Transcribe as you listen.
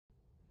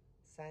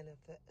Sign up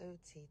for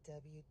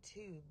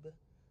OTWTube.com,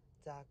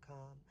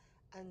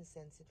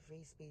 uncensored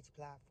free speech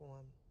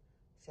platform.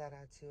 Shout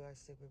out to our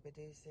super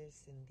producer,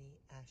 Cindy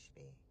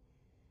Ashby.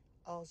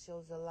 All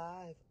shows are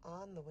live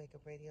on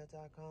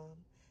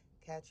thewakeupradio.com.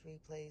 Catch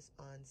replays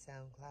on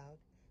SoundCloud,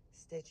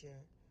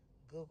 Stitcher,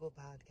 Google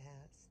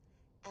Podcasts,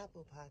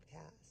 Apple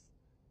Podcasts,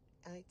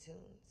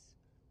 iTunes,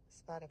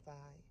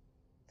 Spotify,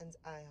 and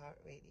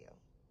iHeartRadio,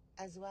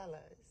 as well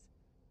as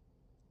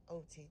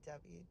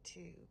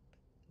OTWTube.com.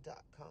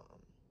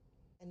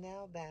 And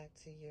now back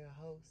to your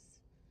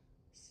host,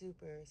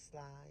 Super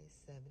Sly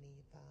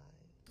 75.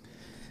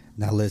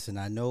 Now listen,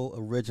 I know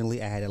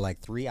originally I had it like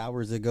 3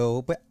 hours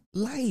ago, but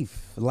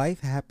life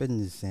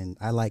happens, and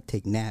I like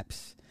take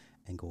naps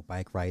and go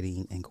bike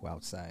riding and go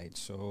outside.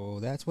 So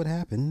that's what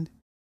happened.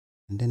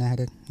 And then I had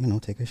to,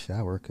 take a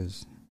shower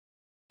because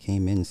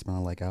came in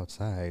smelling like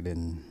outside,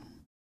 and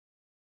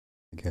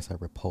I guess I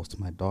repulsed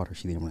my daughter.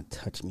 She didn't want to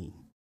touch me.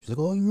 She's like,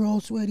 "Oh, you're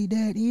all sweaty,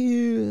 Dad."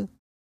 Yeah.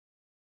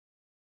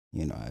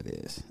 You know how it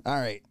is. All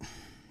right.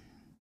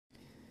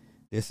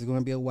 This is going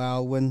to be a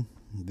wild one.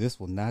 This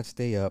will not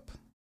stay up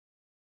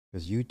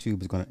because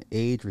YouTube is going to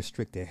age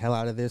restrict the hell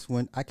out of this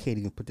one. I can't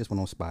even put this one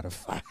on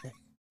Spotify,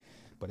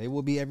 but it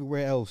will be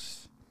everywhere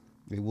else.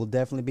 It will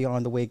definitely be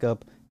on the Wake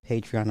Up,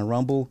 Patreon, and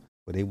Rumble,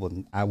 but I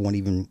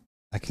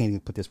can't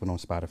even put this one on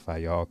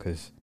Spotify, y'all,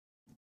 because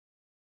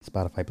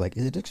Spotify be like,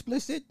 "Is it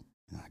explicit?"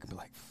 And I can be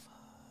like,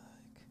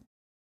 fuck.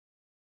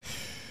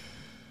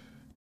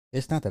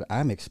 It's not that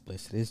I'm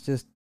explicit. It's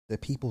just the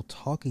people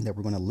talking that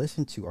we're going to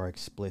listen to are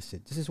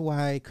explicit. This is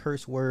why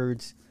curse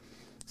words,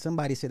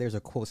 somebody said there's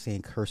a quote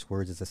saying curse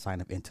words is a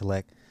sign of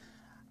intellect.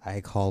 I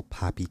call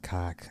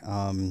poppycock.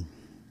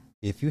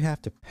 If you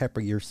have to pepper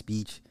your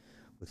speech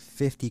with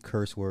 50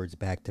 curse words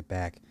back to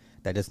back,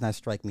 that does not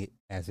strike me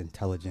as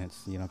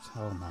intelligence.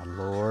 Oh my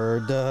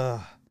Lord.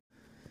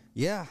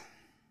 Yeah.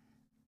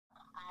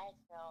 I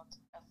felt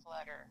a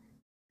flutter.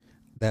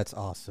 That's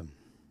awesome.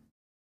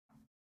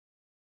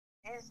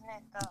 Isn't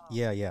it though?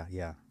 Yeah.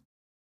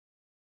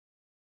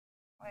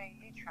 Wait,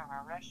 you trying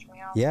to rush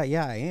me off?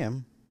 Yeah, I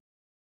am.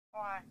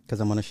 Why? Because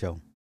I'm on a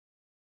show.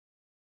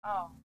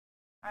 Oh,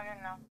 I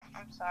didn't know.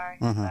 I'm sorry.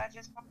 Mm-hmm. But I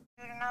just wanted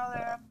you to know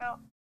that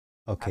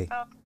Okay. I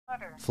felt the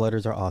flutter.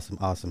 Flutters are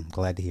awesome.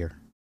 Glad to hear.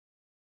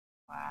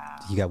 Wow.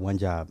 You got one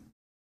job.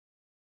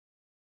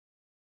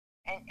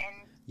 And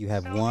you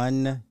have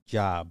one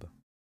job.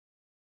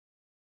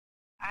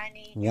 I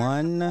need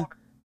one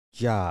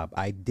job.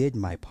 I did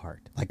my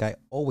part. Like I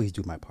always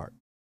do my part.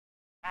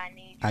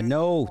 I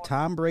know support.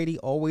 Tom Brady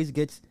always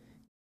gets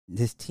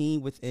his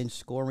team within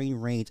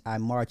scoring range. I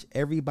march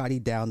everybody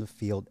down the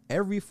field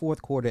every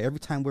fourth quarter, every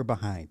time we're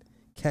behind.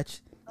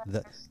 Catch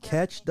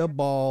the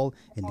ball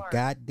in the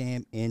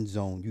goddamn end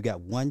zone. You got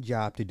one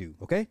job to do,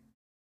 okay?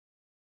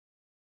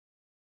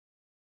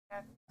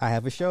 I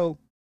have a show.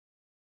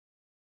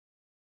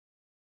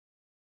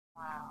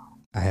 Wow.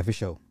 I have a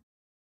show.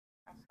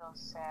 I feel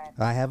sad.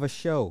 I have a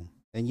show,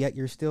 and yet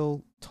you're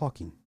still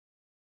talking.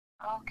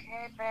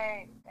 Okay,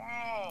 babe.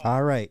 Thanks.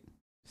 All right.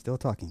 Still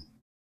talking.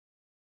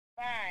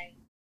 Bye.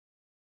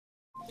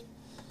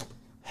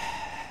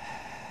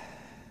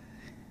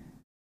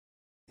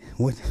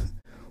 What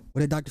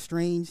did Dr.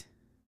 Strange?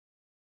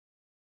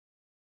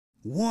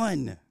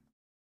 One.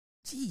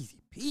 Jeezy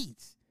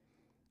Pete's.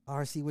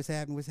 RC, what's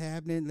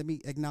happening? Let me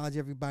acknowledge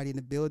everybody in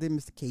the building.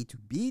 Mr.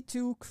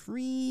 K2B2,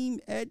 Cream,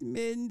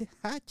 Edmund,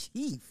 High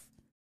Chief.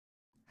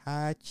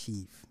 I'm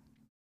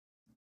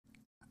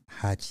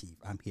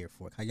here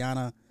for it.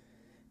 Kayana,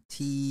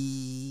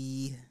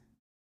 T,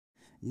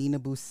 Nina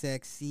Boo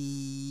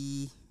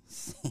Sexy,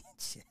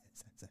 Sanchez.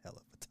 That's a hell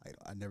of a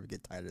title. I never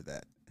get tired of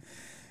that.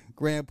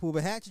 Grand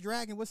Pooba Hatch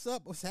Dragon, what's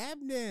up? What's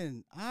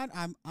happening?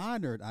 I'm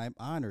honored. I'm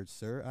honored,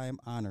 sir. I am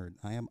honored.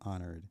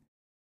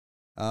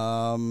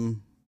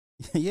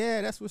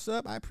 Yeah, that's what's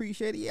up. I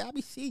appreciate it. Yeah, I'll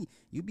be seeing you.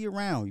 You be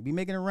around. You be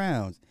making the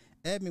rounds.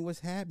 Edmund,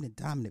 what's happening?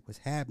 Dominic, what's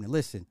happening?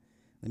 Listen,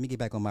 let me get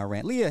back on my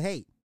rant. Leah,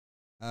 hey.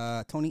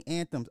 Tony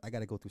Anthems, I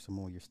gotta go through some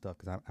more of your stuff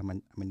because I'm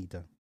gonna need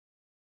to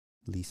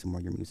leave some more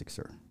of your music,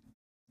 sir.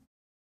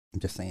 I'm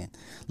just saying.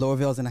 Lower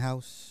Vale's in the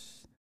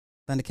house.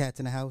 Thundercats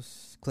in the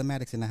house.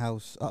 Climatics in the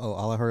house.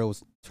 All I heard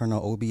was turn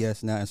on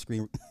OBS now and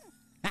scream.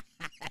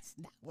 That's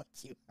not what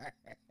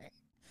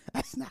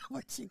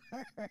you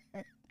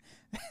heard.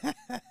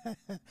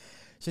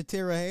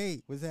 Shatira,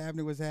 hey, what's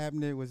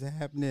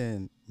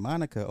happening?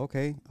 Monica,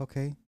 okay.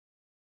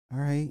 All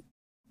right.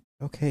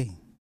 Okay.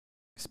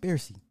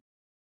 Conspiracy.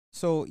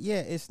 So, yeah,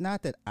 it's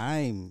not that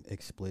I'm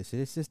explicit.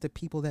 It's just the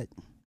people that,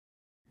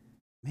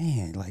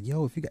 man, like,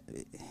 yo, if you got,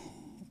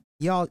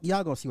 y'all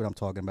gonna see what I'm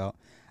talking about.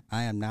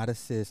 I am not a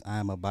cis. I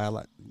am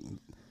a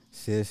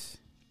cis.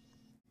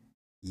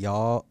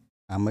 Y'all,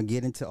 I'm gonna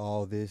get into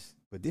all this,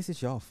 but this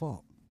is y'all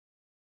fault.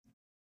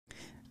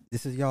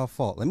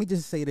 Let me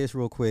just say this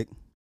real quick.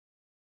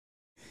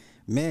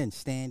 Men,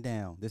 stand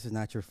down. This is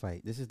not your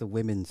fight. This is the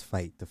women's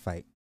fight to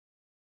fight.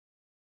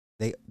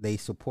 They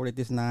supported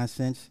this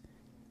nonsense,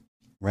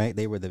 right?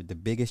 They were the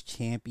biggest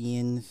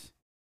champions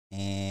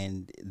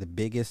and the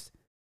biggest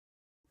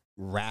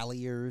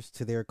ralliers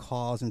to their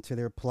cause and to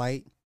their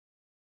plight.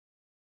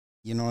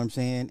 You know what I'm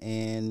saying?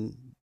 And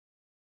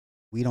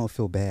we don't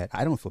feel bad.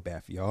 I don't feel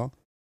bad for y'all.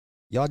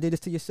 Y'all did this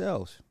to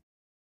yourselves.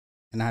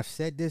 And I've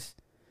said this.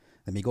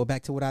 Let me go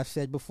back to what I've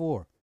said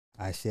before.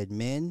 I said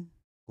men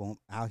going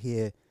out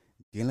here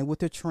dealing with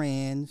the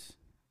trans.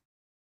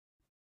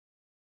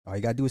 All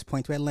you got to do is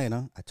point to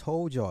Atlanta. I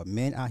told y'all,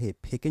 men out here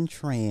picking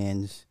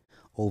trans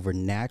over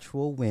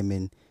natural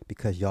women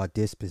because y'all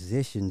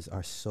dispositions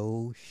are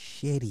so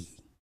shitty.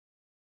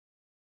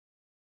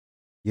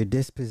 Your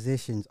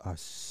dispositions are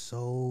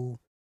so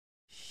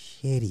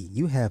shitty.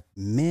 You have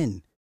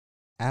men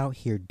out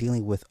here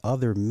dealing with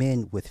other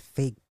men with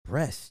fake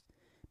breasts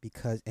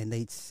and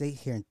they sit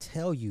here and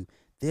tell you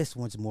this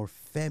one's more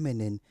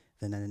feminine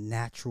than a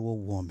natural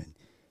woman.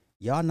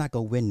 Y'all not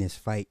gonna win this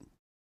fight.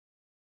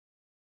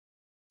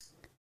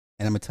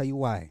 And I'm gonna tell you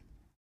why.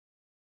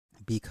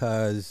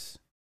 Because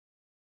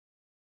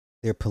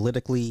they're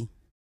politically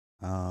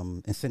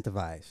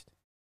incentivized.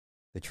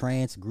 The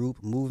trans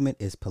group movement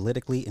is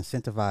politically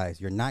incentivized.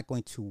 You're not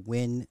going to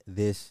win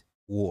this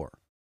war.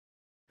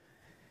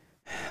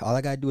 All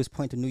I got to do is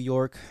point to New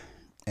York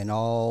and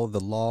all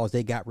the laws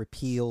they got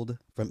repealed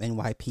from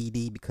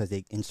NYPD because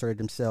they inserted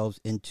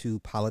themselves into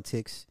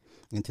politics,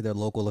 into their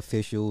local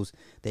officials.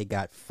 They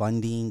got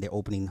funding. They're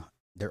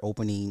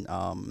opening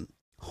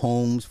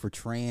homes for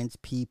trans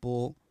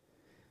people.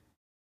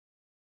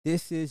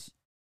 This is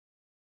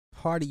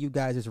part of you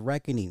guys'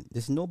 reckoning.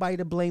 There's nobody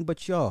to blame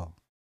but y'all.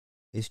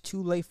 It's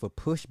too late for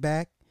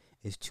pushback.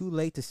 It's too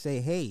late to say,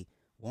 hey,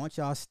 why don't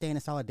y'all stand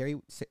in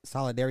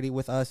solidarity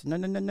with us?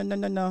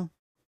 No.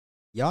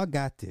 Y'all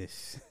got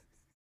this.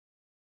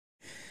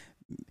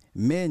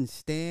 Men,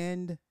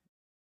 stand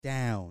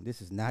down.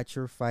 This is not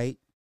your fight.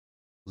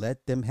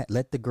 Let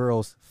the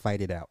girls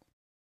fight it out.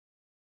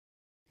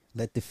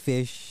 Let the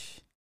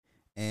fish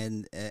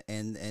and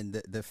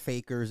the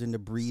fakers and the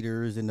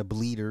breeders and the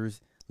bleeders,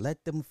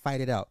 let them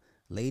fight it out.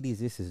 Ladies,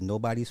 this is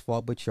nobody's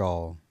fault but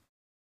y'all.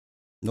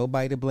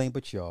 Nobody to blame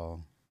but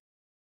y'all.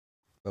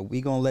 But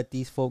we gonna let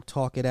these folk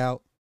talk it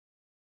out,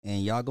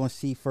 and y'all gonna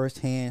see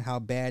firsthand how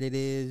bad it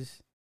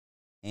is.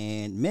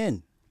 And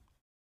men,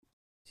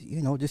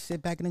 just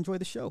sit back and enjoy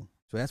the show.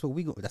 So that's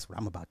what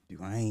I'm about to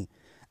do. I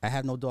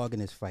have no dog in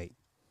this fight.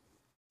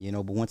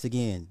 But once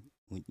again,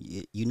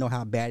 you know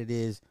how bad it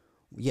is.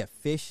 Yeah,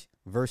 fish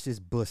versus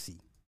bussy.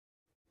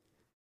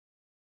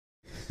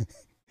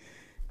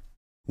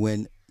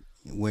 when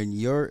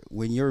your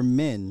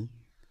men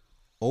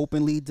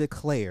openly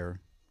declare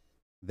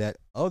that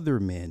other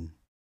men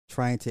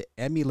trying to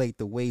emulate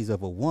the ways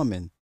of a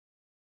woman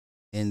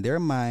in their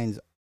minds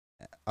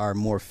are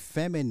more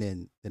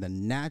feminine than a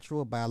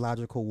natural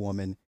biological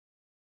woman,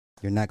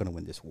 you're not going to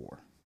win this war.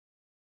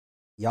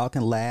 Y'all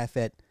can laugh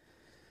at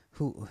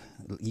who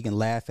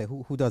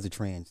does the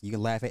trans. You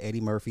can laugh at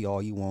Eddie Murphy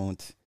all you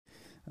want.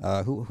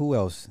 Who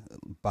else?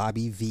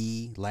 Bobby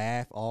V.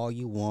 Laugh all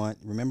you want.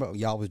 Remember,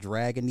 y'all was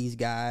dragging these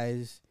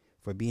guys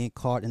for being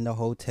caught in the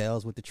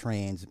hotels with the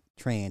trans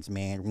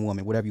man,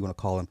 woman, whatever you want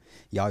to call them.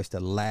 Y'all used to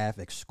laugh,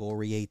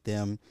 excoriate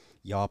them.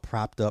 Y'all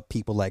propped up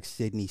people like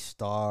Sydney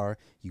Starr.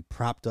 You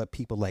propped up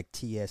people like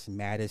T.S.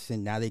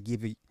 Madison. Now they're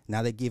giving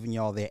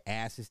y'all their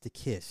asses to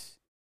kiss.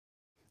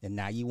 And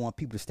now you want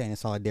people to stand in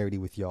solidarity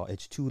with y'all.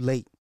 It's too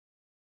late.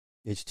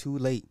 It's too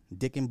late.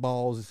 Dick and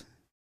balls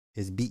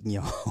is beating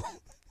y'all.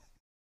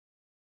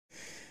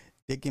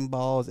 Dick and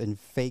balls and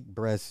fake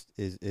breasts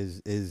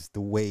is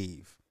the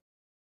wave.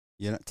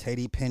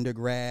 Teddy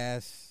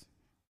Pendergrass,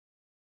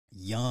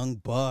 Young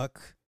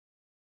Buck.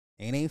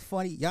 It ain't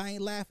funny. Y'all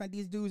ain't laughing at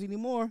these dudes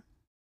anymore.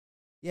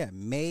 Yeah,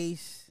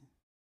 Mace.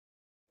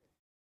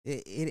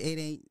 It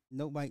ain't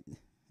nobody.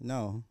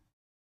 No.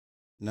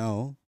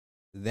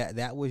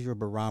 That was your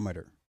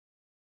barometer.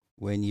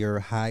 When your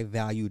high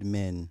valued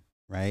men,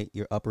 right?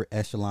 Your upper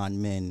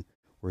echelon men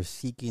were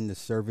seeking the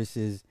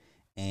services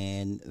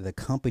and the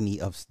company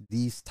of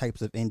these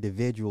types of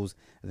individuals.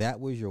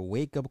 That was your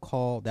wake up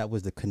call. That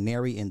was the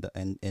canary in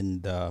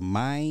the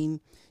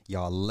mine.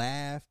 Y'all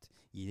laughed.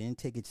 You didn't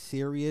take it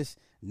serious.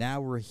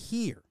 Now we're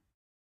here.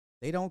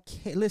 They don't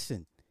care.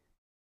 Listen,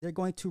 they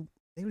don't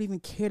even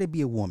care to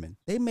be a woman.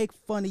 They make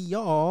fun of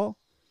y'all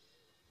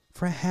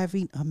for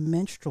having a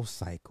menstrual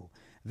cycle.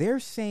 They're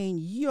saying,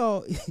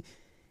 yo,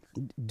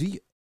 do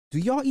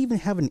y'all even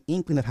have an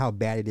inkling of how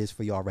bad it is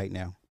for y'all right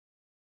now?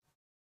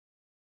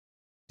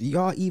 Do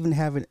y'all even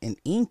have an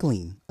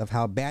inkling of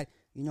how bad?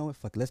 You know what?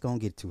 Fuck, let's go and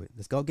get to it.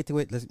 Let's go get to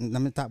it. I'm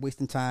going to stop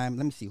wasting time.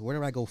 Let me see. Where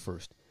do I go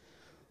first?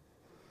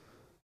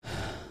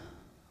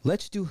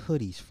 Let's do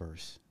hoodies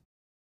first.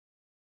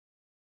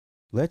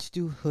 Do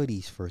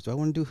I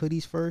want to do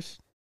hoodies first?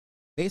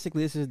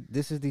 Basically,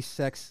 this is the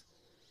sex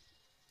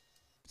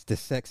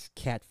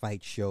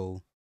catfight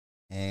show.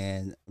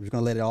 And we're just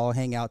going to let it all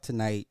hang out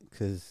tonight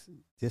because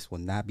this will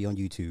not be on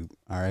YouTube.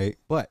 All right.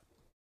 But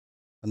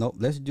no,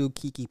 let's do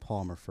Keke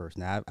Palmer first.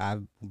 Now,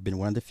 I've been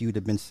one of the few that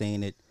have been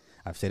saying it.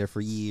 I've said it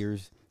for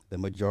years. The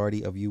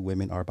majority of you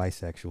women are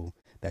bisexual.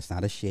 That's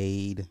not a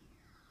shade.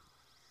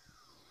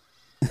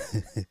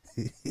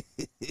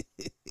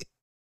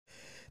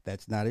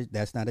 That's not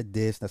a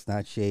diss. That's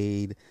not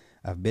shade.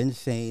 I've been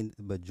saying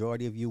the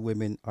majority of you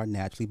women are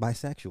naturally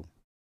bisexual.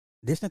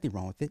 There's nothing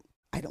wrong with it.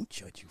 I don't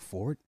judge you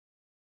for it.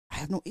 I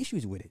have no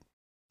issues with it.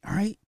 All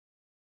right.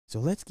 So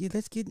let's get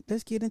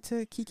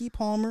into Kiki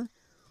Palmer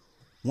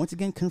once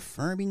again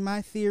confirming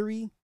my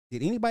theory.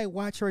 Did anybody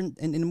watch her in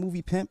the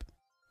movie Pimp?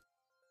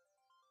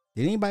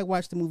 Did anybody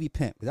watch the movie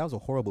Pimp? Because that was a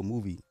horrible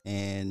movie,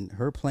 and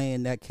her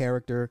playing that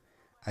character,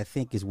 I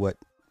think, is what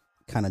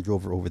kind of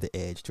drove her over the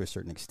edge to a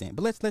certain extent.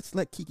 But let's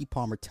let Kiki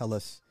Palmer tell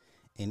us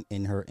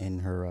in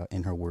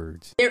her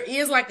words. There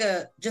is like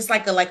a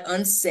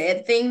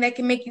unsaid thing that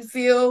can make you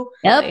feel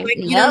Yep. like,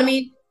 you know what I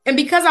mean? And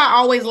because I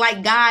always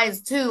like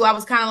guys too, I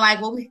was kind of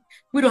like, well,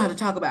 we don't have to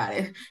talk about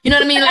it. You know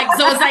what I mean? Like,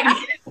 so it's like,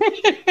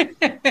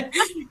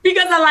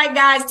 because I like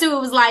guys too, it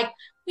was like,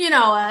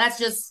 that's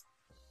just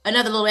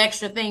another little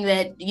extra thing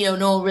that,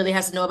 no one really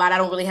has to know about. I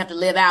don't really have to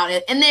live out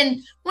it. And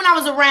then when I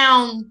was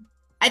around,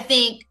 I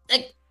think,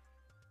 like,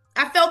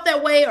 I felt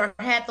that way or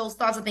had those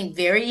thoughts, I think,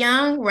 very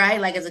young,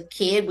 right? Like as a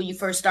kid, when you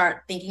first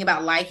start thinking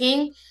about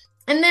liking.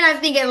 And then I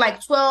think at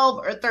like 12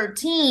 or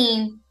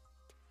 13,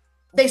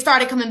 they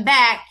started coming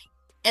back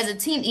as a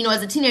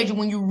teenager,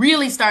 when you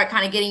really start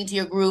kind of getting into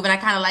your groove. And I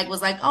kind of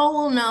was like, oh,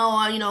 well,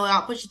 no,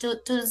 I'll push it to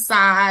the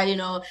side,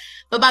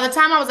 But by the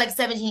time I was like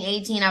 17,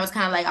 18, I was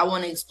kind of like, I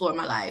want to explore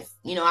my life.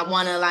 I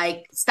want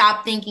to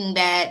stop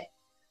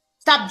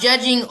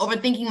judging,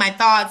 overthinking my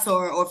thoughts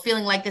or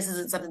feeling like this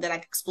isn't something that I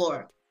can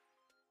explore.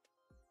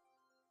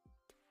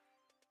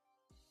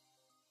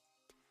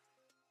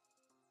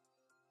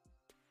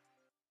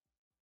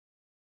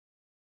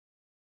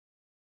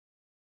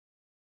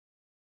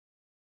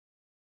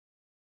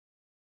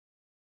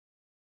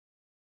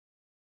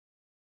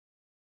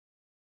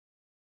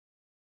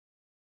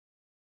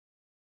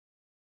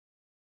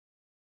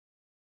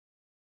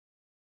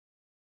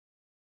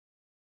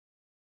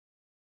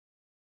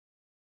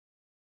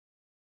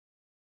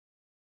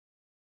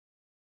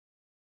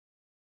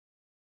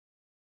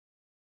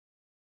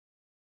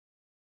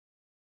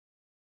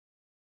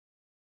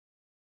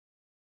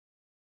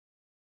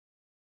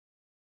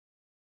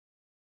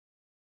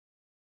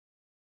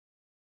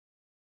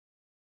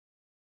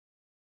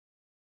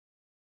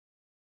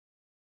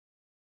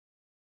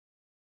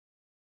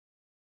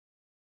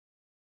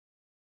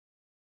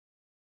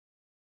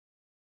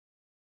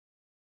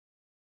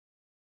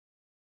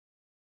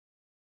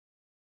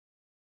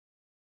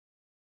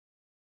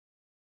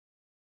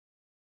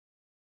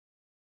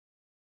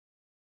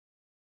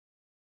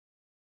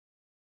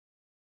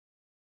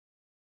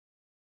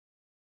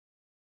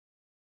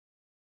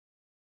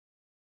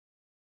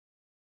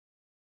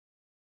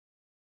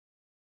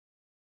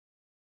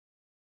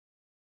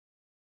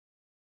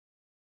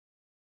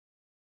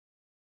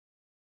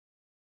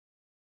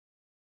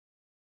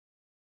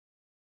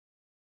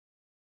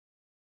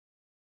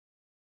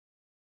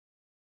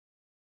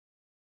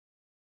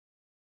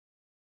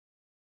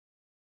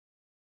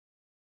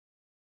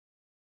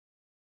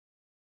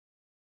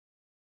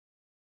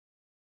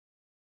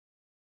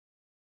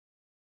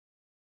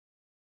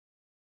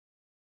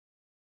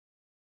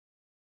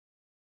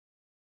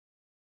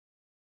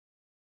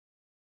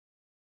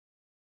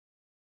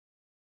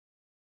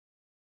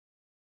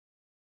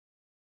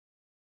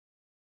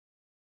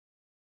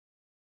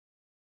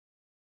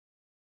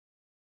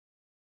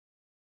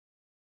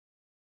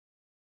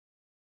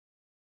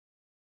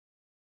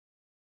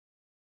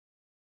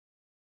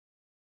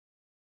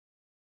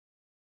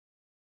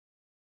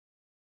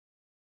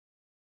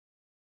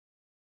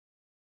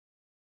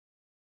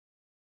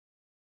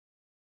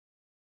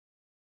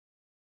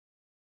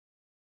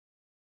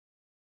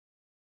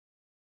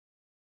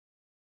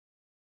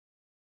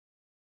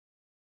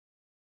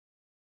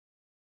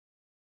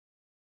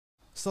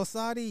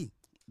 Society,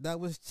 that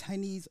was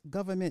Chinese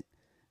government.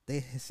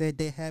 They said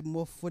they had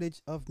more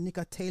footage of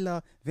Nika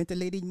Taylor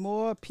ventilating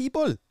more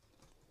people.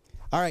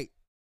 All right,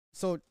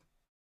 so,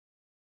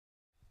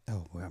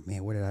 oh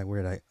man, where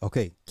did I?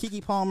 Okay, Kiki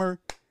Palmer.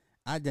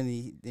 I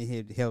didn't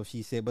hear the hell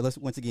she said, but let's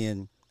once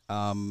again,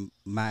 it's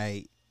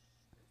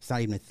not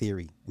even a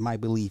theory. My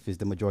belief is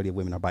the majority of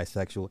women are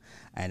bisexual,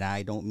 and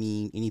I don't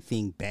mean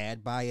anything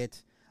bad by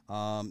it.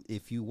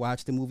 If you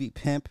watch the movie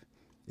Pimp,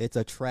 it's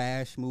a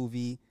trash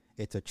movie.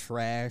 It's a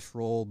trash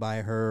role by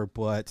her,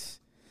 but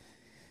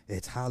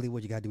it's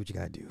Hollywood. You gotta do what you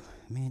gotta do.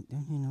 Man,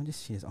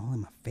 this shit is all in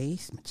my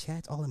face. My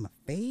chat's all in my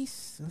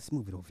face. Let's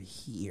move it over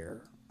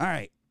here. All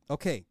right.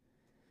 Okay.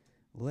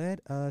 Let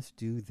us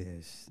do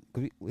this.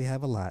 We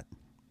have a lot.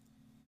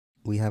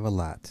 We have a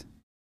lot.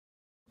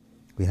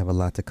 We have a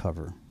lot to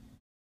cover.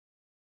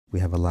 We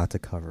have a lot to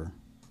cover.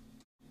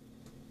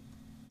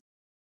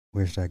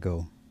 Where should I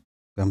go?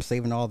 I'm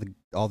saving all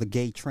the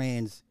gay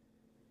trans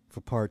for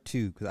part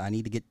 2 because I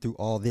need to get through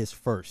all this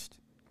first.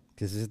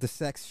 This is the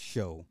sex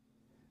show,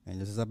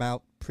 and this is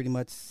about pretty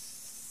much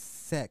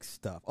sex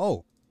stuff.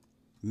 Oh,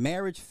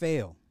 marriage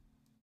fail.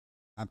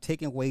 I'm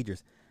taking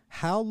wagers.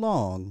 How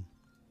long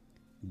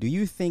do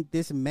you think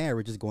this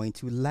marriage is going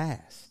to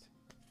last?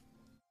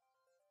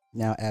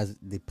 Now, as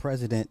the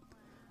president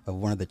of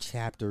one of the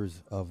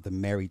chapters of the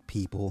married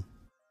people,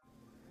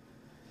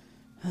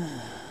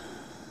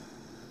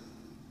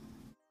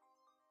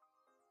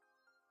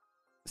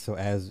 So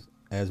as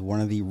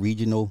one of the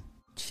regional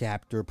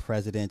chapter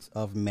presidents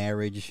of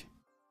marriage,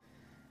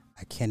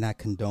 I cannot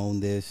condone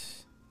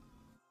this.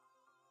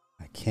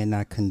 I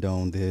cannot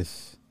condone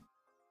this.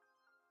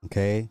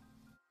 Okay?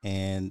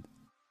 And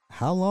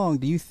how long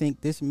do you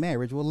think this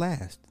marriage will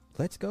last?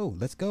 Let's go.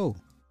 Let's go.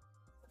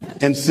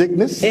 In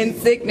sickness. In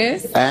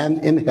sickness.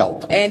 And in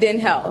health. And in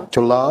health.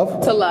 To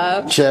love. To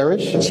love.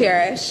 Cherish.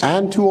 Cherish.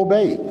 And to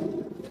obey.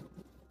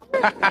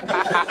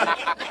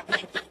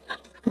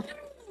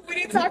 We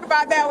didn't talk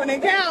about that one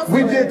in council.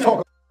 We did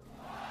talk.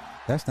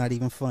 That's not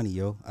even funny,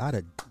 yo. I'd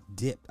have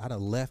dipped. I'd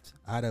have left.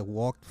 I'd have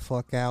walked the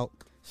fuck out.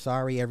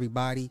 Sorry,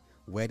 everybody.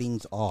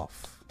 Wedding's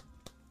off.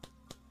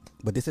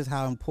 But this is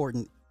how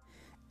important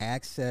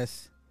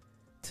access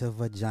to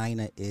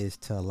vagina is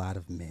to a lot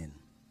of men.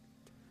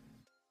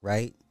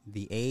 Right?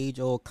 The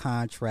age-old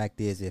contract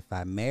is if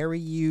I marry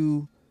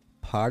you,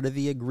 part of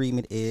the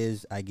agreement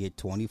is I get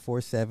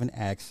 24/7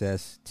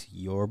 access to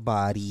your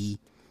body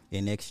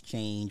in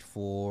exchange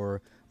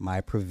for my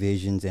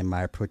provisions and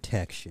my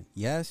protection.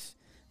 Yes,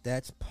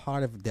 that's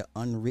part of the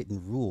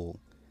unwritten rule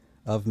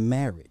of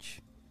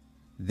marriage.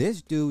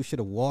 This dude should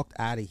have walked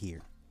out of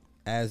here.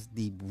 As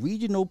the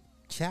regional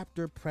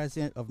chapter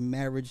president of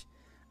marriage,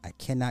 I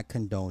cannot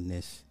condone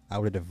this. I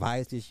would have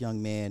advised this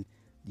young man,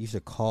 you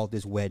should call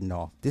this wedding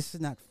off. This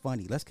is not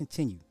funny. Let's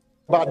continue.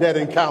 About that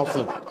in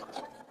council.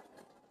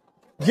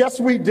 Yes,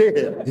 we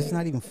did. This is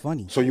not even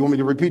funny. So you want me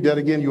to repeat that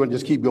again? You want to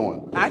just keep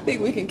going? I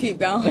think we can keep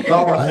going.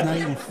 All It's right. not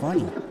even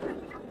funny.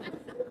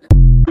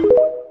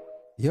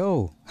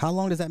 Yo, how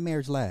long does that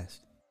marriage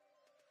last?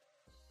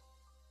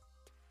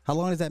 How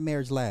long does that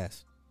marriage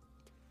last?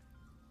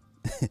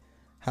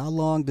 How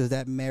long does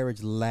that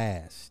marriage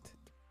last?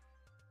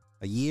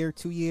 A year,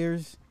 2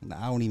 years? No,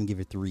 I won't even give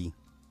it 3.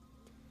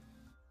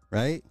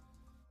 Right?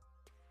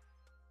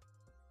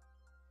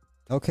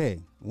 Okay.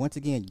 Once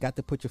again, you got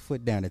to put your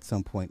foot down at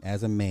some point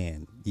as a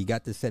man. You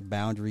got to set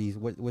boundaries.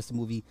 What's the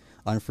movie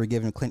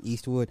Unforgiven, Clint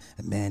Eastwood?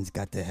 A man's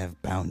got to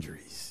have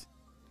boundaries.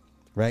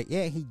 Right?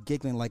 Yeah, he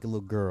giggling like a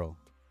little girl.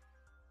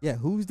 Yeah,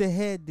 who's the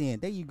head then?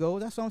 There you go.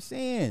 That's what I'm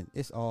saying.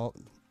 It's all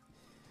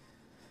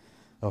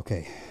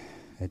okay.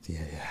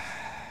 Yeah.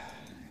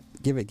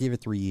 Give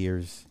it 3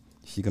 years.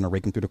 She's gonna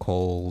rake him through the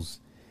coals.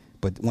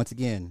 But once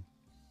again,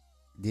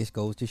 this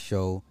goes to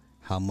show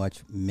how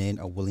much men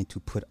are willing to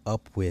put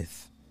up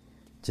with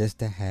just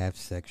to have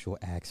sexual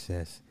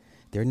access.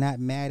 They're not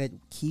mad at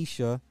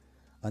Keisha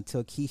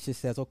until Keisha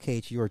says, okay,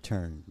 it's your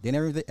turn. Then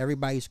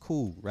everybody's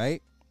cool,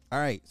 right? All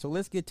right, so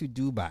let's get to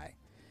Dubai.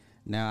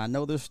 Now, I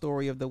know the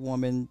story of the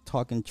woman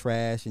talking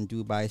trash in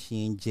Dubai.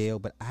 She in jail,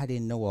 but I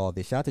didn't know all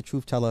this. Shout out to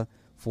Truth Teller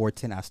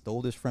 410. I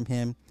stole this from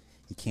him.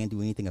 He can't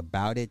do anything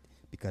about it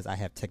because I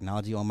have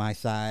technology on my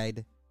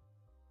side.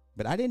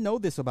 But I didn't know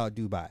this about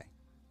Dubai.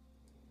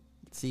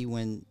 See,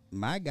 when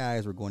my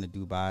guys were going to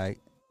Dubai,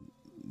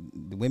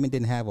 the women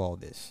didn't have all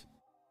this.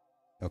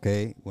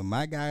 Okay? When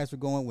my guys were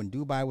going, when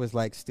Dubai was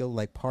like still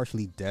like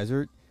partially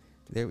desert,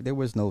 there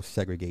was no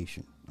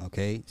segregation.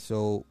 Okay?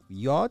 So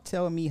y'all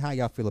tell me how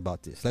y'all feel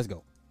about this. Let's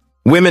go.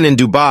 Women in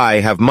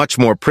Dubai have much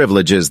more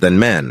privileges than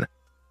men.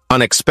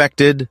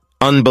 Unexpected,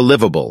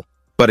 unbelievable,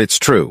 but it's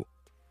true.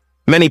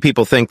 Many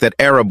people think that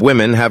Arab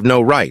women have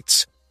no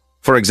rights.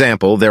 For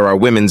example, there are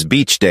women's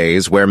beach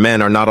days where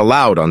men are not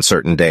allowed on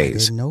certain I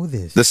days. didn't know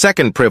this. The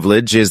second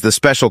privilege is the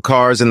special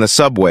cars in the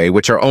subway,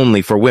 which are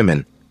only for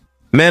women.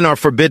 Men are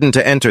forbidden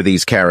to enter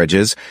these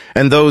carriages,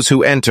 and those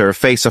who enter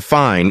face a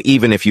fine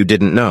even if you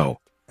didn't know.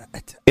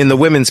 In the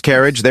women's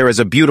carriage, there is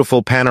a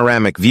beautiful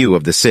panoramic view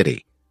of the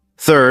city.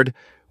 Third,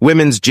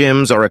 women's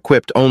gyms are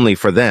equipped only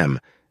for them,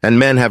 and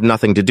men have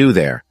nothing to do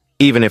there,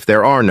 even if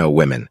there are no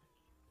women.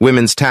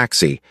 Women's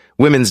taxi,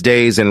 women's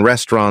days in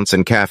restaurants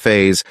and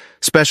cafes,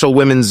 special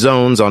women's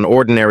zones on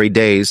ordinary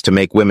days to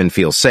make women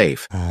feel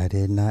safe. I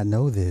did not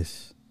know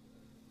this.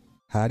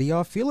 How do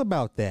y'all feel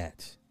about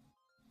that?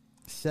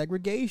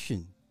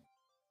 Segregation.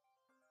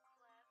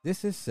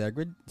 This is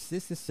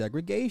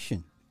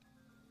segregation.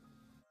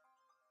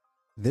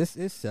 This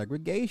is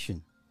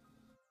segregation.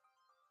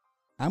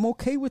 I'm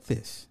okay with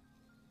this.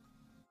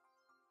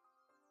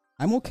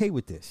 I'm okay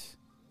with this.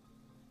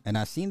 And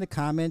I've seen the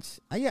comments.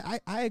 I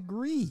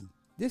agree.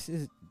 This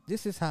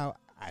is how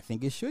I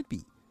think it should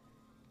be.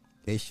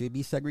 It should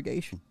be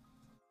segregation.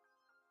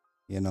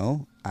 You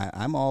know,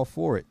 I'm all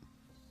for it.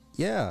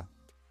 Yeah,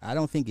 I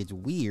don't think it's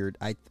weird.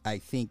 I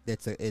think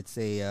it's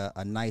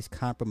a nice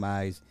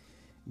compromise,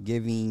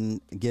 given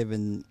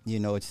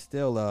it's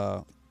still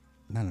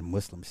not a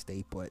Muslim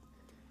state, but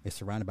it's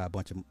surrounded by a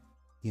bunch of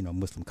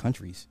Muslim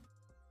countries.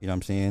 You know what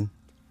I'm saying?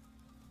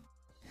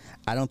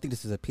 I don't think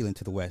this is appealing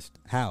to the West.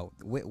 How?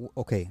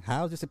 Okay,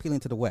 how is this appealing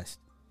to the West?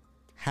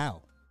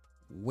 How?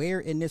 Where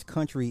in this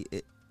country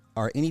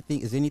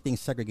is anything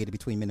segregated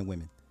between men and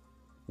women?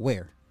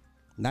 Where?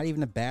 Not even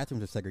the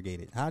bathrooms are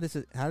segregated. How does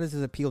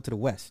it appeal to the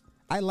West?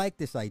 I like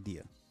this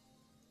idea.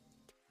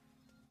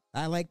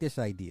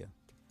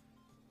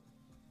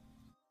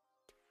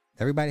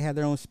 Everybody have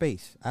their own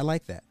space. I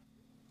like that.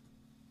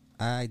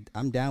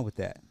 I'm down with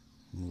that.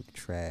 Move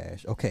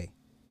trash. Okay.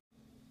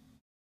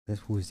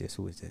 Who is this?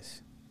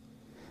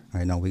 All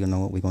right, no, we're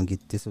gonna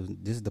get this.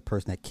 This is the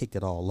person that kicked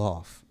it all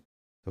off.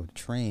 So the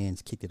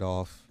trans kicked it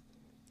off,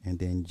 and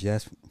then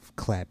Jess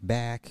clapped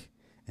back,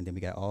 and then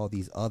we got all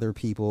these other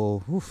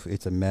people. Oof,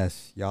 it's a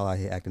mess. Y'all out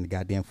here acting the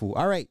goddamn fool.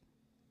 All right,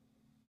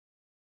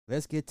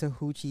 let's get to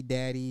Hoochie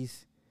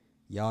Daddies.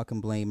 Y'all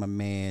can blame my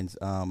man's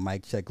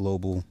Mike Check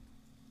Global.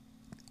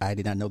 I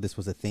did not know this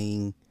was a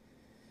thing.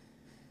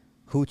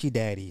 Hoochie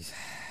Daddies.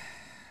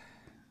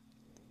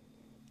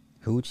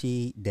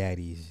 Hoochie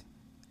Daddies.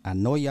 I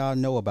know y'all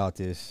know about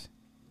this,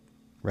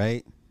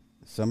 right?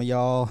 Some of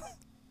y'all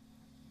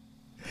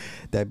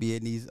that be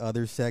in these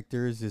other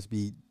sectors just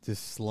be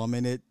just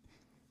slumming it.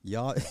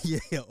 Y'all,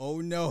 yeah,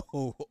 oh no,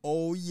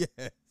 oh yes.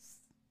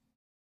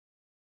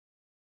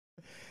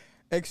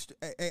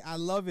 I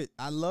love it.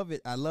 I love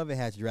it,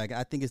 Hatch Dragon.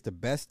 I think it's the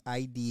best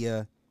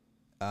idea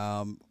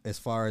as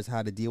far as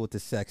how to deal with the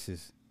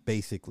sexes,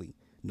 basically.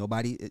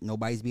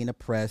 Nobody's being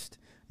oppressed.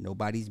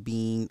 Nobody's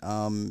being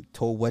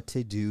told what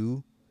to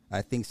do.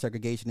 I think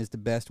segregation is the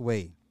best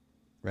way,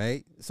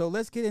 right? So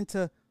let's get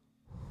into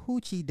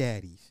Hoochie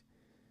Daddies.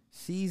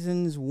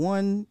 Seasons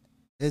 1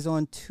 is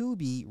on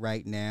Tubi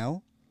right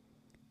now.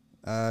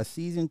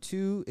 Season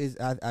 2 is,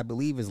 I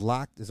believe, is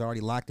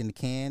already locked in the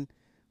can.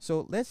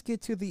 So let's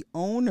get to the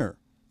owner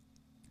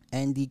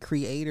and the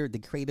creator, the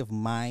creative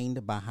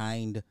mind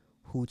behind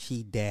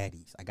Hoochie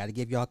Daddies. I got to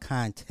give y'all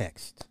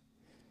context.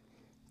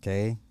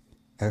 Okay?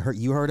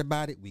 You heard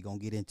about it. We gonna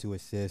get into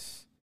it,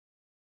 sis.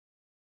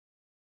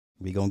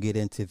 We gonna get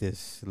into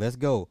this. Let's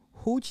go.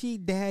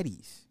 Hoochie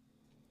Daddies.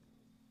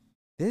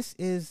 This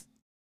is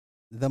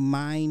the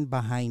mind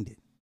behind it.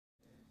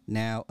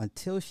 Now,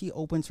 until she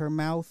opens her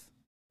mouth,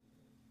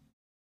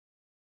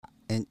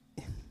 and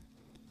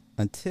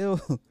until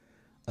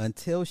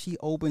she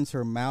opens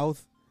her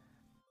mouth,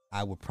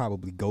 I would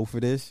probably go for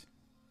this.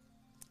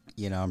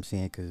 You know what I'm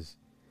saying? Because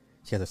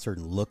she has a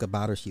certain look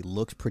about her. She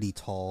looks pretty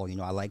tall. You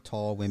know, I like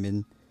tall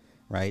women,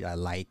 right? I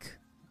like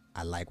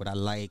what I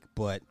like.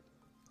 But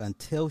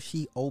until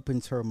she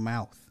opens her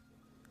mouth,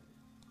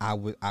 I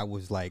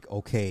was like,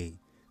 okay.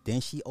 Then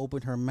she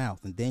opened her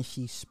mouth, and then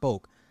she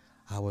spoke.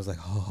 I was like,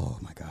 oh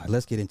my God,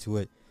 let's get into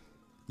it.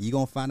 You're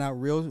gonna find out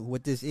real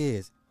what this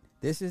is.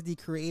 This is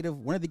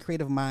one of the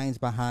creative minds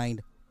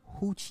behind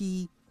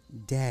Hoochie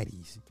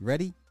Daddies. You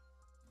ready?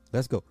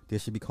 Let's go.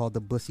 This should be called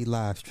the Bussy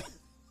Live Stream.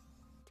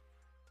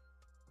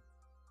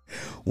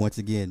 Once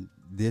again,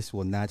 this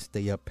will not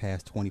stay up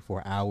past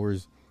 24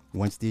 hours.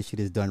 Once this shit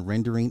is done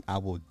rendering, I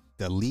will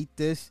delete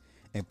this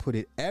and put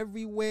it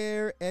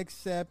everywhere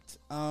except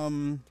I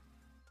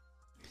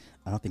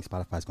don't think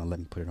Spotify's gonna let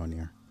me put it on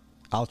there.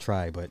 I'll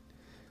try, but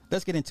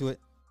let's get into it.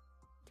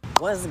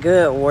 What's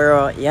good,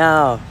 world?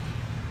 Y'all,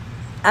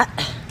 I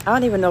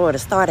don't even know where to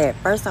start at.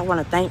 First, I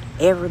want to thank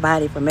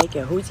everybody for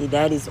making Hoochie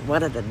Daddies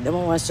one of the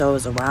number one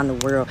shows around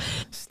the world.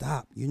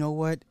 Stop. You know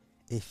what?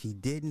 If she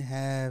didn't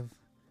have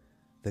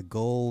the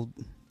gold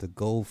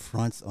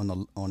fronts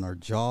on her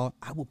jaw,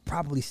 I would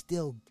probably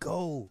still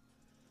go.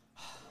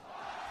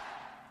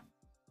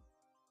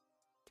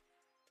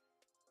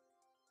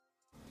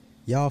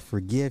 Y'all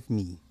forgive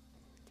me.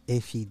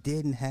 If she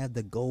didn't have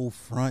the gold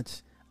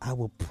fronts, I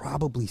would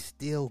probably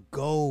still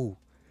go.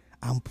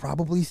 I'm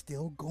probably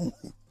still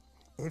going.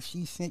 If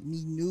she sent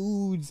me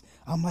nudes,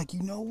 I'm like,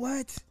 you know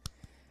what?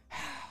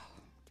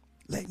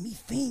 Let me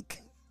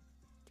think.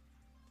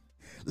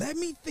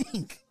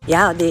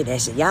 Y'all did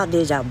that shit. Y'all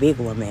did y'all big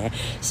one, man.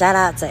 Shout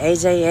out to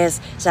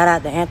AJS. Shout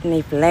out to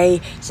Anthony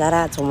Filet. Shout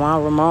out to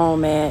Juan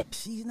Ramon, man.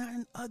 She's not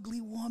an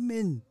ugly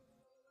woman.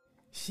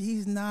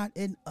 She's not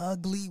an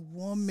ugly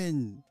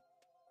woman.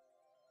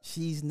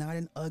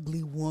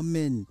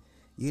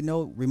 You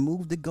know,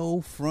 remove the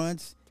gold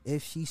fronts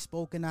if she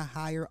spoke in a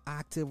higher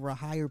octave or a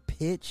higher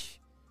pitch.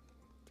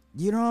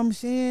 You know what I'm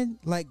saying?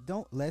 Like,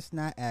 let's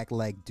not act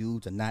like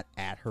dudes are not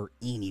at her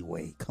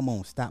anyway. Come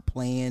on, stop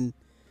playing.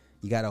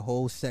 You got a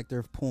whole sector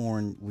of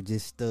porn with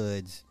just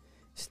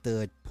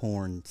stud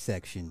porn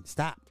section.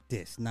 Stop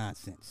this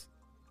nonsense.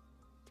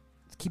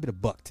 Let's keep it a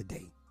buck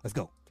today. Let's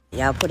go.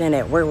 Y'all put in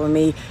that work with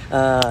me,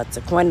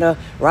 Taquinda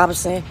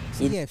Robinson.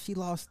 So yeah, if she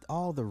lost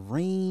all the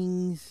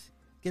rings,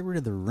 get rid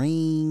of the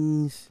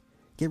rings,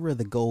 get rid of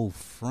the gold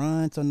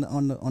fronts on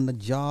the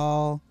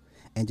jaw,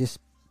 and just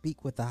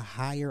speak with a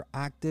higher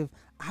octave,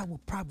 I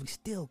will probably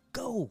still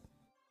go.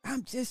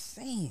 I'm just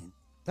saying.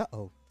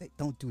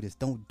 Don't do this.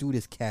 Don't do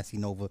this, Cassie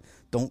Nova.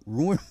 Don't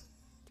ruin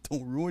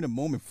the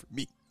moment for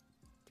me.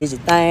 Is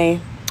your thing.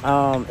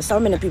 So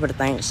many people to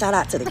thank. Shout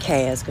out to the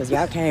cast, because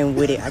y'all came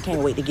with it. I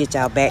can't wait to get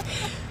y'all back.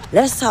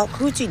 Let's talk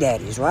Hoochie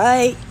Daddies,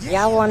 right?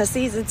 Y'all want a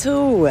season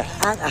 2.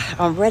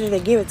 I'm ready to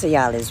give it to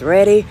y'all. It's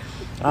ready.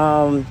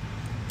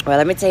 Well,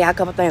 let me tell you a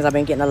couple things. I've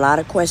been getting a lot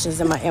of questions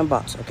in my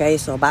inbox, okay?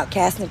 So about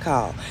casting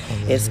call.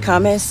 It's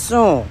coming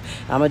soon.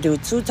 I'm going to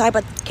do 2 type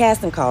of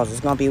casting calls. It's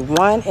going to be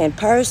one in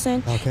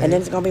person, and then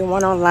it's going to be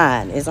one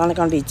online. It's only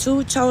going to be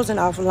 2 chosen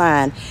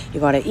offline. You're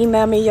going to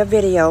email me your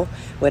video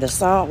with a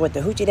song, with the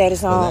Hoochie Daddy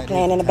song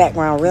playing in the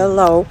background real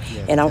low,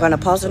 and I'm going to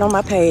post it on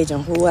my page,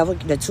 and whoever,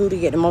 the 2 to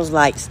get the most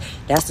likes,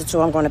 that's the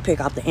 2 I'm going to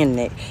pick off the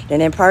internet.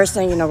 Then in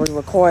person, you know, we're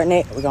recording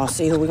it. We're going to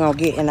see who we're going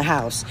to get in the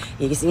house.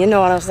 You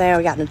know what I'm saying?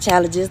 We got them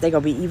challenges. They're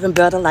going to be even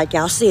better, like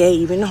y'all said,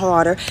 even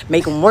harder.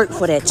 Make them work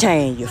for that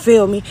chain. You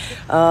feel me?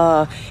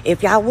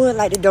 If y'all would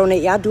like to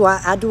donate, I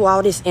do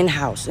all this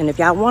in-house. And if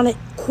y'all want it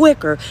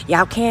quicker,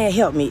 y'all can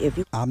help me. If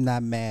you, I'm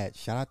not mad.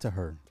 Shout out to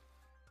her.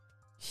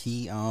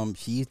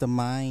 She's the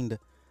mind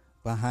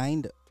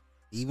behind,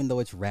 even though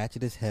it's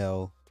ratchet as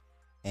hell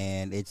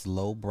and it's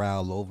low brow,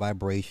 low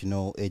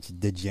vibrational, it's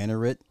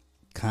degenerate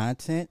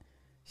content,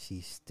 she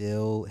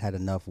still had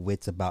enough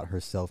wits about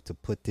herself to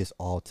put this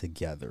all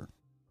together.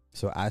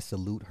 So I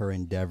salute her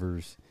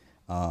endeavors.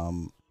 I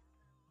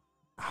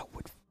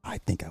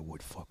think I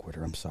would fuck with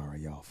her. I'm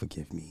sorry, y'all.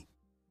 Forgive me.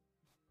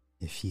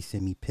 If she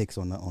sent me pics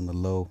on the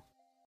low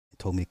and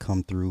told me to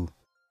come through,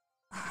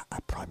 I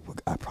probably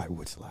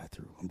would slide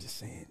through. I'm just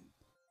saying.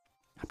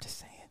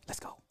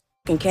 Let's go.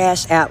 can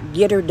cash out,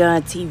 get her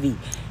done TV.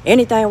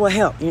 Anything will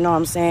help, you know what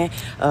I'm saying?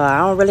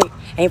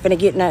 Ain't finna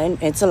get nothing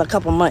until a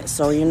couple months.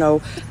 So, you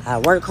know, I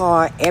work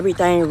hard,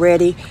 everything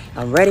ready.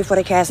 I'm ready for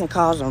the casting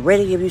calls. I'm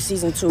ready to give you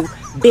season 2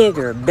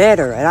 bigger,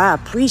 better. And I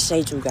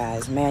appreciate you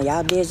guys, man.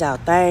 Y'all did y'all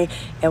thing.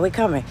 And we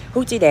coming.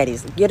 Hoochie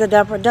Daddies, get her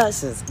done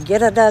productions,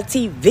 get her done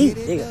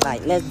TV.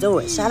 Like, let's do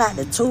it. Shout out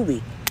to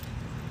Tubi.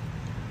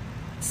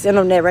 Send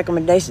them that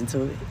recommendation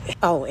to it.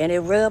 Oh, and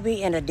it will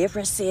be in a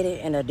different city,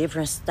 in a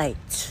different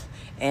state.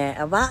 And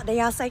about, do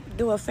y'all say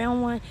do a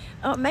film one?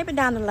 Maybe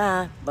down the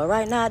line. But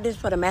right now, this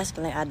is for the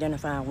masculine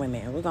identifying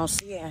women. And we're going to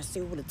see it and see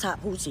who the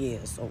top hoochie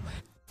is. So,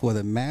 for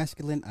the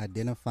masculine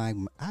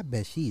identifying, I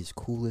bet she is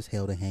cool as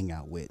hell to hang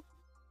out with.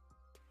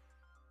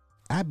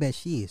 I bet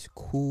she is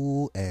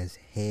cool as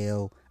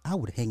hell. I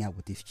would hang out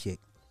with this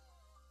chick.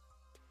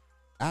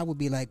 I would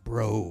be like,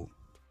 bro.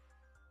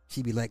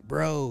 She'd be like,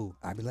 bro.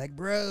 I'd be like,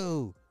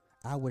 bro.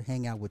 I would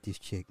hang out with this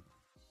chick.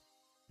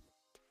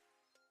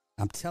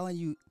 I'm telling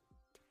you.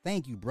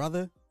 Thank you,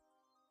 brother.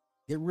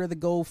 Get rid of the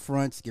gold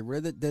fronts. Get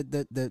rid of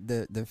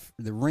the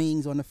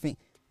rings on the finger.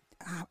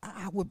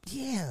 I would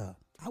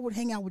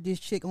hang out with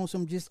this chick on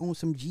some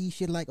G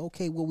shit. Like,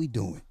 okay, what we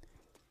doing?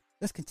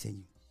 Let's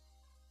continue.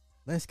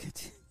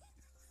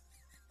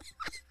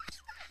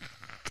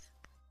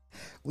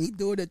 We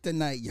doing it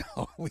tonight,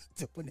 y'all. We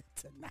doing it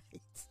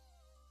tonight.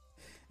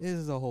 This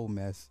is a whole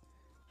mess.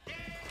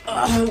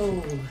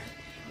 oh,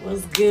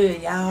 what's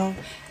good, y'all?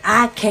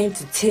 I came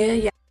to tell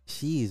y'all.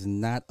 She is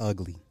not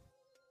ugly.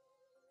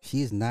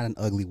 She is not an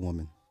ugly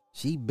woman.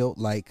 She built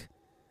like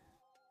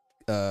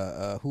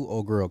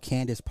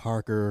Candace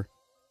Parker.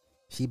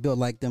 She built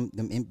like them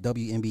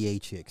WNBA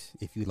chicks.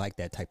 If you like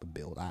that type of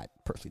build, I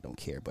personally don't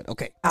care, but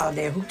okay. Out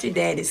there, Hoochie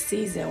Daddy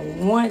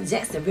season 1,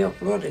 Jacksonville,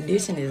 Florida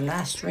edition is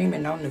not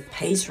streaming on the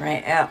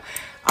Patreon app.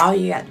 All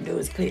you got to do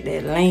is click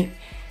that link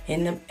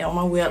on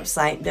my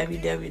website,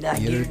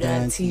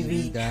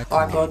 www.getitdonetv,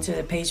 or go to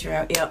the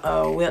Patreon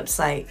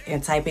website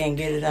and type in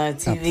Get It Done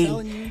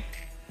TV.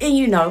 And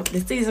you know,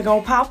 the season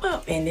gonna pop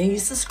up, and then you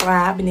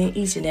subscribe, and then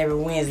each and every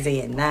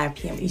Wednesday at 9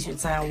 p.m. Eastern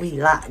time, we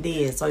locked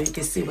in, so you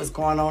can see what's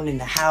going on in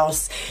the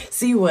house,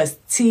 see what's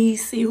tea,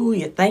 see who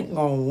you think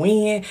gonna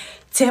win.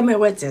 Tell me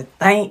what you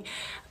think.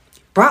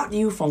 Brought to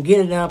you from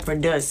Get It Done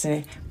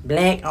Production,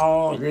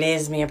 Black-owned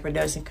lesbian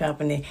production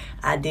company.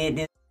 I did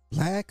this.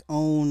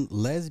 Black-owned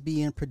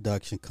lesbian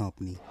production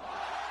company.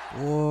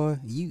 Boy,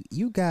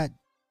 you got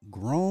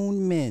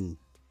grown men.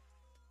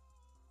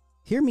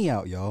 Hear me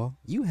out, y'all.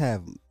 You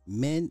have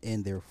men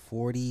in their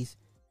 40s,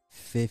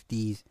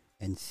 50s,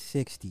 and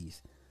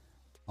 60s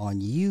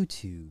on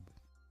YouTube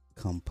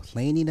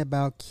complaining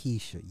about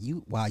Keisha.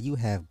 While you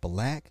have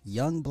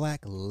young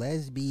black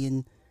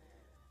lesbian,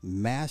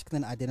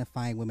 masculine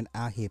identifying women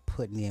out here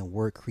putting in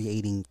work,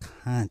 creating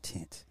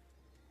content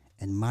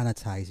and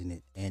monetizing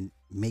it and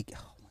oh my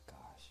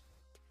gosh.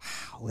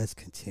 Wow, let's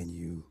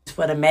continue.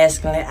 For the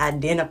masculine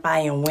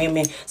identifying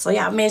women. So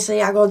y'all make sure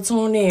y'all go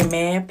tune in,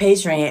 man.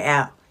 Patreon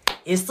app.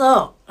 It's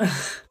up.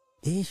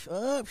 It's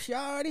up,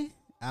 shawty.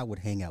 I would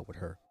hang out with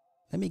her.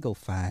 Let me go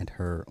find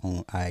her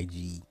on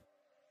IG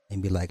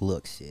and be like,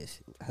 look, sis,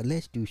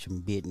 let's do some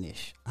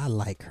business. I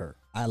like her.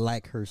 I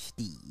like her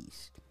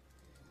steez.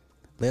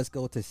 Let's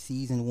go to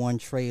season 1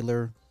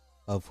 trailer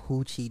of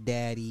Hoochie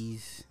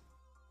Daddies.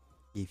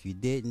 If you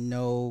didn't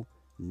know,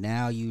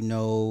 now you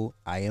know.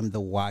 I am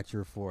the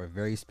watcher for a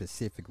very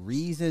specific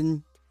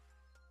reason.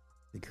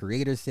 The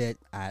creator said,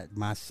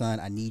 my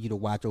son, I need you to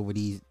watch over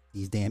these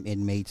damn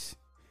inmates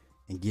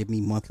and give me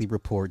monthly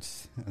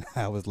reports. And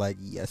I was like,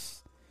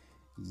 yes,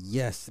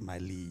 my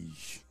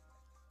liege.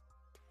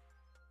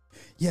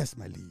 Yes,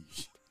 my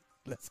liege.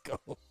 Let's go.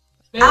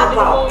 I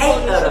brought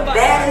 8 of the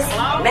baddest,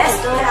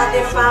 masculine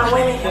identifying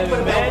women and put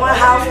them in one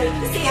house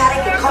to see how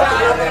they can come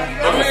together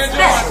and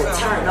especially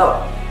turn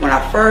up. When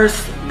I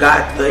first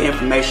got the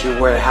information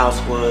where the house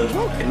was,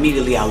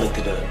 immediately I looked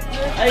it up.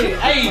 Hey,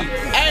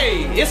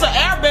 it's an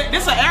airbag.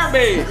 This an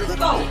airbag.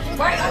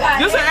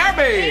 This an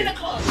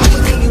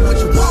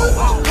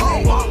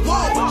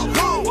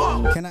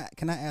airbag.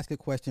 Can I ask a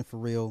question for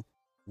real?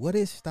 What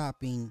is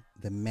stopping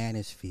the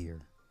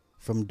manosphere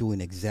from doing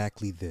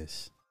exactly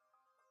this?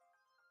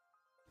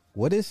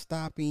 What is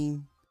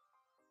stopping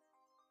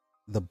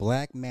the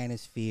black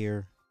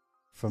manosphere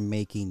from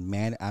making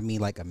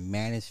like a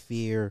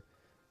manosphere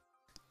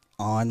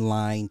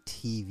online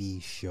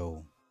TV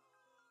show?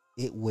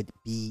 It would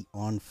be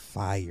on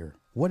fire.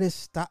 What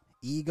is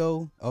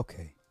ego?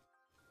 Okay.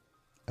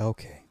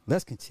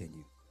 Let's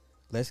continue.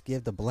 Let's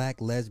give the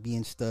black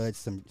lesbian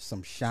studs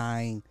some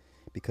shine,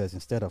 because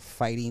instead of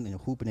fighting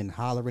and hooping and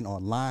hollering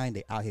online,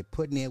 they out here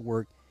putting in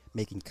work,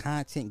 making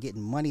content,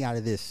 getting money out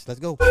of this. Let's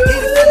go. Why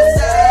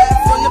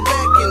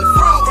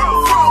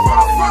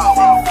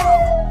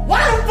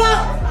the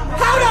fuck?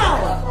 Hold on.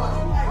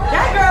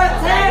 That girl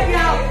tagged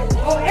y'all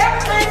on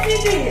everything she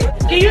did.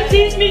 Can you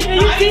teach me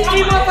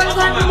motherfuckers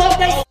how to promote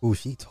that? Ooh,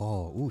 she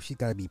tall. Ooh, she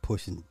gotta be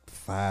pushing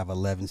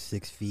 5'11",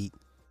 6 feet.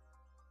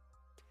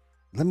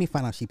 Let me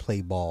find out she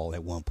played ball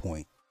at one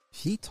point.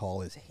 She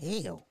tall as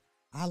hell.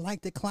 I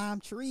like to climb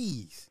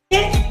trees.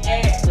 Hey,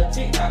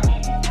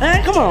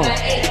 come on.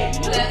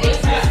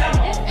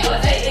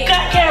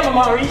 Got camera,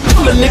 Maurice.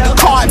 I'm the nigga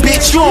card,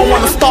 bitch. You don't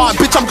want to start,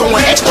 bitch. I'm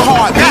going extra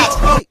hard,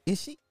 bitch. Wait,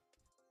 is she?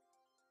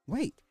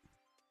 Wait.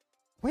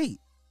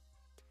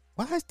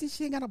 Why is this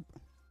shit got a...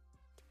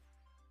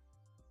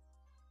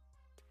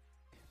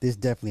 This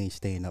definitely ain't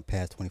staying up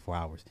past 24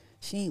 hours.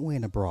 She ain't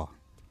wearing a bra.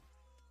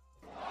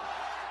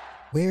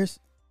 Where's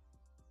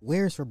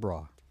her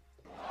bra?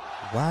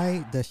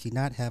 Why does she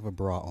not have a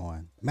bra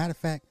on? Matter of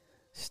fact,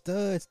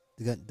 studs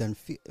done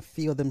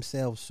feel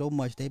themselves so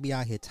much they be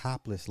out here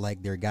topless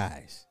like they're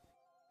guys.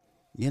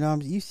 You know,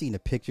 you've seen the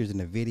pictures and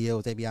the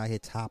videos. They be out here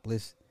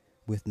topless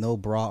with no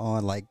bra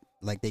on, like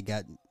they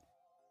don't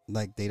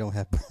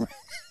have.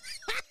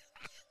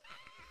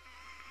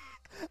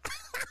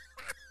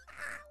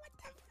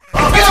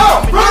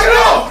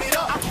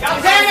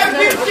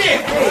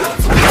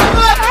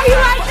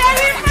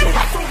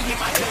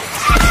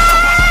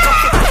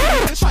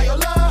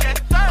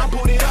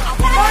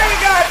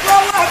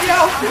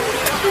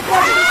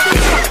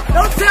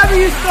 Don't tell me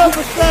you stuff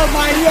for stuff,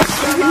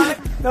 man.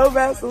 No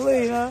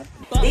Vaseline, huh?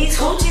 These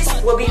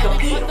hoochies will be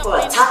competing for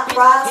a top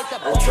prize,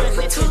 a trip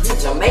for 2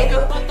 to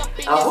Jamaica,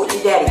 a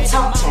hoochie daddy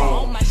tongue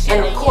chain,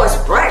 and of course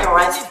bragging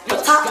rights for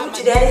top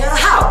hoochie daddy of the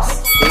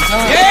house.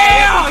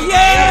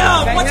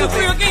 Yeah. 1, 2,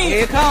 3 again.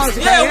 Here it comes.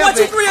 Yeah, 1,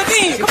 2, 3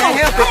 again. Come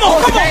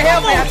on.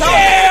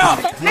 Yeah.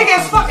 Nigga,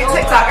 it's fucking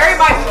TikTok.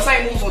 Everybody do the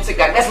same moves on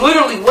TikTok. That's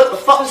literally what the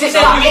fuck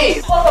TikTok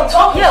is.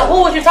 Yeah,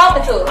 who was you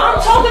talking to? I'm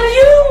talking to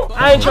you.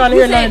 I ain't trying to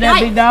hear none of that,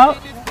 big dog.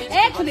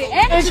 Actually,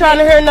 I ain't trying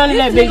to hear none of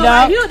that, big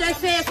dog. You that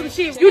said some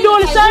shit. You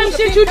doing the same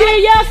shit you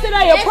did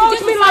yesterday.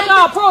 Approach me like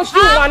I approached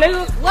you, my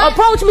nigga.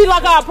 Approach me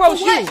like I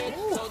approached you.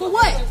 For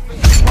what?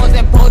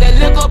 Pour that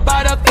liquor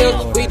by the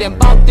field. We done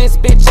bought this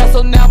bitch up,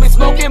 so now we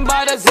smoking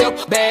by the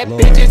zip. Bad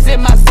bitches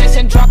in my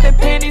session, dropping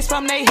pennies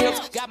from they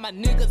hips. Got my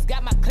niggas,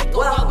 got my click.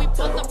 Welcome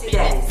to Hoochie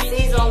Daddy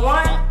Season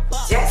 1,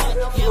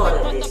 Jacksonville,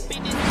 Florida edition.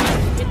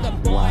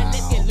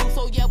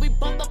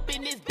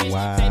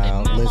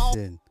 Wow,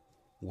 listen.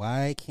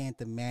 Why can't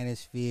the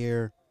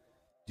manosphere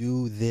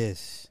do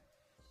this?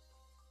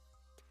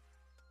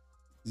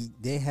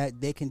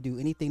 They can do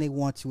anything they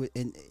want to it,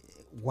 and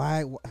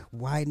why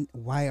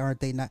aren't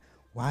they not?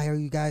 Why are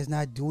you guys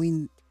not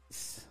doing?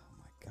 Oh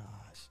my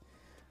gosh.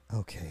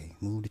 Okay,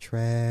 move the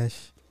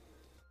trash.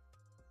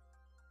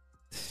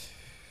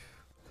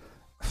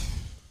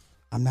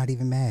 I'm not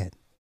even mad.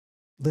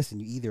 Listen,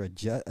 you either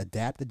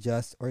adapt,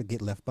 adjust, or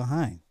get left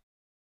behind.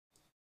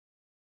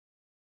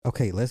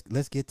 Okay, let's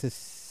get to.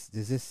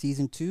 Is this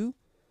season 2?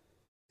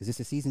 Is this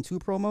a season 2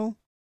 promo?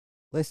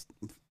 Let's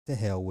the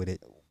hell with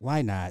it.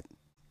 Why not?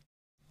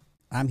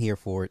 I'm here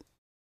for it.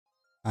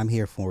 Let's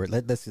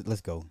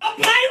go. Don't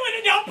play with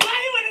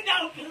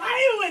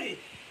it.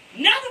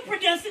 Another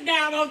producer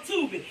down on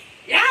Tubi.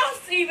 Y'all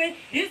see me?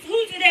 This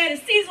Hoochie Daddy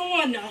Season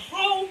 1, the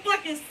whole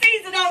fucking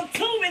season on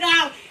Tubi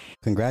now.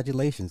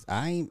 Congratulations.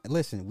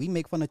 Listen, we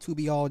make fun of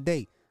Tubi all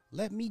day.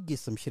 Let me get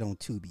some shit on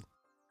Tubi.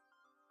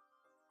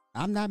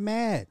 I'm not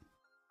mad.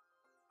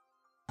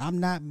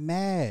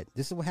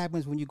 This is what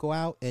happens when you go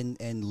out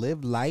and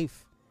live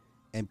life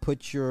and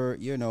put your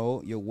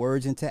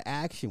words into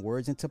action,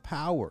 words into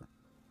power.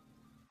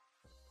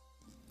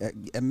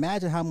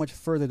 Imagine how much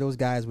further those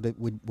guys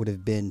would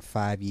have been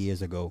 5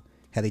 years ago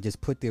had they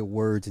just put their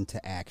words into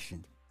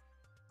action.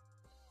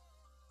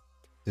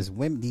 These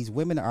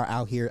women are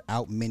out here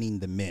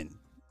outmenning the men.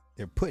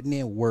 They're putting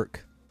in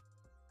work,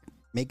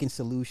 making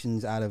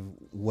solutions out of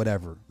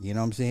whatever. You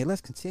know what I'm saying?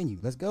 Let's continue.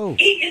 Let's go.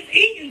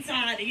 Eat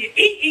inside of you.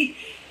 Eat.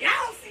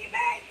 Y'all see,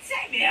 man?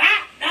 Check me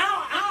out,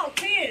 dog. All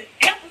 10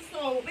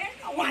 episodes, man.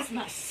 Go watch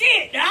my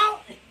shit, dog.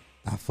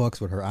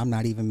 fucks with her. I'm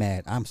not even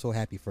mad. I'm so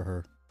happy for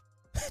her.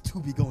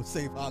 Tubi gonna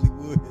save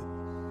Hollywood.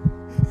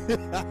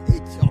 I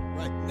hate y'all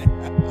right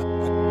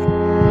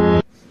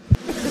now.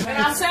 And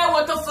I said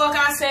what the fuck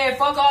I said.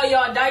 Fuck all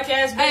y'all dyke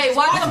ass bitches. Hey,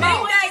 watch your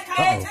mouth.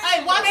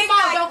 Hey, watch your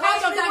mouth. Don't call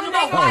your talking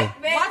about.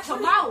 Watch your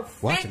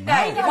mouth. Watch your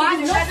mouth.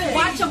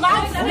 Watch your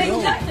mouth.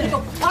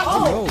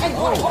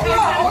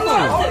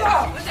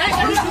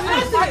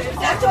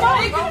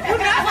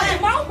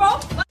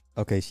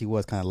 Okay, she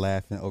was kind of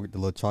laughing over the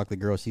little chocolate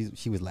girl.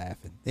 She was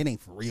laughing. It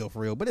ain't for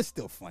real, but it's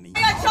still funny.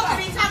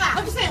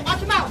 I'm just saying, watch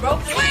your mouth, bro. I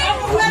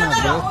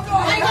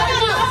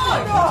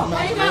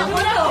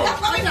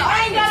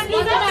ain't gotta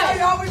do that.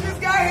 Y'all, we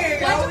just got here.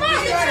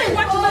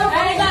 Watch your mouth.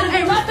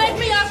 Hey, respect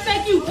me, I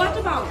respect you. Watch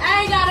your mouth.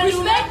 I ain't gotta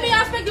respect me, I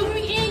respect you.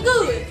 We eating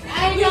good.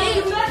 I ain't gotta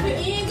do nothing. We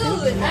eating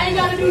good. I ain't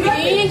gotta do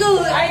nothing. Eating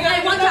good.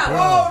 Hey, watch out.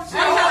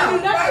 I ain't gotta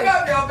do nothing. Back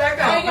up, y'all.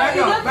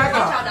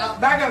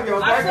 Back up,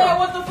 y'all. I said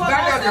what the fuck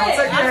I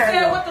said. I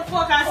said what the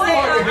fuck I said. I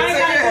ain't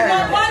gotta do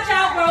nothing. Watch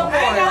out, bro. I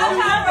ain't gotta do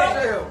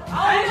nothing.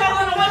 I ain't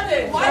gotta do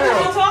nothing. What are you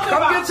talking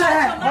about? Come get your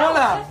hat. Hold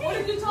up. What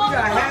are you talking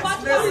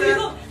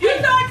about? You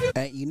thought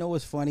Hey, you know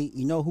what's funny?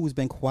 You know who's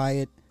been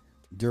quiet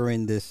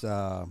during this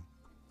the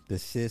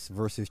cis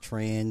versus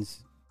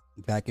trans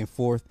back and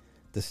forth?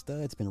 The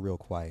studs been real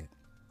quiet.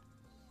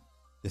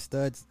 The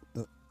studs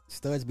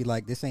be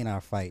like, this ain't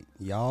our fight.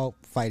 Y'all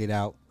fight it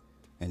out,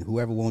 and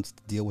whoever wants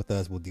to deal with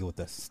us will deal with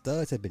us.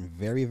 Studs have been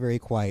very, very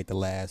quiet the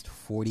last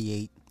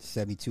 48,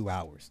 72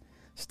 hours.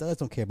 Studs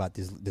don't care about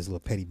this little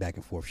petty back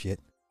and forth shit.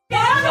 You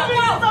know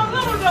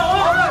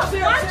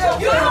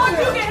you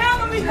can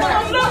handle me.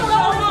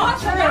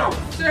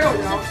 Chill,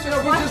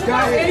 y'all. We just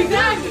got here.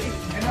 Exactly.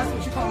 And that's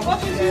what you call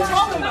What you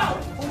talking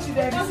about? Hoochie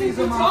Daddy What you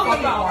season talking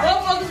about?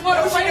 Motherfuckers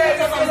want to play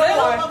with us.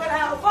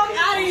 Fuck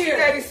out of here.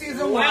 Daddy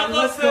season 1.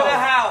 Welcome to the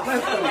house.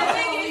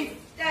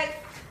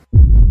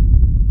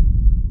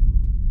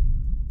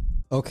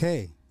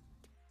 Okay.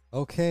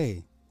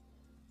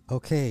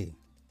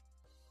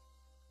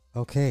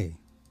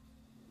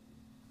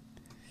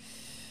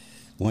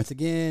 Once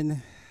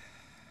again,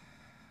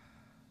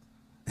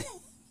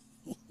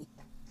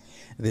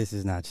 this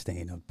is not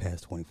staying up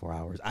past 24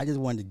 hours. I just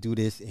wanted to do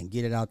this and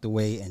get it out the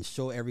way and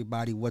show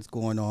everybody what's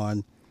going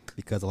on,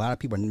 because a lot of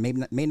people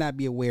may not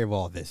be aware of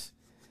all this.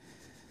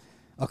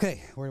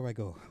 Okay, where do I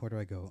go?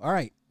 All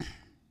right.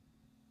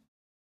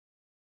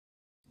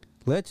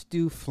 Let's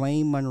do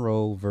Flame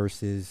Monroe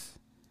versus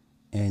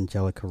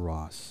Angelica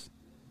Ross.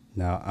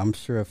 Now, I'm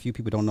sure a few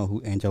people don't know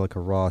who Angelica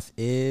Ross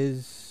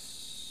is.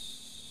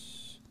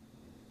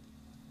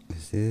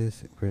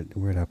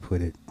 Where'd I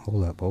put it?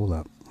 Hold up.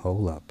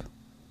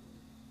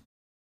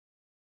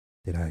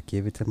 Did I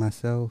give it to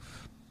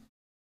myself?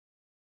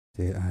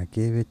 Hold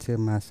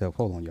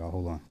on, y'all.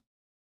 Hold on.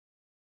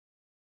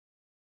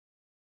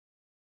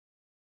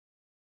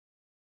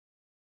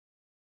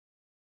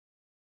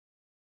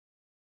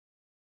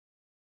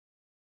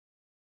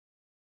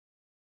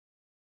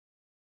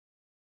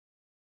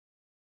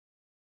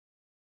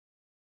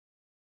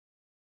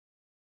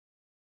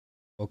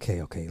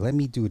 Okay. Let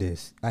me do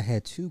this. I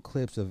had 2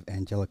 clips of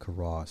Angelica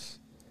Ross,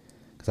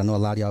 because I know a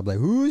lot of y'all be like,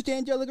 who's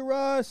Angelica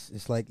Ross?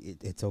 It's like,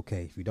 it's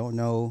okay. If you don't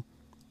know,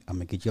 I'm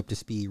going to get you up to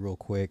speed real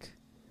quick.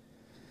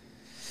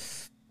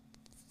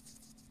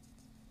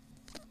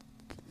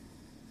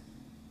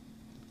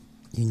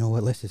 You know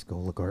what? Let's just go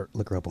look her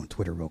up on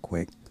Twitter real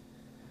quick,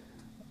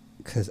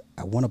 because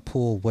I want to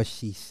pull what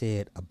she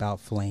said about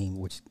Flame,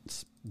 which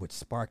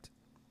sparked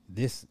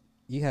this.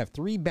 You have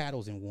 3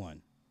 battles in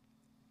one.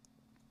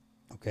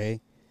 Okay?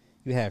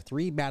 You have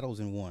 3 battles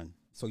in one.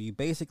 So you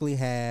basically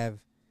have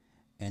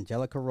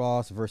Angelica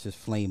Ross versus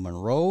Flame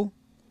Monroe,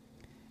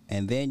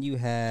 and then you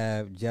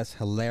have Jess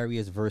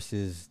Hilarious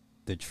versus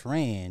the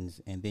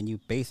trans, and then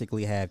you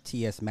basically have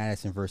T.S.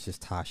 Madison versus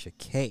Tasha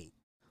K,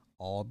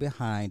 all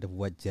behind of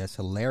what Jess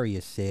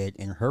Hilarious said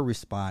in her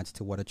response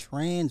to what a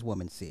trans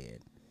woman said.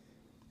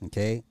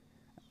 Okay?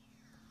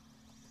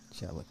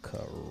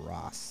 Angelica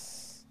Ross.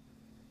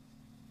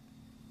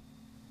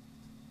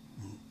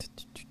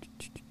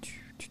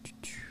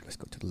 Let's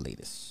go to the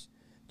latest.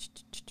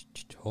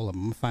 Hold up,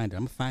 I'm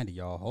gonna find it,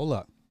 y'all. Hold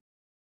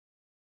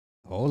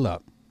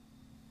up.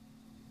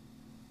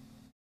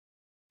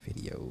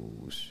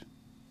 Videos.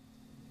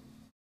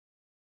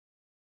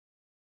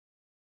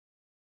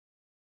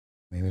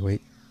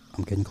 Wait.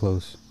 I'm getting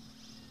close.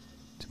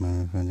 To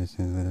my friend,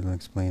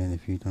 explain it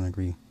if you don't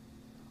agree.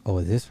 Oh,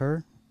 is this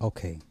her?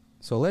 Okay.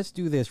 So let's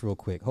do this real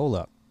quick. Hold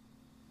up.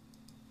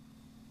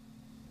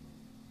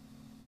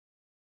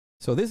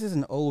 So this is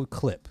an old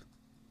clip.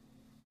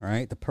 All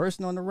right. The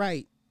person on the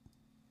right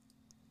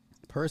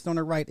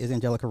is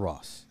Angelica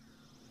Ross.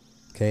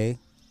 Okay.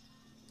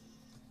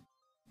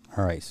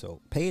 All right. So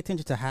pay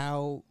attention to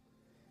how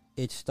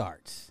it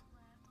starts.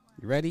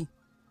 You ready?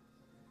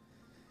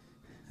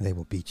 They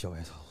will beat your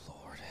ass. Oh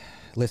Lord.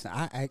 Listen,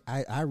 I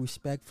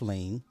respect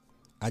Flame.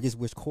 I just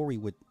wish Corey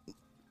would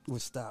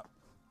stop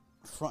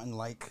fronting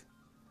like,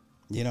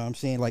 you know what I'm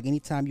saying? Like,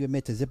 anytime you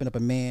admit to zipping up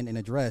a man in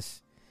a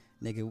dress,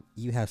 nigga,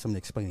 you have some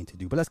explaining to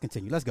do. But let's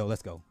continue. Let's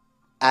go.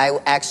 I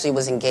actually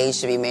was engaged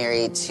to be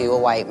married to a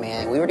white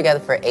man. We were together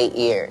for 8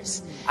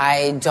 years.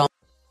 I don't...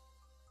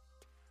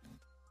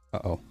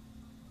 Uh-oh.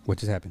 What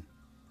just happened?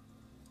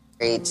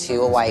 Married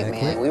to a white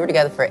man. We were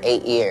together for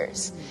 8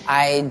 years.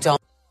 I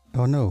don't...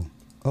 Oh, no.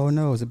 Oh,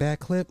 no. It's a bad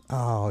clip?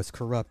 Oh, it's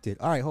corrupted.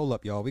 All right, hold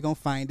up, y'all. We're going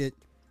to find it.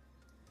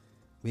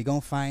 We're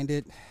going to find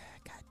it.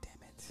 God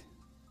damn it.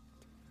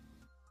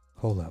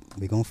 Hold up.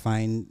 We're going to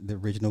find the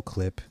original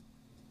clip.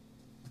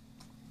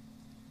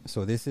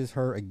 So this is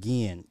her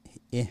again.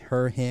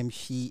 Her, him,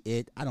 she,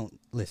 it. I don't...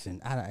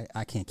 Listen,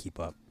 I can't keep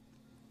up.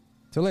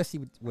 So let's see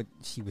what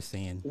she was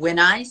saying. When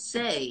I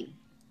say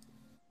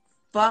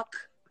fuck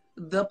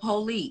the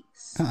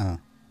police,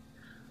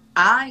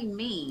 I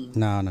mean...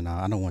 No.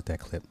 I don't want that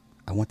clip.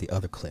 I want the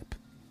other clip.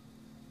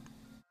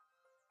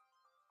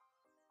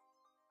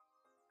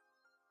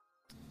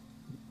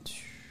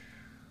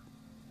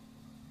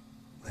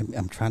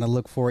 I'm trying to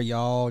look for it,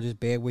 y'all. Just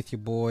bear with your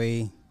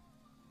boy.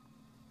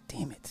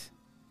 Damn it.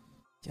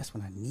 Just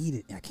when I need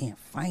it, I can't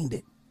find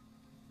it.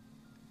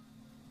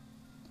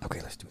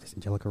 Okay, let's do this.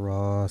 Angelica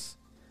Ross.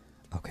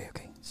 Okay.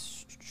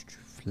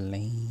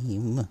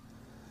 Flame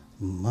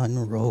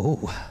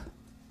Monroe.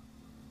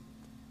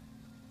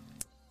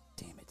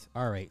 Damn it.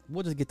 All right,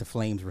 we'll just get the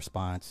Flame's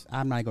response.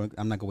 I'm not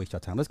gonna waste your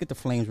time. Let's get the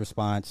Flame's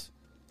response.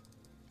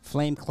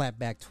 Flame clapped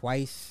back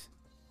twice.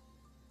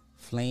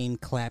 Flame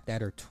clapped at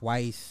her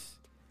twice,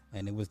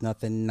 and it was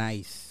nothing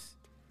nice.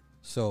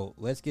 So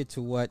let's get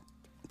to what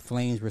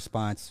Flame's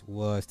response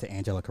was to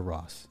Angelica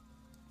Ross.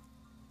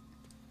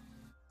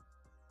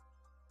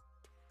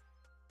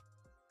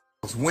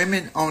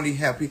 Women only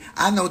have...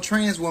 I know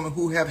trans women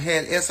who have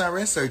had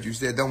SRS surgeries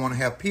that don't want to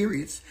have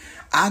periods.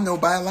 I know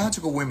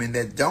biological women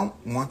that don't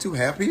want to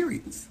have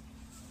periods.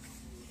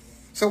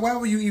 So why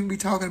would you even be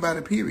talking about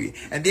a period?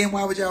 And then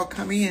why would y'all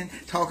come in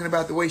talking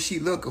about the way she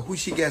looked or who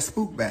she got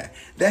spooked by?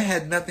 That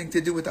had nothing to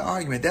do with the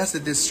argument. That's a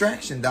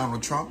distraction,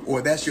 Donald Trump,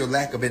 or that's your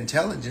lack of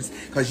intelligence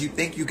because you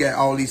think you got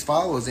all these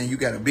followers and you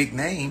got a big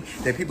name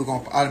that people are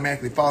going to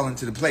automatically fall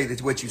into the play.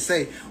 That's what you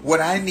say. What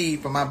I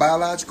need for my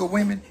biological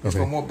women is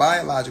for more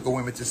biological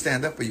women to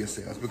stand up for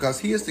yourselves, because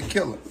here's the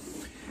killer.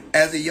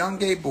 As a young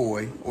gay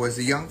boy or as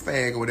a young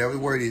fag or whatever the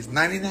word is,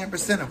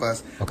 99% of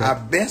us, our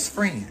best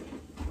friend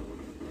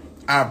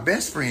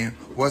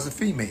was a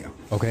female.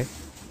 Okay.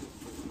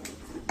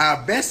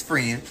 Our best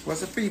friend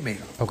was a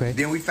female. Okay.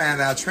 Then we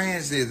found our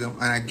transism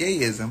and our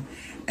gayism,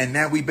 and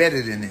now we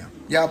better than them.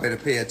 Y'all better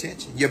pay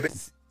attention. He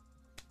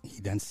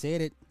done said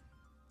it.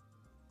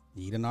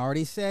 He done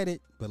already said it,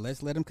 but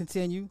let's let him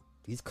continue.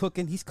 He's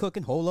cooking.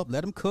 Hold up,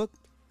 let him cook.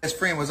 Best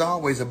friend was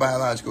always a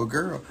biological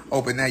girl.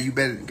 Oh, but now you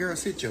better... Girl,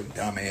 sit your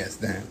dumb ass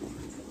down.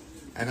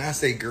 And I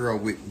say girl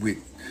with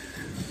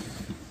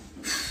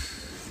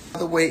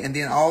other way, and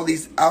then all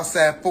these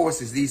outside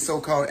forces, these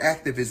so-called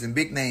activists and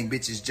big name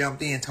bitches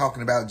jumped in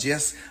talking about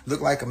Jess look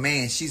like a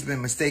man. She's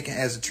been mistaken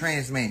as a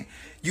trans man.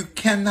 You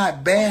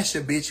cannot bash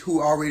a bitch who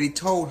already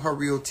told her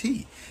real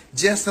tea.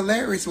 Jess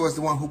Hilarious was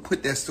the one who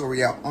put that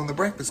story out on The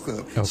Breakfast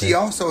Club. She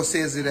also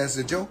says it as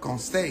a joke on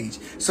stage.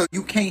 So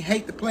you can't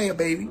hate the player,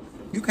 baby.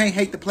 You can't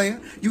hate the player.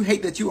 You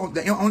hate that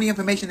the only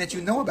information that you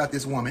know about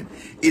this woman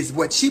is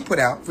what she put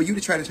out for you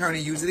to try to turn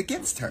and use it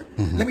against her.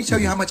 Let me show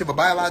you how much of a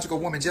biological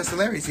woman Jess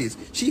Hilarious is.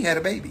 She had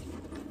a baby.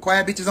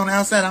 Quiet bitches on the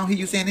outside, I don't hear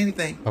you saying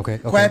anything.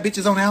 Quiet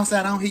bitches on the outside,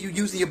 I don't hear you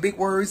using your big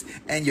words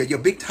and your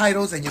big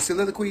titles and your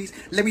soliloquies.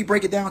 Let me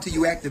break it down to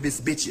you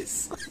activist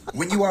bitches.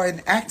 When you are an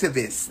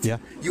activist,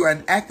 you are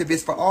an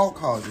activist for all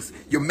causes.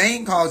 Your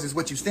main cause is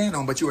what you stand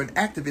on, but you're an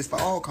activist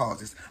for all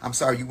causes. I'm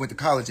sorry you went to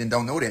college and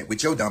don't know that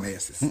with your dumb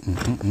asses.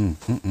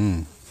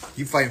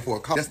 You fighting for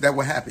a cause. That's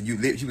what happened.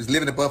 She was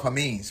living above her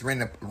means,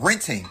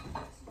 renting,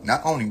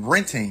 not only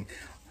renting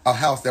a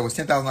house that was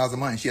 $10,000 a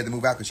month. She had to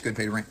move out because she couldn't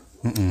pay the rent.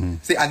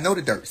 See, I know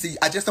the dirt. See,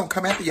 I just don't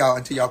come after y'all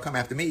until y'all come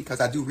after me,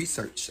 because I do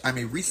research. I'm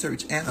a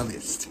research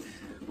analyst.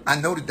 I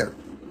know the dirt.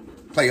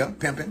 Player,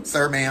 pimping,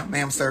 sir,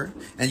 ma'am, sir.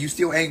 And you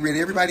still angry at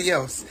everybody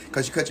else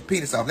because you cut your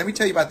penis off. Let me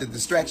tell you about the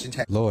distraction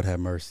tactic. Lord have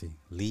mercy.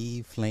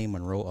 Leave Flame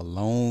Monroe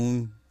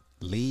alone.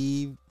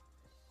 Leave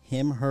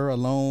him, her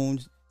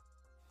alone.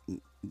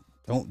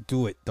 Don't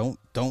do it. Don't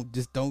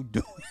do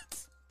it.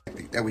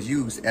 That was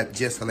used at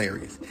Jess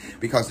Hilarious,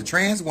 because the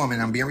trans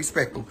woman, I'm being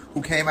respectful,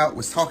 who came out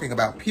was talking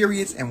about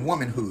periods and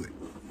womanhood.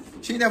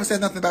 She never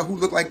said nothing about who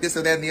looked like this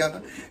or that and the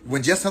other.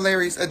 When Jess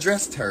Hilarious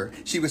addressed her,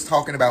 she was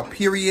talking about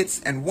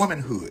periods and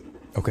womanhood.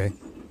 Okay.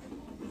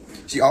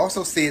 She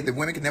also said that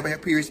women can never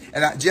have periods,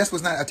 and Jess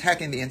was not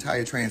attacking the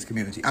entire trans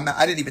community.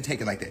 I didn't even take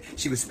it like that.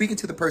 She was speaking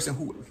to the person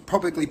who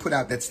publicly put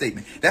out that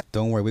statement.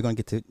 Don't worry, we're gonna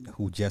get to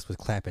who Jess was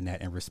clapping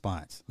at in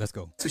response. Let's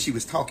go. So she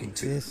was talking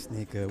to this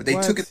nigga. But they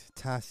took it.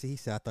 Tassie, he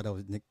said, I thought that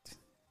was Nick.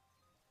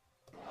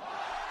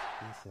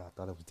 He said, I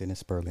thought it was Dennis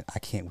Sperling. I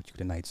can't with you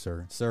tonight,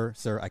 sir.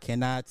 Sir, I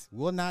cannot.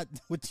 Will not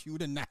with you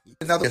tonight.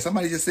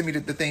 Somebody just sent me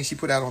the thing she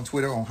put out on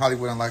Twitter, on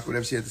Hollywood Unlocked,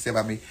 whatever she had to say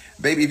about me.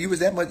 Baby, if you was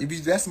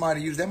that smart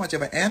and you was that much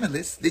of an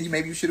analyst, then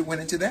maybe you should have went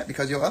into that,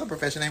 because your other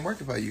profession ain't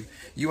working for you.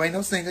 You ain't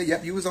no singer.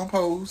 Yep, you was on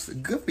Pose.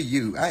 Good for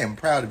you. I am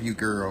proud of you,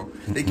 girl.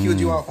 They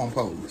killed you off on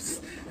Pose.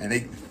 And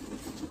they...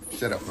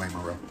 Shut up, Flame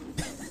Monroe.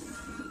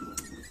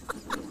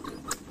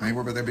 I ain't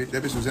worried about that bitch.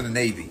 That bitch was in the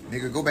Navy.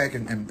 Nigga, go back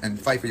and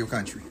fight for your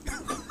country.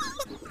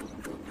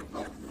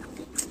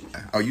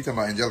 Oh, you talking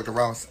about Angelica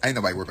Ross? Ain't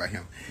nobody worried about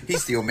him.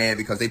 He's still mad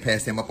because they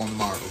passed him up on the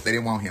Marvels. They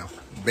didn't want him.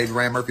 Baby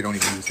Ryan Murphy don't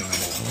even use him no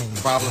more.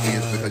 The problem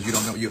is because you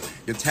don't know your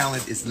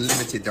talent is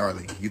limited,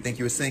 darling. You think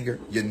you're a singer?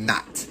 You're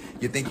not.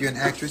 You think you're an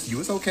actress? You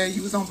was okay.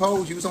 You was on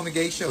Pose. You was on the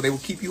gay show. They will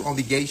keep you on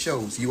the gay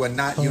shows. You are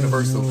not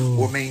universal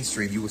or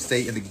mainstream. You will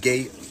stay in the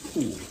gay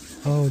pool.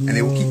 Oh, no. And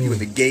they will keep you in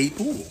the gay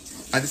pool.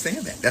 Understand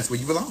that. That's where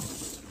you belong.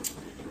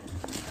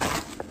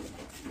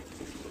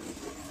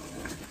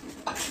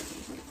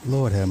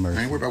 Lord have mercy.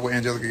 I ain't worried about what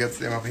Angelica got to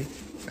say about me.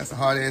 That's a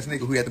hard-ass nigga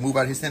who had to move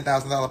out of his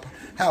 $10,000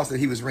 house that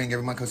he was renting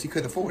every month because he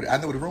couldn't afford it. I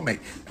know the roommate.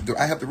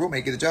 I helped the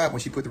roommate get a job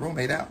when she put the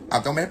roommate out.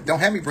 Don't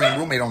have me bring the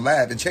roommate on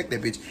live and check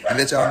that bitch and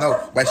let y'all know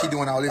why she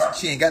doing all this.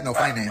 She ain't got no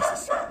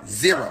finances.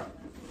 Zero.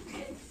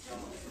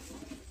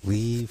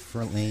 Leave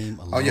Flame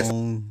alone. Oh, yes.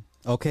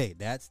 Okay,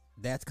 that's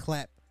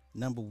clap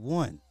number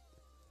 1.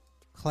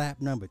 Clap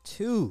number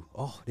 2.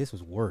 Oh, this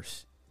was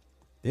worse.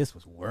 This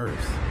was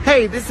worse.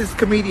 Hey, this is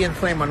comedian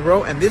Flame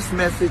Monroe, and this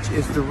message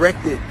is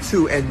directed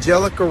to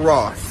Angelica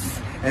Ross.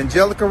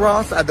 Angelica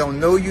Ross, I don't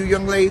know you,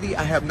 young lady.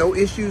 I have no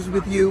issues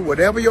with you.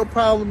 Whatever your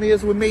problem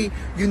is with me,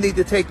 you need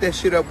to take that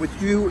shit up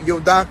with you, your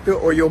doctor,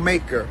 or your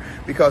maker.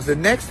 Because the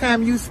next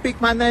time you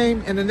speak my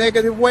name in a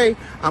negative way,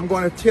 I'm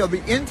going to tell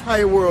the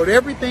entire world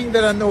everything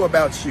that I know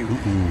about you.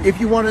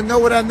 If you want to know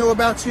what I know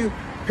about you,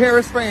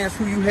 Paris, France,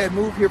 who you had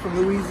moved here from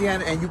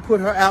Louisiana, and you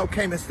put her out,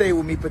 came and stayed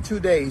with me for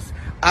 2 days.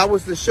 I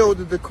was the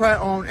shoulder to cry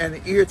on and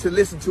the ear to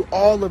listen to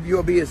all of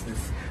your business.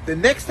 The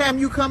next time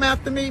you come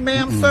after me,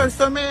 ma'am,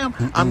 sir, ma'am,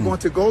 I'm going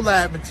to go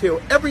live and tell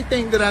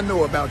everything that I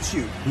know about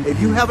you. If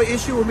you have an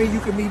issue with me, you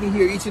can meet me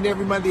here each and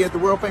every Monday at the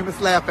world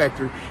famous Laugh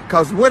Factory.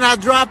 Because when I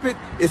drop it,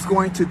 it's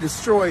going to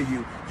destroy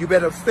you. You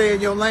better stay in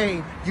your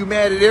lane. You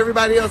mad at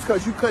everybody else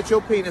because you cut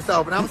your penis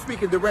off. And I'm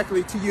speaking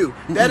directly to you.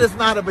 That is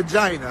not a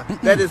vagina.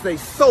 That is a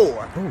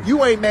sore.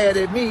 You ain't mad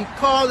at me.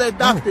 Call that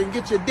doctor and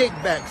get your dick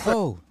back, sir.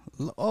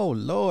 Oh,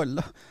 Lord.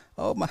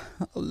 Oh, my.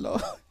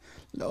 Oh,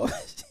 Lord.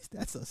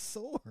 That's a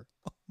sore.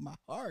 Oh, my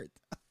heart.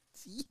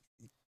 Jesus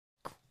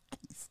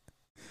Christ.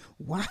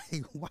 Why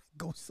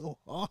go so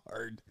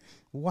hard?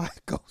 Why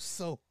go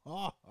so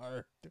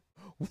hard?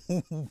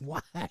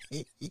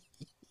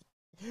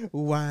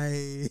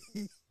 Why?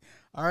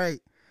 All right.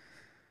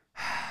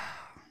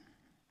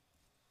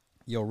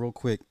 Yo, real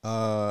quick.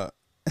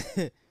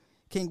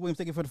 King Williams,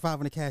 thank you for the 5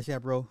 on the Cash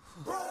App, bro.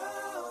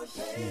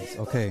 Jeez,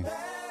 okay.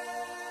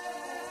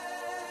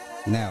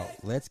 Now,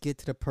 let's get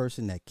to the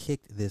person that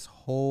kicked this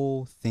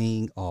whole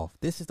thing off.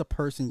 This is the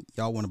person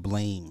y'all want to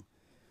blame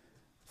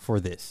for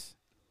this.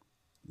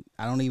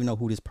 I don't even know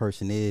who this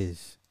person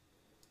is,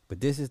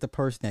 but this is the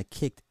person that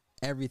kicked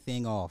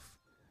everything off.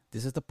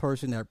 This is the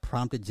person that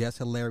prompted Jess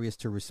Hilarious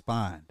to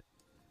respond.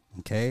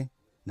 Okay?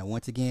 Now,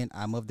 once again,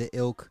 I'm of the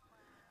ilk.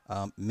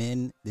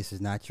 Men, this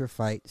is not your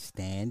fight.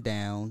 Stand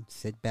down.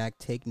 Sit back.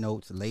 Take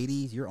notes.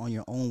 Ladies, you're on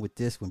your own with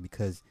this one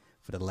because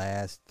for the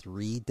last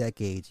 3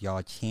 decades,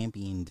 y'all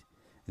championed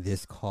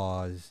this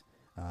cause,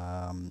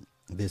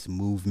 this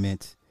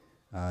movement,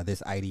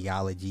 this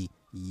ideology.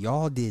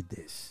 Y'all did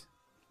this.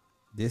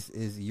 This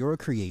is your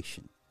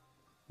creation.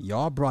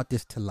 Y'all brought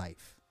this to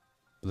life.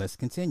 Let's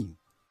continue.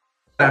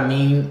 I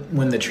mean,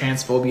 when the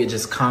transphobia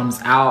just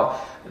comes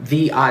out,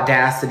 the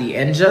audacity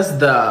and just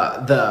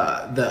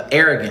the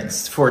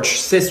arrogance for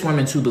cis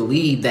women to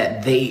believe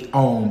that they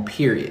own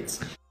periods.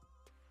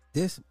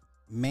 This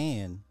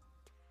man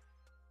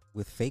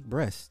with fake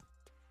breasts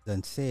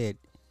done said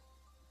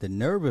the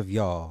nerve of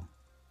y'all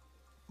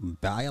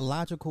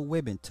biological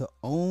women to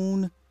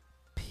own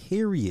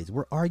periods.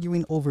 We're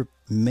arguing over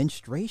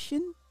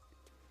menstruation?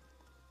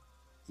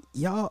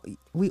 Y'all,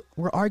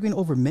 we're arguing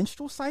over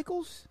menstrual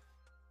cycles?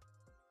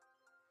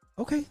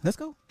 Okay, let's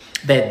go.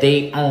 That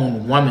they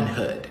own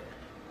womanhood.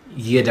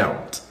 You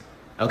don't.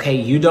 Okay,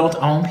 you don't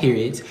own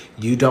periods.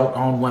 You don't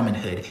own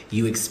womanhood.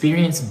 You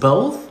experience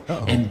both,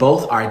 and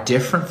both are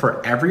different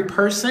for every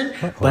person.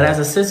 But as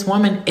a cis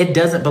woman, it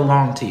doesn't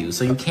belong to you,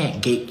 so you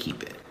can't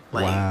gatekeep it.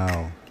 Like,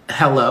 wow.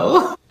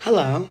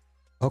 Hello?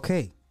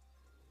 Okay.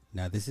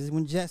 Now, this is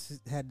when Jess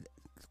had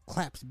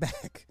claps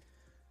back.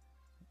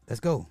 Let's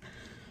go.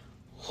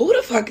 Who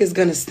the fuck is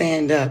gonna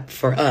stand up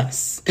for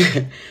us?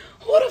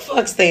 Who the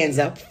fuck stands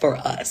up for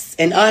us?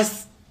 And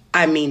us,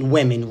 I mean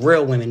women,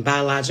 real women,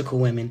 biological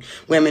women,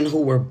 women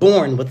who were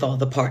born with all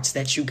the parts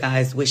that you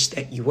guys wish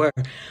that you were.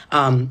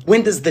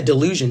 When does the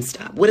delusion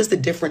stop? What is the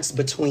difference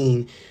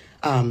between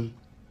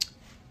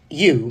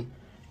you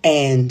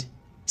and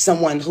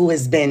someone who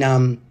has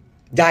been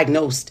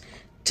diagnosed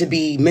to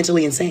be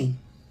mentally insane?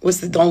 What's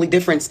the only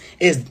difference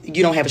is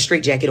you don't have a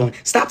straitjacket on.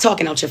 Stop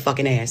talking out your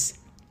fucking ass.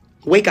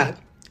 Wake up.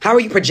 How are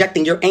you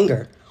projecting your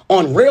anger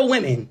on real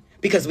women?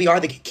 Because we are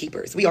the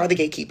gatekeepers. We are the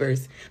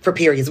gatekeepers for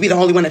periods. We the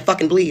only one that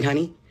fucking bleed,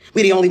 honey.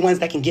 We the only ones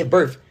that can give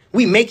birth.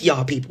 We make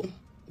y'all people.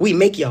 We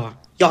make y'all.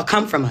 Y'all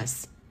come from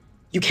us.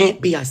 You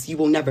can't be us. You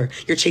will never.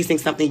 You're chasing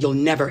something you'll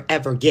never,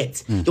 ever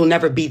get. You'll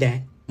never be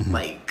that.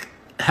 Like,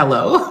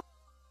 Hello?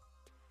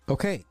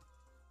 Okay.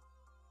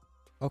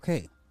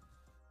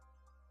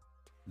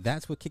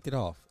 That's what kicked it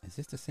off. Is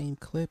this the same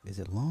clip? Is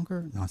it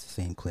longer? No, it's the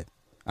same clip.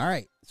 All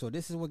right. So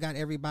this is what got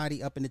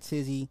everybody up in the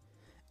tizzy.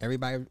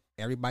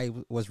 Everybody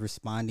was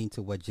responding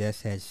to what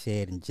Jess had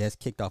said, and Jess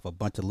kicked off a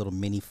bunch of little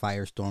mini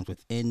firestorms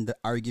within the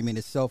argument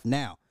itself.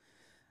 Now,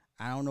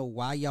 I don't know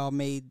why y'all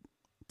made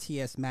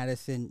T.S.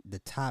 Madison the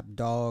top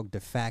dog, de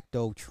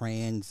facto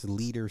trans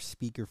leader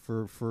speaker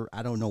for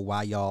I don't know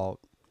why y'all.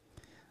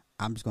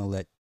 I'm just gonna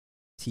let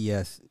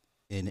T.S.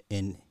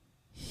 in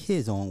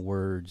his own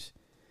words,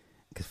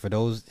 because for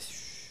those,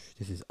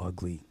 this is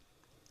ugly.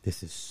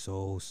 This is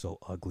so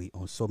ugly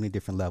on so many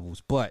different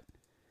levels. But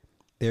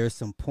there are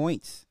some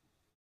points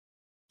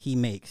he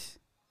makes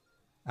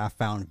I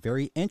found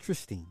very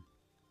interesting.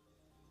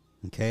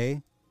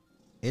 Okay,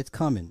 it's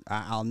coming.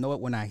 I'll know it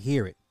when I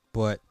hear it.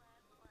 But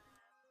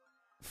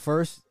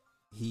first,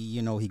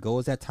 he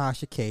goes at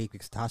Tasha K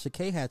because Tasha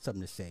K had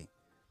something to say.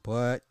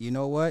 But you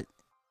know what?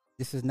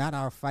 This is not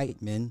our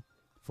fight, men.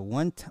 For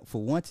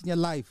once in your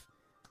life,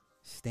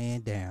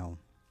 stand down.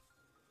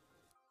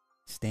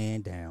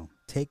 Stand down.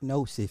 Take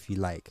notes if you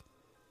like.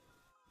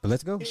 But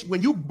let's go.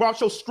 When you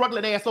brought your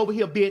struggling ass over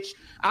here, bitch,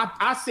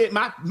 I sent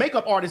my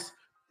makeup artist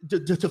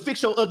to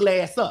fix your ugly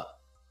ass up.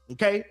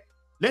 Okay?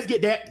 Let's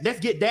get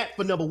that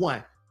for number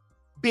one.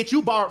 Bitch,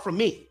 you borrowed from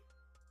me.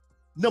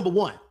 Number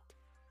one.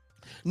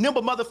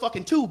 Number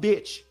motherfucking two,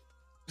 bitch.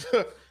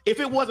 If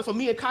it wasn't for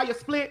me and Kaya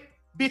split,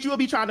 bitch, you'll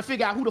be trying to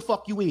figure out who the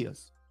fuck you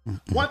is.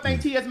 One thing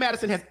T.S.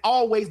 Madison has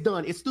always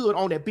done is stood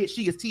on that bitch.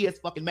 She is T.S.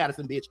 fucking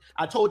Madison, bitch.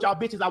 I told y'all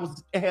bitches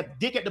I had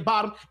dick at the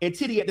bottom and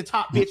titty at the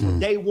top, bitch, from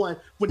day one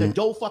when the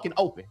door fucking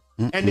open.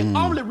 And the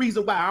only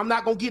reason why I'm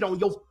not gonna get on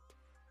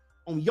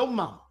your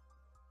mama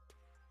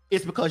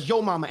is because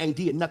your mama ain't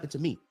did nothing to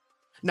me.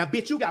 Now,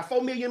 bitch, you got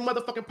 4 million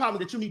motherfucking problems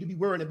that you need to be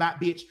worrying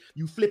about, bitch.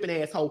 You flipping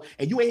asshole.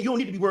 And you don't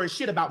need to be worrying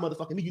shit about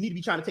motherfucking me. You need to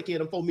be trying to take care of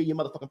them 4 million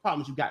motherfucking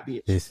problems you got,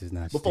 bitch. This is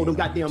not before them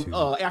goddamn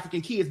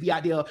African kids be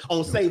out there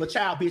on Save a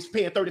Child, bitch,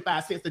 paying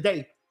 35 cents a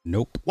day.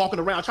 Nope.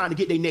 Walking around trying to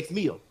get their next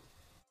meal.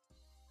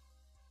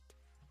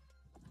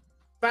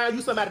 Find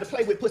you somebody to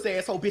play with, pussy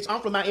asshole, bitch.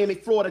 I'm from Miami,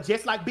 Florida,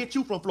 just like bitch,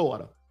 you from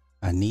Florida.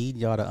 I need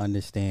y'all to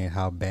understand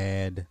how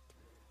bad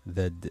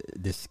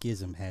the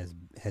schism has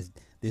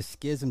this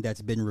schism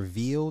that's been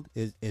revealed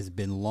has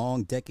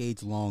been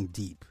decades long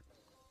deep,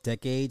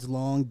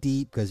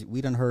 because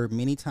we done heard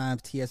many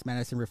times T.S.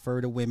 Madison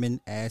refer to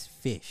women as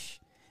fish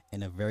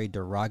in a very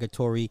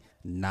derogatory,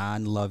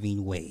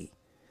 non-loving way.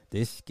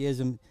 This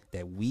schism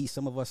that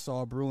some of us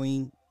saw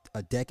brewing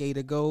a decade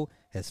ago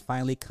has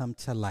finally come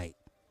to light.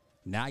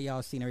 Now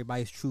y'all seen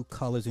everybody's true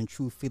colors and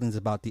true feelings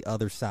about the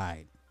other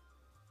side.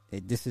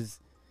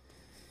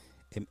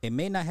 It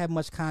may not have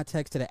much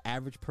context to the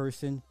average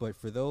person, but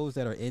for those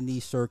that are in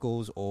these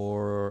circles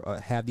or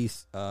have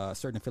these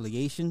certain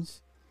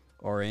affiliations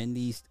or in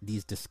these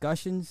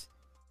discussions,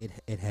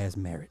 it has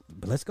merit.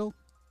 But let's go.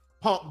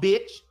 Punk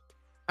bitch.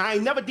 I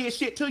ain't never did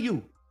shit to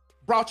you.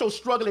 Brought your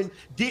struggling,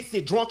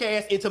 ditzy, drunk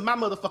ass into my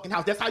motherfucking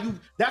house. That's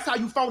how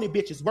you phony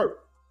bitches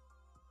work.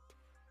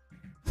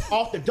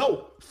 Off the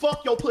dope.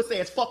 Fuck your pussy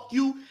ass. Fuck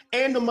you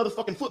and the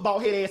motherfucking football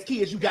head ass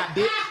kids you got,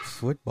 bitch.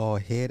 Football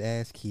head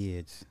ass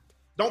kids.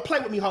 Don't play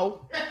with me,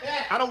 ho.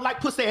 I don't like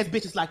pussy ass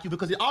bitches like you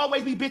because it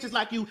always be bitches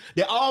like you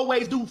that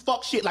always do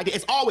fuck shit like that.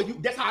 It's always you.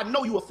 That's how I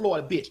know you a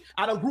Florida bitch.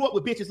 I done grew up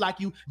with bitches like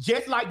you,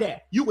 just like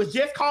that. You was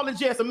just calling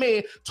Jess a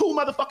man 2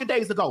 motherfucking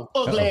days ago.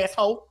 Ugly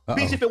asshole.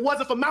 Bitch, if it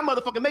wasn't for my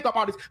motherfucking makeup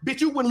artist,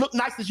 bitch, you wouldn't look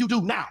nice as you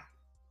do now.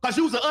 Cause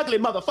you was an ugly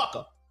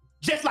motherfucker.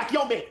 Just like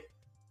your man.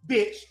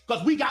 Bitch.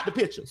 Cause we got the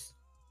pictures.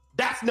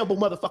 That's number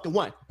motherfucking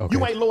one. Okay.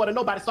 You ain't lower than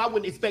nobody, so I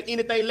wouldn't expect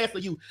anything less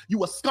of you.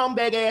 You a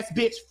scumbag ass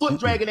bitch, foot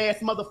dragging ass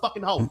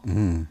motherfucking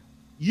hoe.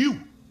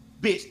 You,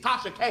 bitch,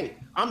 Tasha K.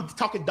 I'm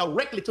talking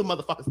directly to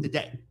motherfuckers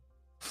today.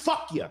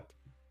 Fuck you.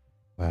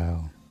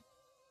 Wow.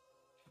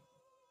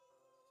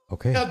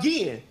 Okay.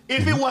 Again,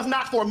 if it was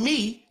not for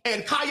me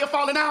and Kaya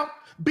falling out,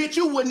 bitch,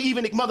 you wouldn't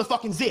even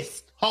motherfucking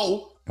exist,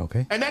 hoe.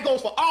 Okay. And that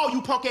goes for all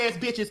you punk ass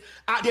bitches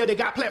out there that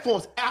got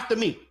platforms after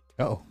me.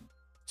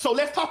 So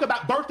let's talk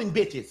about birthing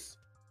bitches.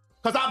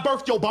 Cause I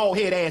birthed your bald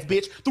head ass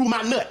bitch through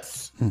my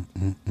nuts.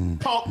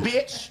 Punk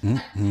bitch.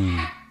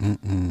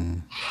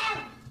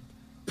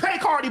 Pay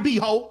Cardi B,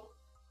 ho.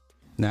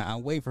 Now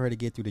I'm waiting for her to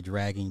get through the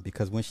dragging,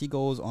 because when she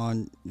goes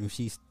on, when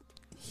she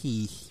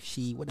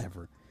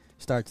whatever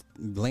starts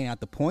laying out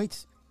the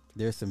points,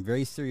 there's some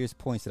very serious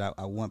points that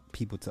I want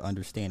people to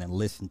understand and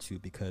listen to,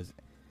 because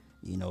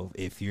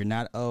if you're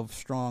not of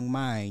strong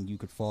mind, you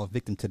could fall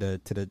victim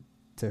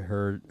to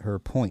her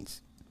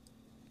points.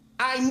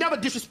 I ain't never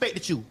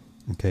disrespected you.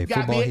 Okay,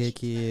 football head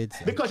kids.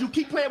 Because you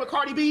keep playing with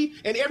Cardi B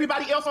and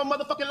everybody else on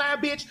motherfucking line,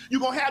 bitch. You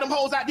gonna have them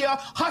hoes out there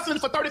hustling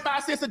for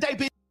 35 cents a day,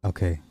 bitch.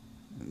 Okay.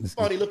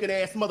 Funny looking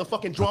ass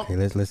motherfucking drunk. Okay,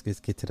 let's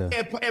get to the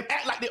and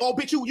act like the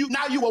bitch. You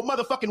now you a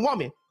motherfucking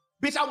woman,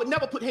 bitch. I would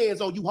never put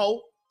hands on you,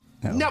 hoe.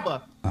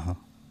 Never.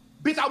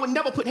 Bitch, I would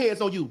never put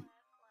hands on you.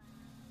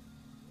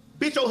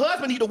 Bitch, your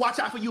husband need to watch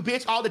out for you,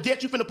 bitch. All the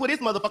debt you finna put his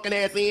motherfucking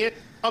ass in.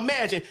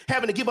 Imagine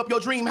having to give up your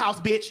dream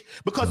house, bitch,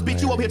 because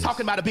bitch, you over here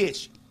talking about a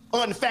bitch.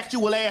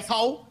 Unfactual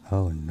asshole.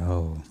 Oh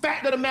no.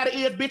 Fact of the matter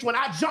is, bitch, when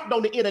I jumped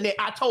on the internet,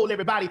 I told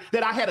everybody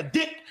that I had a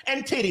dick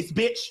and titties,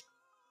 bitch.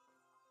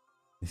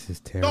 This is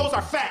terrible. Those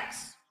are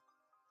facts.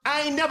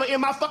 I ain't never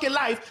in my fucking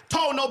life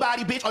told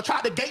nobody, bitch, or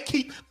tried to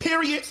gatekeep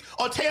periods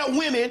or tell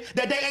women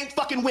that they ain't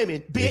fucking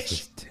women, bitch. This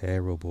is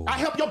terrible. I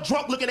help your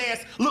drunk looking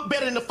ass look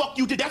better than the fuck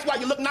you did. That's why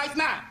you look nice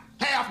now.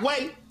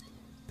 Halfway.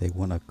 They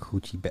want a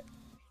coochie back.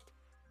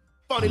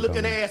 Funny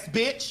looking ass,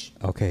 bitch.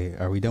 Okay,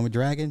 are we done with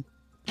Dragon?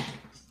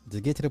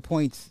 To get to the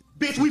points.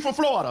 Bitch, we from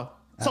Florida.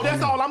 So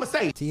that's all I'ma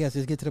say. TS,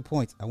 just get to the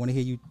points. I want to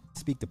hear you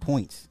speak the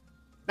points.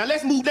 Now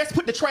let's move. Let's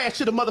put the trash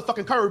to the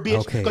motherfucking curb,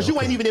 bitch. Because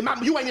you ain't even in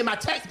my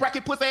tax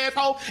bracket, pussy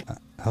asshole.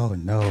 Oh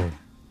no.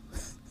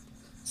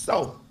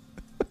 So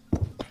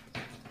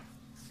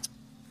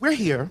we're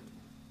here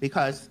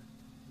because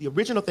the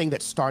original thing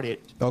that started.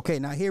 Okay,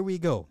 now here we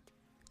go.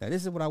 Now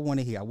this is what I want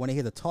to hear. I want to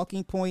hear the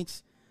talking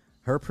points,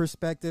 her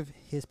perspective,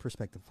 his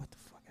perspective. What the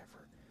fuck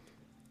ever.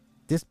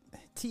 This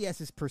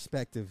TS's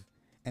perspective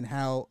and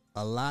how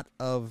a lot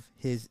of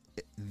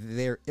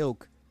their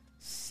ilk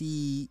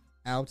see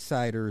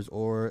outsiders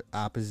or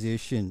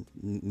opposition,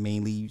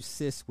 mainly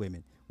cis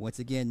women. Once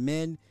again,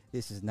 men,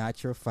 this is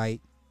not your fight.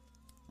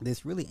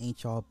 This really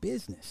ain't y'all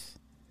business.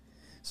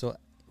 So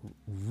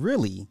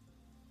really,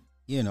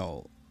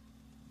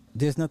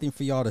 there's nothing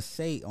for y'all to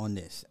say on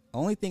this.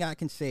 Only thing I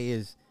can say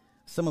is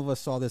some of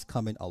us saw this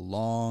coming a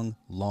long,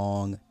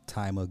 long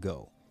time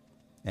ago.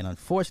 And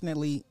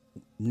unfortunately,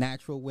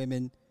 natural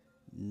women,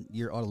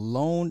 you're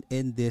alone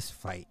in this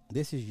fight.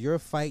 This is your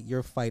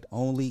fight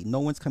only. No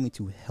one's coming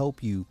to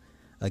help you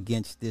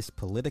against this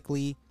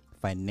politically,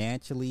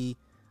 financially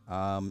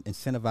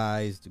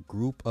incentivized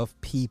group of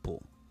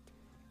people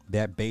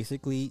that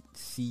basically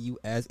see you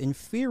as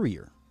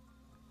inferior.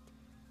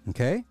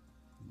 Okay?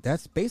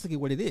 That's basically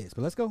what it is.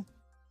 But let's go.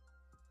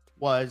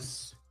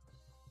 Was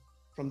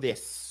from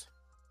this.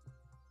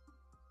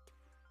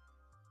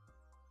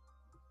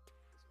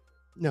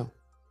 No.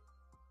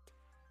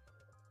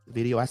 The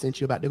video I sent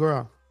you about the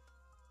girl.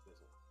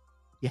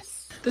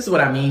 Yes. This is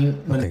what I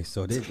mean. Okay,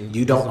 so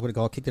you don't what it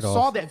all kicked it off.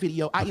 Saw that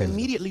video. I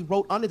immediately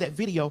wrote under that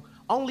video,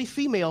 only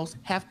females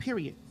have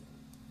periods.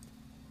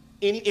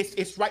 And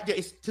it's right there.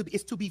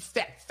 It's to be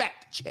fact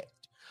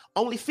checked.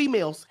 Only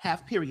females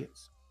have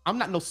periods. I'm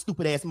not no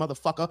stupid ass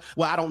motherfucker.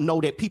 Well, I don't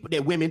know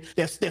that women,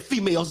 that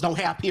females don't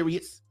have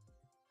periods.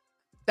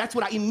 That's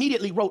what I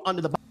immediately wrote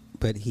under the.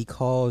 But he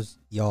calls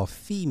y'all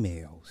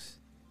females.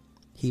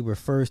 He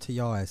refers to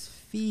y'all as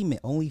female.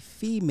 Only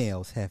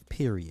females have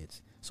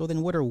periods. So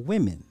then what are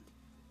women?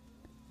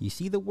 You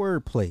see the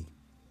wordplay.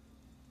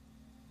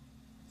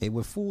 It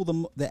would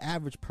fool the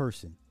average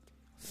person.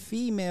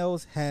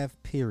 Females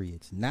have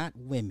periods, not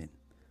women.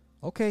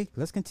 Okay,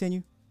 let's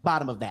continue.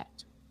 Bottom of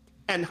that.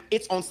 And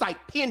it's on site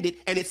pinned it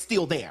and it's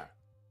still there.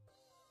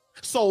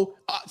 So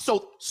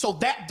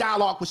that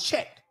dialogue was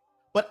checked.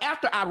 But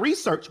after I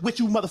researched, which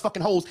you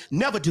motherfucking hoes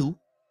never do,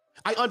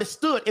 I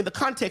understood in the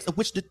context of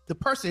which the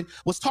person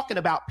was talking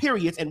about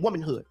periods and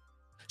womanhood.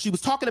 She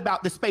was talking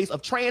about the space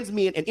of trans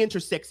men and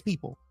intersex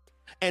people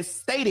and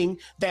stating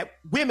that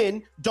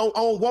women don't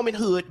own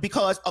womanhood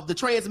because of the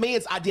trans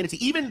man's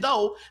identity. Even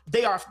though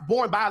they are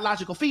born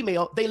biological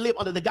female, they live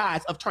under the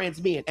guise of trans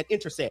men and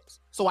intersex.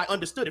 So I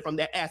understood it from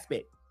that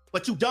aspect.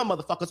 But you dumb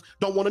motherfuckers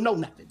don't want to know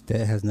nothing.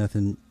 That has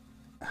nothing.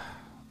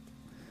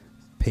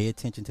 Pay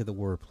attention to the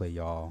wordplay,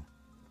 y'all.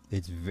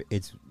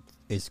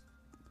 It's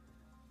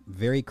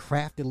very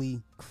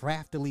craftily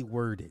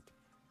worded.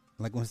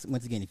 Like once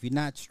again, if you're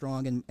not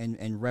strong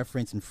in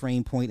reference and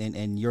frame point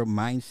and your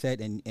mindset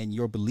and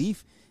your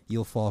belief,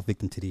 you'll fall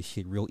victim to this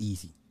shit real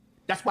easy.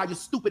 That's why you're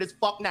stupid as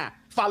fuck now.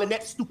 Following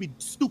that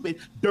stupid,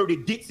 dirty,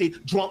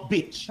 ditzy, drunk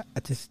bitch. I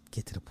just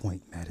get to the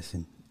point,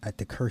 Madison. At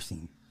the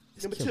cursing.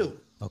 Number two.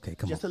 Okay,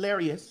 come on. Just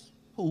hilarious.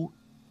 Who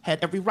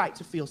had every right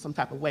to feel some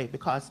type of way,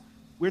 because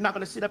we're not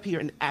going to sit up here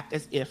and act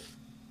as if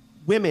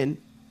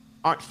women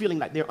aren't feeling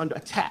like they're under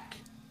attack.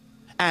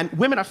 And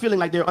women are feeling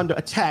like they're under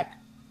attack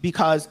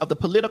because of the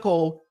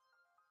political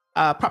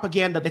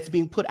propaganda that's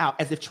being put out,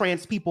 as if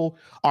trans people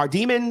are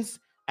demons,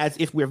 as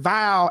if we're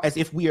vile, as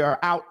if we are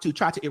out to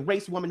try to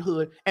erase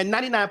womanhood. And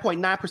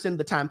 99.9% of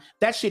the time,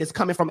 that shit is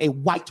coming from a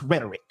white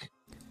rhetoric.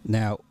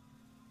 Now,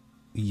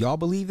 y'all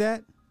believe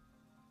that?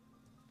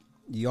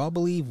 Y'all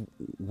believe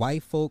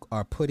white folk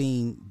are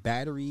putting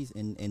batteries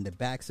in the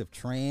backs of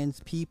trans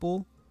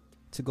people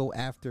to go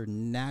after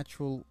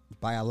natural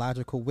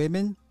biological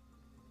women?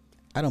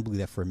 I don't believe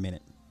that for a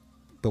minute.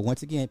 But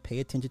once again, pay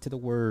attention to the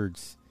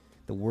words,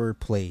 the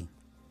wordplay,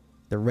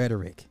 the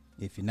rhetoric.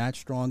 If you're not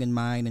strong in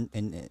mind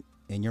and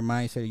your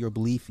mindset or your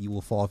belief, you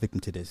will fall victim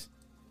to this.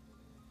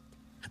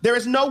 There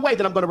is no way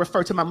that I'm going to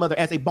refer to my mother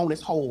as a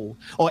bonus hole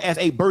or as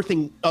a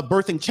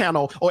birthing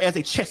channel or as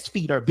a chest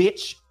feeder,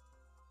 bitch.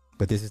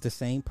 But this is the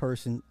same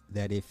person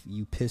that if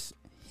you piss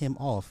him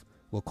off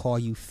will call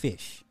you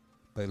fish.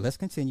 But let's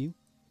continue.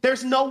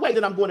 There's no way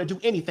that I'm going to do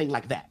anything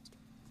like that.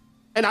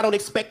 And I don't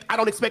expect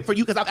for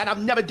you, because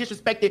I've never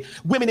disrespected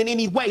women in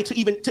any way to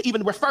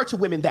even refer to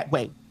women that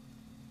way.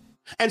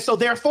 And so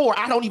therefore,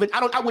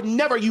 I would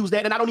never use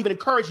that, and I don't even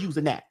encourage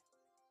using that.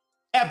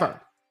 Ever.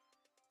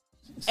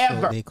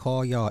 So they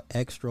call y'all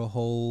extra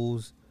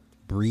hoes,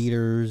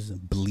 breeders,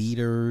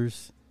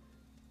 bleeders.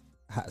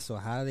 So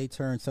how do they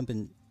turn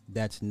something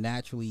that's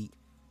naturally,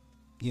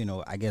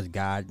 I guess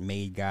God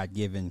made, God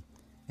given,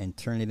 and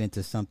turn it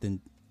into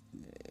something,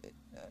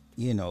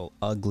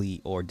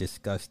 ugly or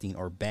disgusting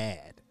or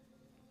bad?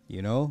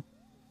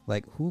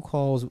 Like who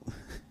calls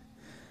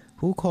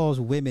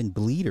women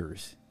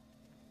bleeders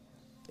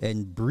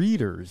and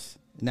breeders?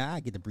 Now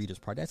I get the breeders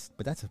part. That's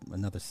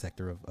another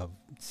sector of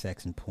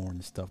sex and porn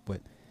and stuff.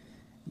 But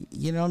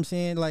you know what I'm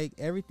saying? Like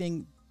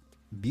everything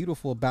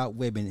beautiful about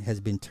women has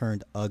been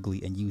turned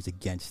ugly and used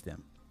against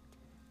them.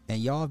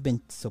 And y'all have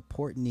been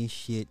supporting this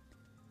shit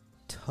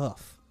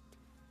tough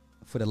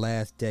for the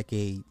last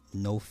decade.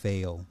 No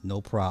fail,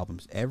 no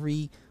problems.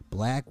 Every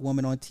black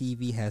woman on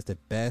TV has the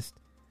best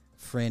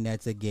friend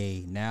that's a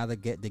gay. Now the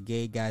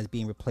gay guy is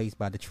being replaced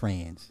by the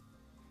trans.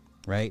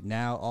 Right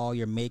now, all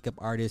your makeup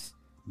artists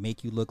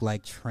make you look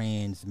like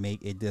trans.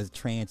 It does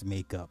trans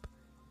makeup.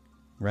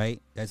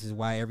 Right. That's just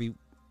why you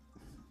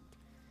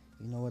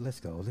know what? Let's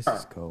go. Let's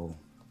just go.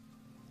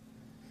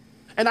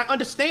 And I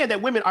understand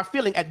that women are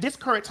feeling at this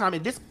current time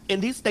in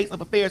these states of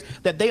affairs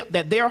that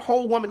their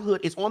whole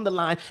womanhood is on the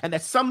line, and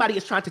that somebody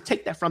is trying to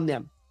take that from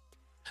them.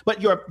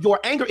 But your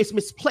anger is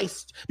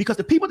misplaced, because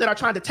the people that are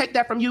trying to take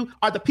that from you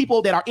are the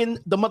people that are in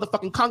the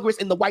motherfucking Congress,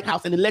 in the White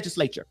House, and the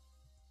legislature.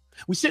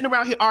 We're sitting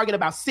around here arguing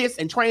about cis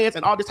and trans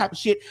and all this type of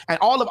shit, and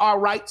all of our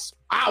rights,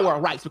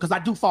 because I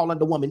do fall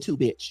under woman too,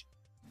 bitch.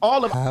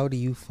 How do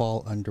you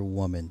fall under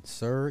woman?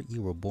 Sir,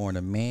 you were born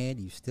a man,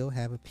 you still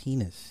have a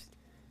penis.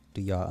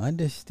 Do y'all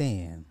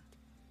understand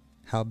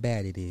how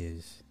bad it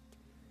is?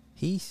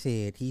 He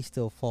said he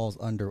still falls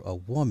under a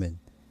woman.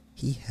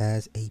 He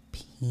has a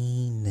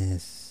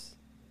penis.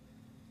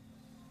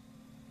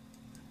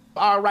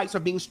 Our rights are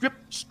being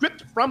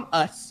stripped from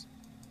us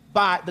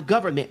by the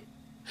government.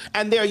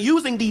 And they're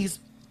using these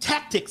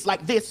tactics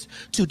like this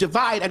to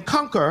divide and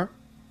conquer,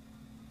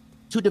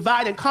 so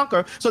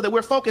that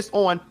we're focused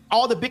on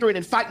all the bickering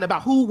and fighting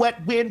about who,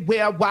 what, when,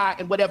 where, why,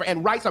 and whatever.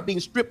 And rights are being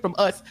stripped from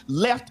us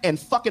left and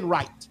fucking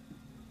right.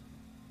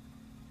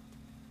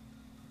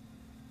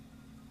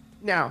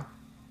 Now,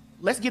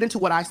 let's get into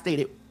what I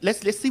stated. Let's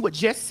see what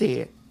Jess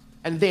said,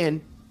 and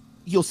then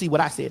you'll see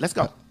what I said. Let's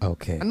go.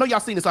 Okay. I know y'all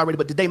seen this already,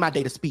 but today my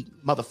day to speak,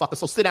 motherfucker.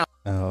 So sit down.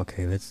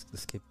 Okay, let's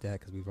skip that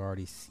because we've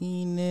already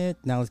seen it.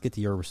 Now let's get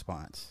to your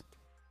response.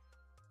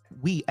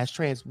 We as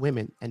trans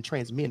women and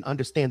trans men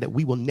understand that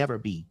we will never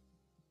be,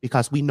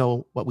 because we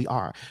know what we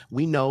are.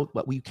 We know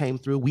what we came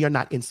through. We are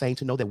not insane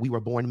to know that we were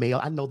born male.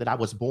 I know that I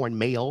was born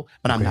male,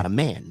 but I'm not a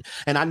man.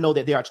 And I know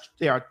that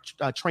there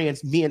are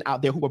trans men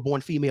out there who were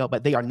born female,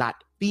 but they are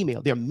not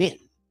female. They're men.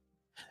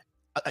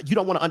 You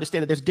don't want to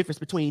understand that there's a difference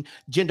between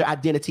gender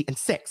identity and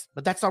sex,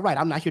 but that's all right.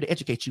 I'm not here to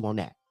educate you on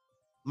that.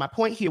 My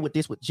point here with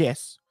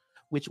Jess,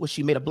 which was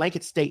she made a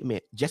blanket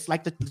statement, just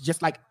like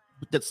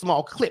the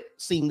small clip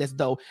seemed as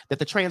though that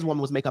the trans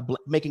woman was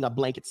making a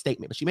blanket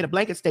statement. But she made a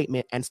blanket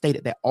statement and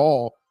stated that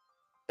all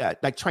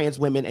like trans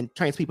women and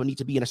trans people need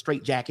to be in a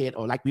straitjacket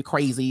or like be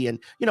crazy. And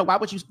why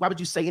would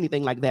you say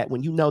anything like that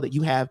when you know that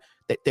you have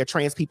that they're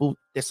trans people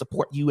that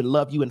support you and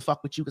love you and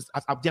fuck with you? Because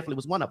I definitely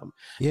was one of them.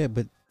 Yeah,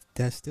 but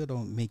that still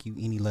don't make you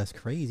any less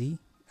crazy.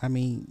 I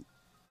mean,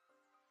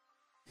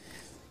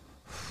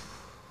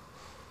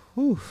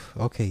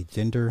 okay,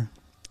 gender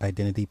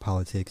identity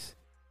politics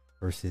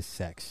versus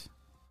sex.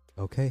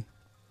 Okay,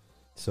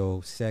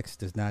 so sex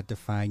does not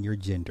define your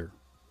gender.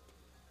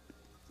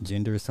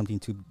 Gender is something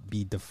to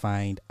be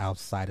defined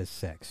outside of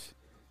sex.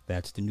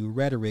 That's the new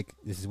rhetoric.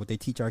 This is what they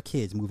teach our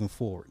kids moving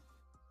forward.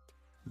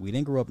 We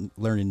didn't grow up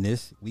learning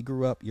this. We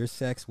grew up, your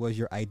sex was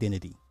your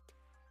identity.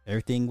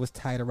 Everything was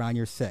tied around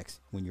your sex.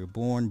 When you're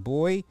born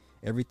boy,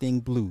 everything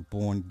blue.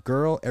 Born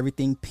girl,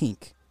 everything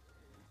pink.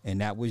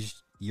 And that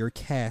was your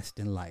cast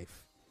in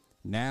life.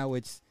 Now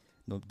it's,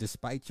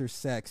 despite your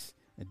sex,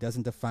 it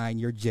doesn't define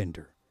your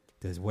gender.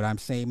 Does what I'm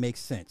saying make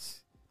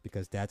sense?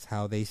 Because that's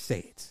how they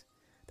say it.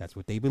 That's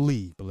what they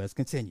believe. But let's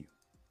continue.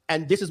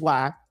 And this is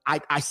why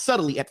I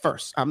subtly, at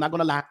first, I'm not going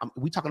to lie,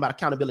 we talking about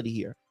accountability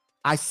here.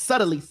 I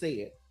subtly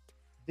said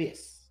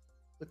this.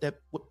 Put the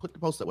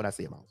post up what I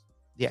said, Miles.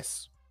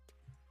 Yes.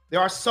 There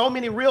are so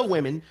many real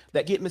women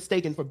that get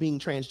mistaken for being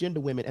transgender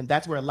women, and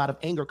that's where a lot of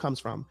anger comes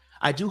from.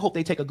 I do hope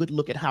they take a good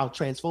look at how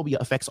transphobia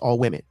affects all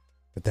women.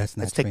 But that's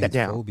not Let's take that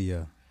down.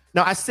 transphobia.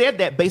 Now, I said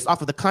that based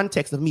off of the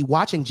context of me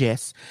watching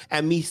Jess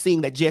and me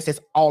seeing that Jess has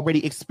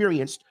already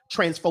experienced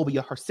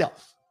transphobia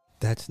herself.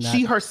 That's not.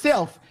 She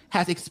herself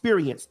has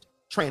experienced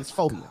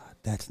transphobia. God,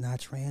 that's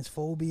not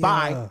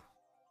transphobia.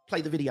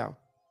 Play the video.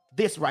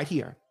 This right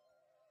here.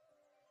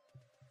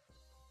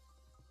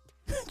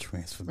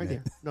 Transphobia. Right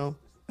there. No.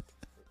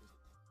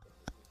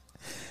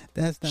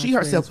 That's not. She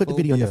herself put the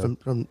video in there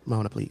from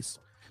Mona, please.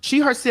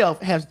 She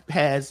herself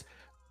has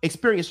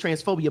experienced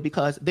transphobia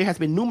because there has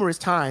been numerous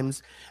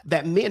times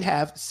that men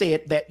have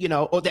said that, you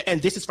know,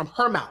 and this is from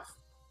her mouth,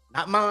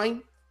 not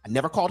mine. I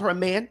never called her a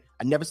man.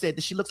 I never said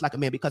that she looks like a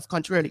man because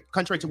contrary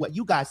to what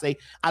you guys say,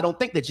 I don't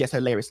think that Jess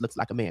Hilarious looks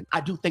like a man. I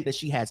do think that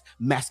she has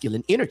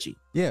masculine energy.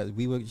 Yeah,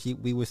 we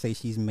would say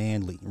she's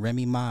manly.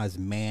 Remy Ma is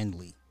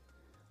manly.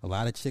 A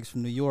lot of chicks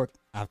from New York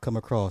I've come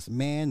across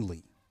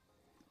manly.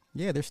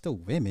 Yeah, they're still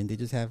women. They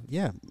just have,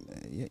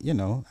 you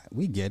know,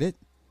 we get it.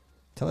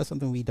 Tell us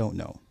something we don't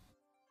know.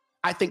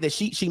 I think that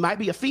she might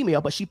be a female,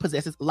 but she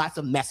possesses lots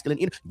of masculine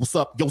energy. What's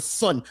up, yo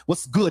son?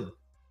 What's good?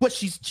 But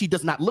she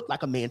does not look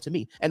like a man to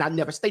me. And I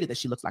never stated that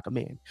she looks like a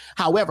man.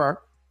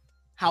 However,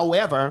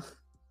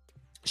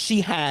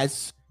 she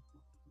has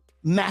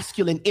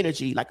masculine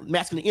energy,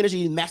 masculine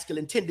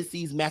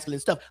tendencies, masculine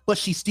stuff, but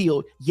she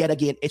still, yet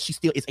again, she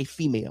still is a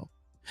female.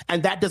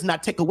 And that does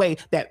not take away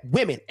that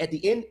women at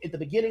the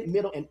beginning,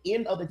 middle, and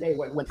end of the day,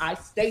 when I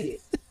stated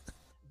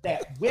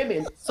that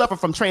women suffer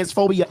from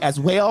transphobia as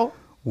well,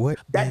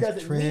 that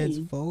doesn't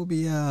mean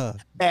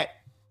that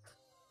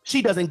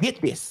she doesn't get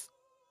this.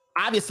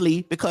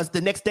 Obviously, because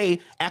the next day,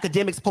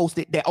 academics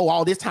posted that,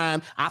 all this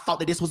time, I thought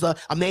that this was a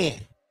man.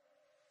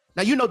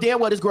 Now, you know damn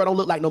well this girl don't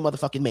look like no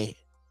motherfucking man,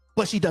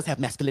 but she does have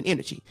masculine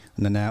energy.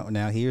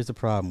 Now here's the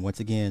problem. Once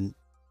again,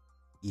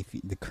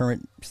 the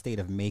current state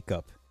of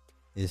makeup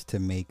is to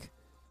make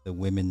the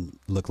women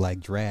look like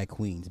drag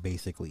queens,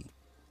 basically.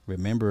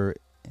 Remember,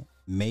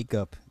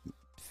 makeup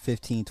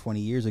 15, 20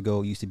 years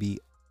ago used to be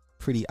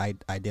pretty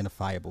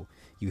identifiable.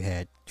 You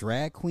had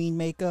drag queen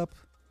makeup,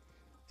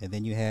 and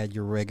then you had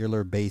your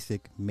regular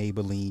basic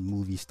Maybelline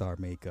movie star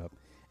makeup.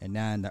 And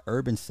now in the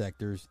urban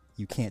sectors,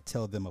 you can't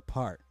tell them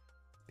apart.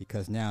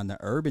 Because now in the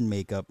urban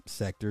makeup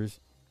sectors,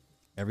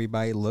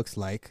 everybody looks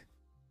like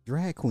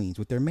drag queens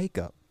with their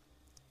makeup.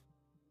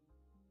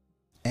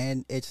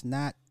 And it's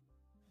not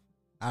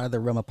out of the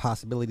realm of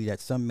possibility that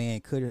some man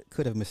could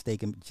have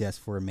mistaken Jess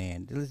for a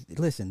man.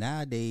 Listen,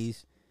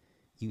 nowadays,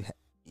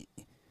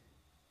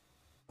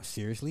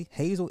 seriously,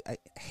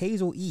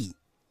 Hazel E.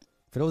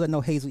 For those that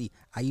know Hazel E,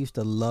 I used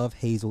to love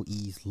Hazel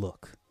E's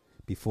look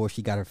before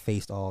she got her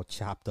face all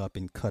chopped up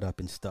and cut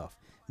up and stuff.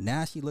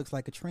 Now she looks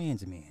like a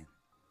trans man.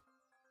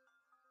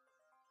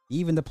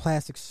 Even the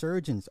plastic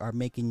surgeons are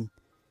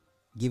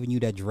giving you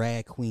that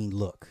drag queen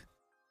look.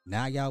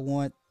 Now y'all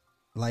want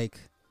like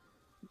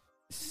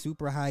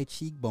super high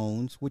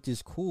cheekbones, which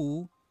is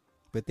cool,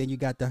 but then you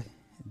got the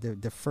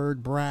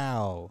furred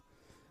brow,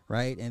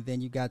 right? And then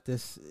you got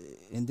this,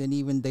 and then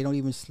they don't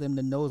even slim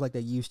the nose like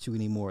they used to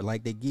anymore.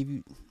 Like they give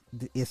you,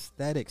 the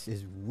aesthetics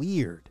is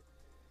weird.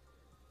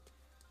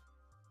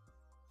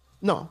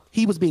 No,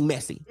 he was being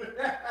messy.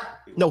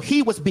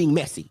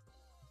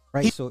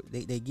 Right, so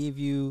they give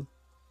you,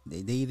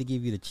 they either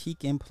give you the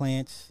cheek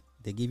implants,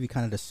 they give you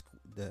kind of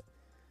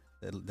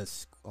the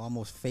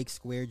almost fake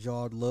square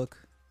jawed look.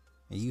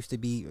 It used to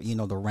be, you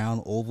know, the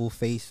round oval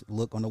face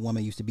look on the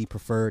woman used to be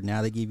preferred.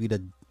 Now they give you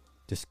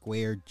the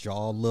square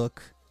jaw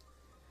look.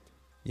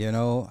 You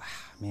know,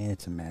 man,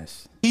 it's a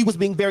mess. He was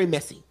being very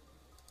messy.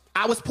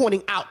 I was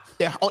pointing out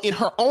that in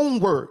her own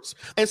words.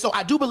 And so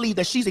I do believe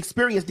that she's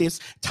experienced this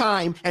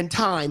time and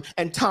time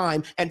and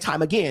time and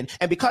time again.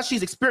 And because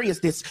she's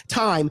experienced this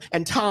time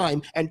and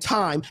time and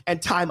time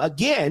and time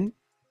again,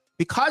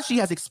 because she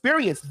has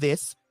experienced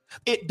this,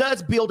 it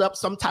does build up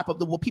some type of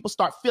well, people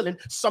start feeling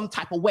some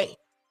type of way.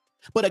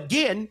 But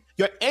again,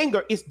 your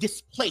anger is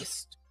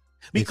displaced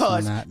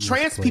because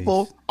trans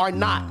people are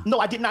not. No,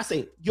 I did not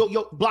say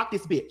yo block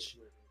this bitch.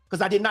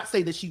 Because I did not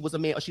say that she was a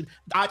man. Or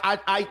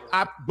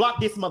I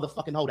blocked this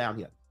motherfucking hoe down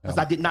here. Because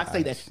I did not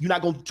say that. You're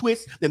not going to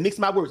twist and mix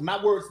my words.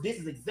 My words, this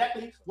is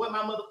exactly what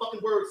my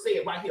motherfucking words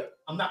said right here.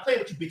 I'm not playing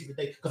with you bitches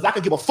today. Because I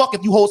can give a fuck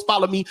if you hoes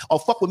follow me or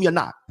fuck with me or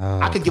not.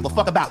 I can give a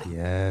fuck about it.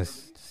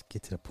 Yes. Just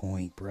get to the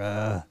point,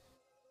 bruh.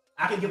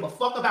 I can give a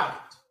fuck about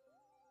it.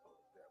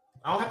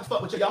 I don't have to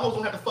fuck with you. Y'all hoes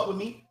don't have to fuck with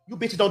me. You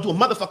bitches don't do a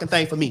motherfucking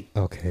thing for me.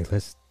 Okay,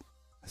 let's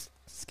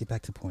get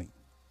back to the point.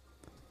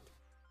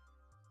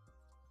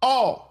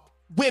 All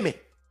women.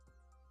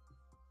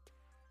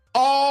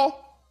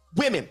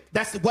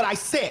 That's what I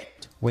said.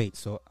 Wait,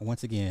 so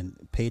once again,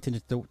 pay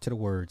attention to the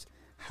words.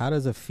 How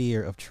does a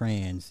fear of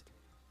trans,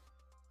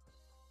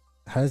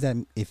 how does that,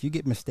 if you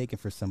get mistaken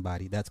for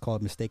somebody, that's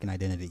called mistaken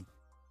identity.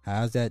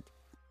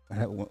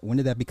 When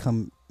did that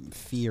become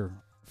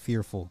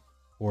fearful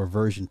or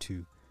aversion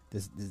to?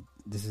 This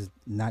is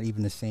not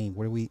even the same.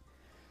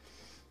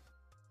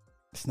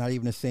 It's not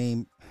even the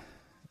same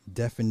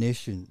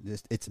definition.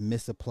 It's a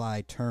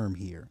misapplied term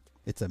here.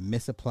 It's a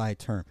misapplied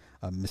term.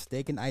 A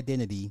mistaken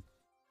identity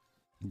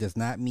does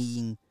not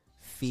mean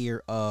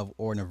fear of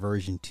or an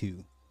aversion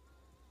to.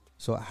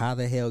 So how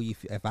the hell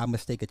if I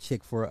mistake a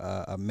chick for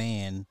a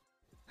man,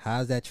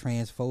 how's that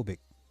transphobic?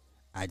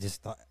 I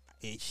just thought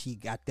she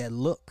got that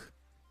look.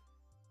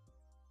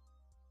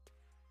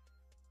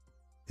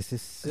 This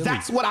is silly.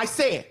 That's what I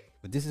said.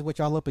 But this is what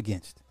y'all up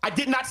against. I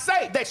did not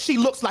say that she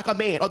looks like a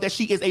man or that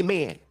she is a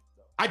man.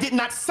 I did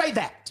not say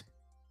that.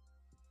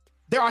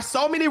 There are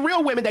so many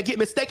real women that get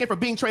mistaken for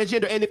being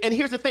transgender. And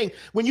here's the thing.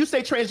 When you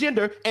say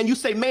transgender and you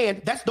say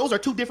man, those are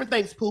two different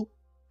things, Pooh.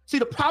 See,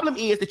 the problem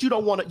is that y'all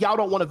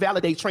don't want to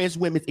validate trans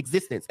women's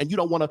existence, and you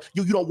don't want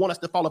us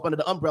to fall up under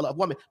the umbrella of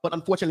women. But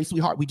unfortunately,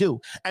 sweetheart, we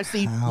do. And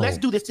see, let's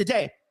do this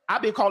today.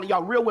 I've been calling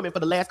y'all real women for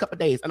the last couple of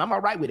days, and I'm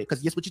all right with it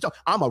because guess what you talk.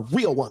 I'm a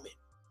real woman.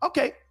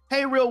 Okay,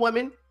 hey, real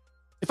woman.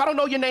 If I don't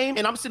know your name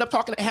and I'm sitting up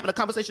talking, having a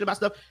conversation about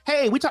stuff,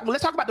 hey,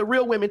 let's talk about the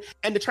real women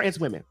and the trans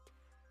women.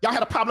 Y'all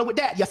had a problem with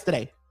that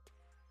yesterday.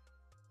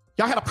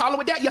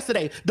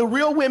 The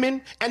real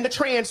women and the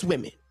trans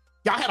women.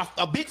 Y'all had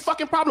a big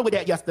fucking problem with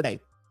that yesterday.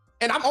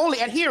 And I'm only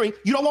adhering.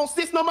 You don't want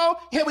cis no more?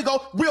 Here we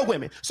go, real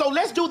women. So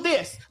let's do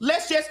this.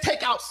 Let's just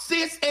take out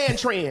cis and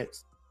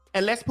trans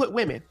and let's put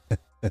women.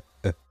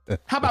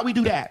 How about we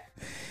do that?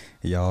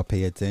 Y'all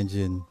pay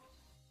attention.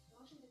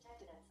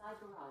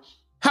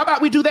 How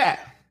about we do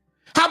that?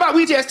 How about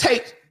we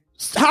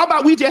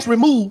just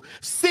remove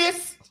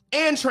cis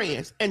and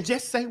trans and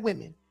just say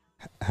women?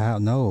 How?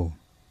 No.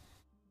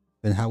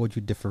 Then how would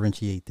you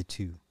differentiate the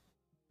two?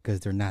 Because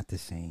they're not the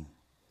same.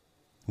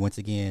 Once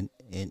again,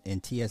 in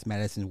T.S.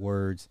 Madison's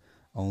words,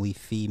 only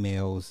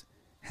females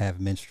have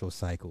menstrual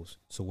cycles.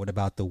 So what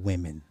about the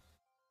women?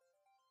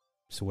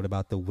 So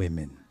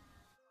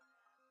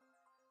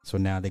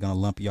now they're going to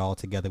lump y'all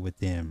together with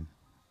them.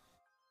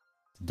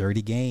 It's a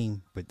dirty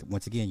game. But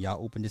once again,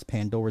 y'all open this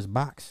Pandora's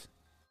box.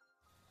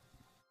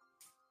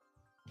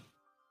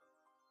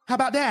 How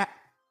about that?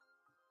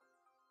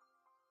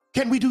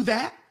 Can we do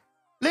that?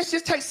 Let's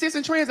just take cis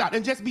and trans out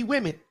and just be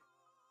women.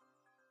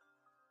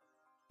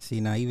 See,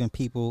 now even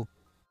people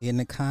in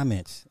the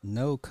comments,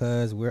 no,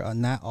 cuz we're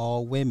not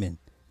all women.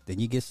 Then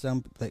you get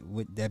some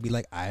that be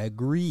like, I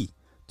agree.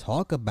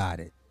 Talk about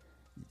it.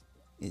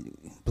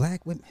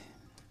 Black women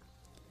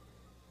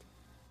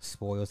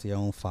spoils their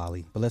own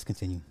folly. But let's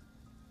continue.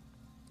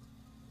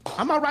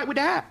 I'm all right with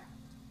that.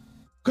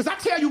 Because I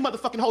tell you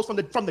motherfucking hoes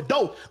from the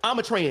door, I'm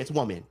a trans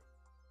woman.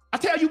 I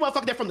tell you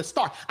motherfucker that from the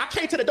start. I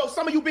came to the door,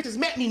 some of you bitches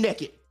met me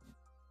naked.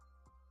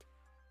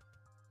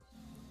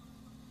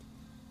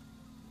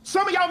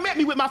 Some of y'all met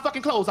me with my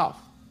fucking clothes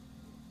off.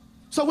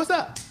 So what's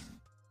up?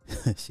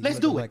 Let's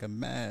do it. Like a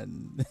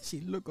man.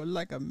 She looking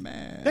like a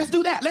man. Let's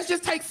do that. Let's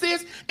just take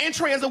cis and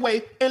trans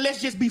away and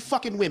let's just be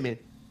fucking women.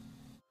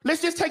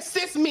 Let's just take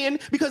cis men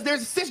because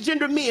there's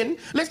cisgender men.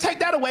 Let's take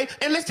that away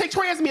and let's take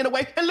trans men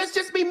away and let's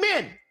just be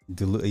men.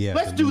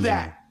 Let's do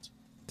that.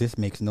 This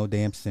makes no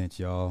damn sense,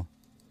 y'all.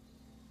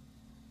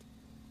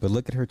 But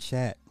look at her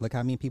chat. Look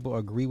how many people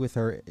agree with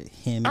her.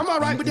 I'm all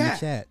right with that.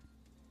 The chat.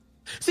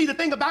 See, the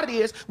thing about it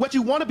is, what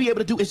you want to be able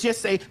to do is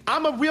just say,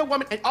 I'm a real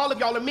woman and all of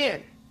y'all are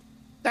men.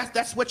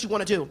 That's what you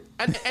want to do.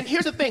 And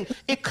here's the thing.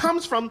 It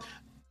comes from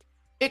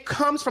a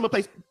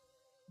place.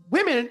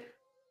 Women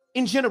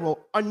in general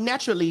are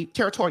naturally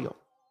territorial.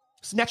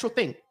 It's a natural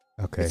thing.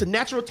 Okay. It's a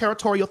natural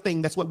territorial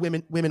thing. That's what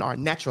women are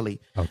naturally.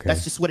 Okay.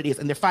 That's just what it is.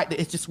 And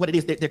it's just what it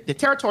is. They're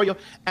territorial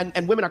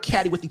and women are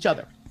catty with each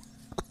other.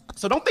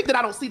 So don't think that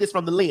I don't see this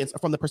from the lens or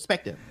from the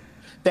perspective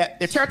that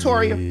they're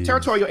territorial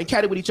and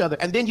catty with each other.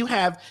 And then you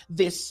have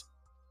this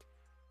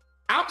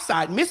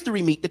outside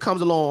mystery meat that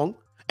comes along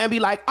and be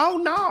like, oh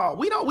no,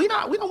 we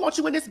don't want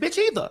you in this bitch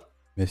either.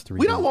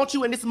 We don't want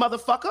you in this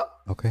motherfucker.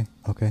 Okay.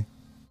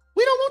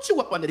 We don't want you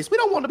up under this. We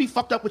don't want to be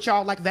fucked up with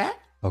y'all like that.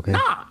 Okay.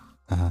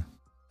 Nah.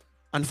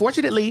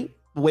 Unfortunately,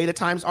 the way the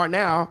times are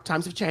now,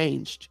 times have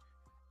changed.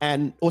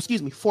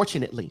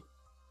 Fortunately.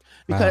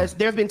 Because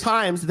there have been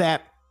times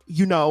that,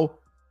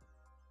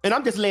 and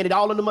I'm just laying it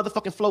all on the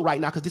motherfucking floor right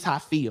now because this is how I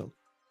feel.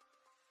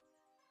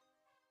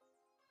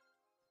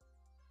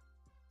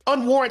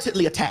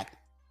 Unwarrantedly attacked.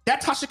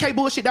 That Tasha K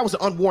bullshit, that was an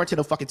unwarranted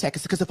fucking attack.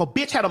 Because if a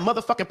bitch had a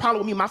motherfucking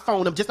problem with me, my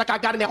phone, just like I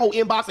got in that whole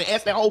inbox and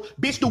asked that whole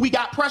bitch, do we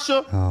got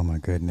pressure? Oh my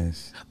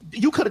goodness.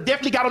 You could have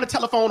definitely got on the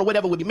telephone or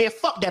whatever with me. Man,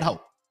 fuck that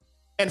hoe.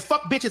 And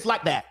fuck bitches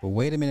like that. But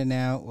wait a minute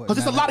now. Because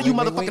there's a lot of you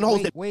motherfucking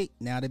hoes that... Wait,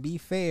 now to be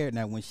fair,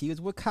 now when she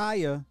was with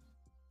Kaya,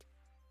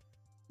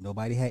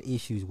 nobody had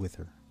issues with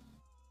her.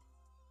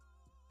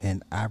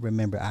 And I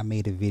remember I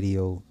made a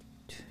video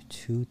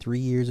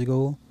 2-3 years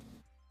ago.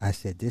 I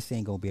said, this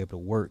ain't going to be able to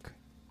work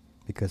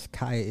because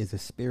Kaya is a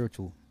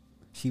spiritual.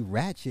 She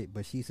ratchet,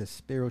 but she's a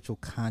spiritual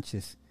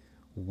conscious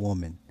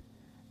woman.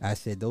 I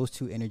said, those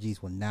two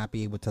energies will not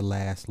be able to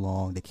last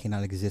long. They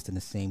cannot exist in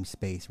the same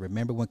space.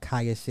 Remember when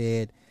Kaya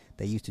said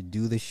they used to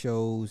do the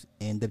shows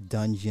in the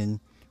dungeon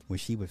when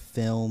she would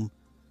film?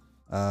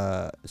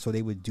 So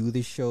they would do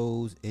the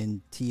shows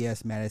in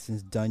T.S.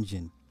 Madison's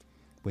dungeon.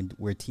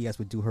 Where T.S.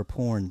 would do her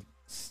porn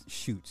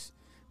shoots.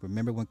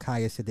 Remember when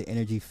Kaya said the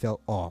energy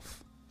felt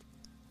off?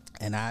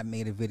 And I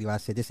made a video. I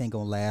said, this ain't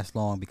going to last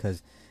long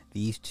because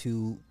these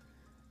two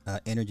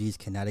energies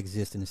cannot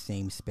exist in the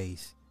same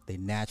space. They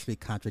naturally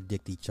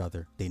contradict each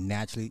other. They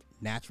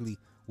naturally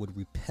would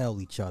repel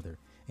each other.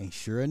 And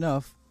sure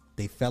enough,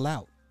 they fell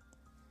out.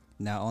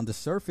 Now, on the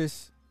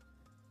surface,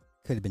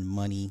 could have been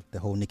money, the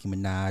whole Nicki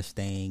Minaj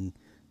thing,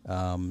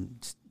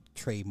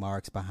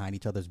 trademarks behind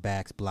each other's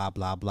backs, blah,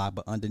 blah, blah.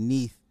 But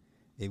underneath,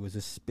 it was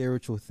a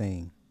spiritual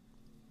thing.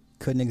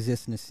 couldn't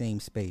exist in the same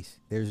space.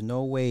 There's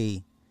no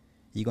way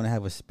you're going to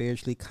have a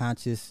spiritually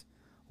conscious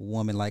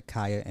woman like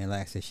Kaya, and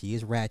like I said, she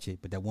is ratchet,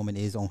 but that woman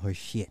is on her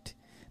shit.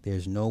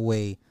 There's no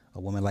way a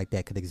woman like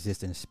that could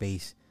exist in a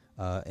space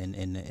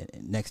and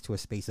next to a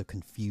space of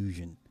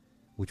confusion,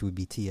 which would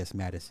be T.S.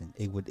 Madison.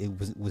 It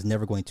was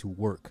never going to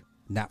work,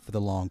 not for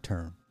the long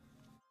term.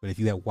 But if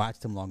you had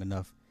watched him long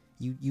enough,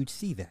 you'd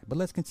see that. But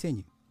let's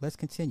continue.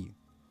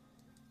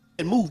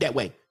 And move that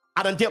way.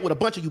 I done dealt with a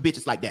bunch of you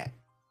bitches like that.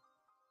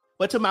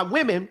 But to my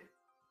women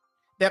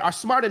that are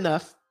smart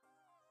enough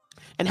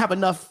and have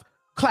enough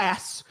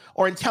class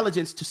or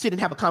intelligence to sit and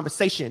have a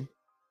conversation,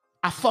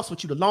 I fuss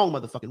with you the long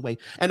motherfucking way.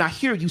 And I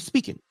hear you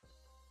speaking.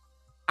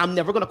 I'm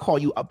never going to call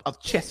you a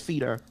chest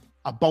feeder,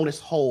 a bonus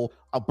hole,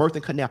 a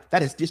birthing canal.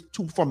 That is just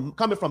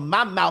coming from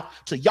my mouth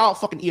to y'all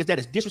fucking ears. That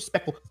is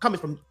disrespectful coming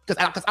from,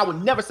 because I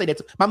would never say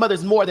that. My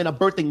mother's more than a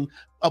birthing,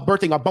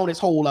 a bonus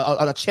hole,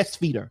 a chest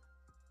feeder.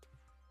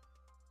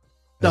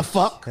 The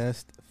fuck?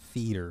 Chest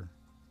feeder.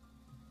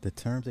 The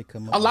terms that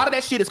come up. A lot of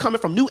that shit is coming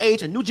from new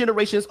age and new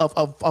generations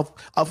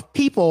of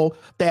people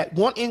that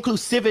want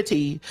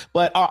inclusivity,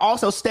 but are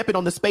also stepping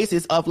on the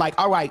spaces of like,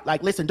 all right,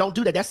 like, listen, don't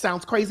do that. That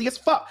sounds crazy as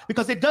fuck,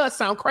 because it does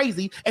sound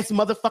crazy as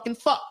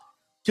motherfucking fuck.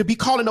 To be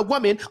calling a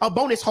woman a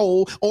bonus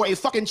hole or a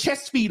fucking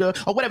chest feeder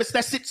or whatever,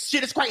 that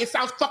shit is crazy. It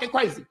sounds fucking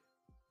crazy.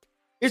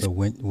 So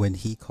when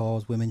he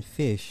calls women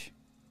fish,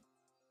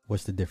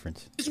 what's the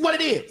difference? It's what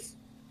it is.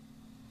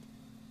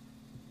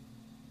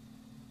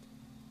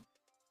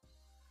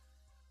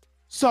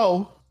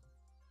 So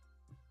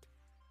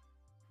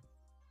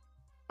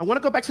I want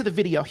to go back to the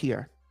video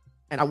here,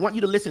 and I want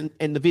you to listen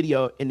in the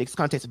video in this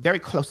context very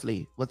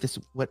closely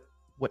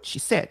what she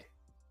said.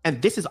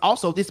 And this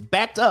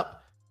backed up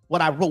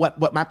what I wrote,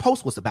 what my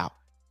post was about.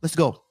 Let's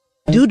go.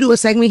 Do a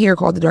segment here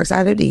called The Dark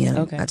Side of the DM.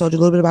 Okay. I told you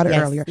a little bit about it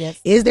earlier. Yes.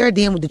 Is there a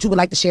DM that you would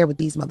like to share with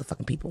these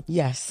motherfucking people?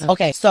 Yes.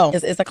 Okay, so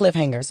it's a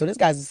cliffhanger. So this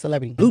guy's a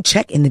celebrity. Blue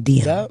check in the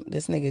DM. Yep,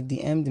 this nigga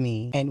DM'd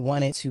me and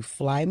wanted to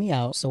fly me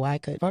out so I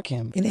could fuck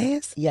him. In the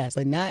ass? Yes,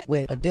 but not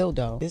with a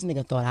dildo. This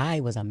nigga thought I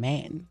was a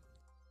man.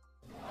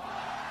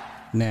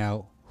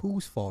 Now,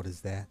 whose fault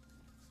is that?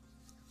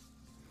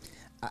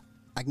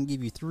 I can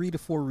give you 3 to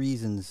 4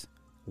 reasons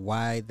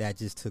why that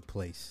just took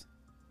place.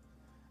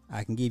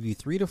 I can give you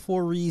 3 to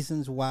 4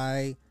 reasons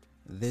why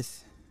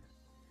this,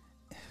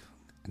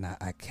 and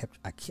I've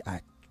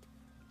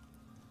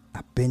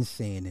been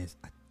saying this.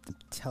 I'm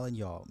telling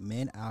y'all,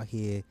 men out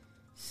here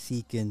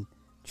seeking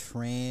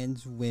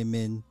trans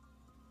women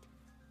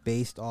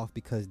based off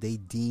because they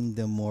deem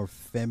them more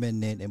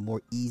feminine and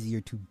more easier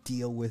to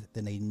deal with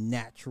than a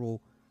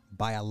natural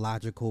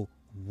biological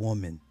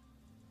woman.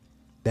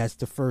 That's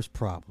the first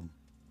problem.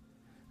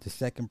 The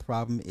second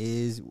problem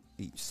is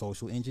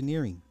social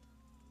engineering.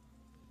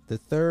 The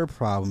third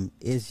problem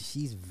is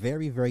she's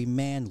very, very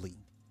manly.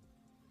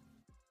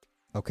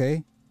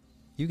 Okay?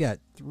 You got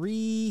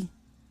three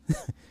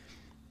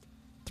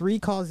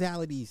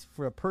causalities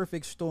for a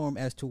perfect storm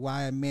as to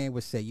why a man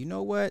would say, you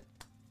know what?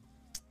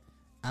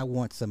 I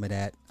want some of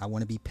that. I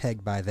want to be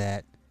pegged by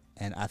that.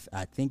 And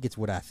I think it's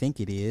what I think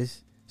it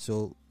is.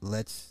 So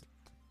let's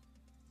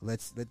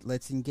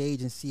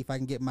engage and see if I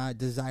can get my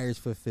desires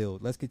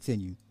fulfilled. Let's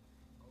continue.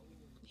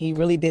 He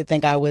really did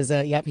think I was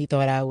he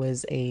thought I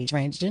was a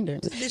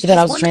transgender. He She thought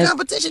I was won the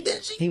competition,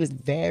 didn't she? He was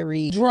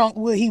very drunk.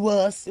 What he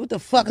was. What the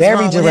fuck is very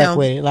wrong direct with him?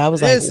 with it. I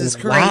was This like,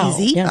 is wow.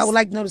 crazy. Yes. I would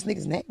like to know this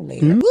nigga's name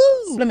later. Mm-hmm.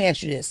 Woo! Let me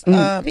ask you this.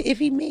 If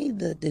he made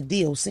the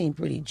deal seem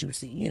pretty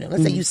juicy, you know,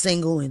 let's say you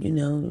single and, you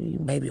know, you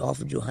maybe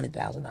offered you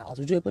 $100,000.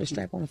 Would you have put a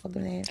strap on the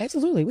fucking ass?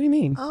 Absolutely. What do you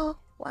mean? Oh,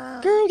 wow.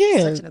 Girl,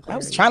 yeah. I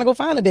was trying to go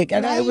find a dick.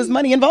 And it was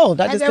money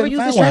involved. I just couldn't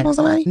find strap on one.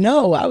 somebody?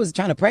 No, I was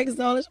trying to practice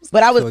all this.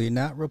 But I was. So you're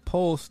not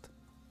repulsed.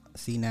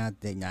 See, now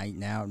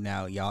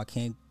y'all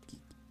can't,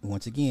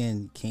 once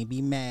again, can't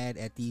be mad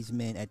at these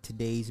men, at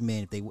today's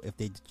men, if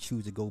they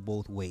choose to go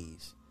both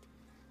ways,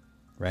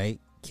 right?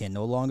 Can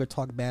no longer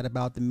talk bad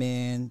about the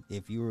man.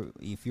 If you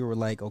were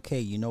like, okay,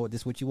 you know what,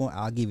 this is what you want,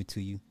 I'll give it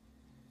to you.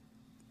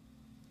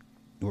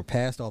 We're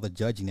past all the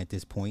judging at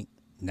this point.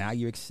 Now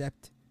you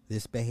accept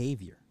this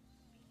behavior.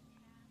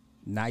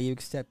 Now you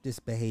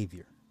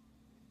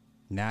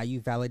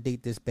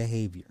validate this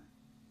behavior.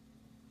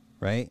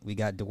 Right? We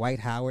got Dwight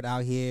Howard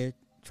out here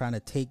trying to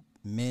take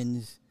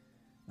men's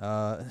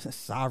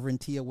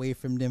sovereignty away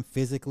from them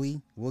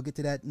physically. We'll get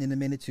to that in a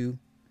minute too.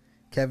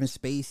 Kevin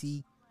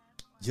Spacey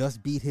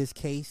just beat his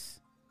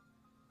case.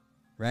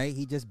 Right?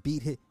 He just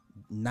beat his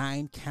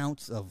 9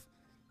 counts of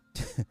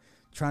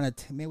trying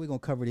to man, we're gonna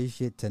cover this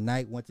shit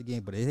tonight once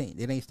again, but it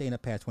ain't staying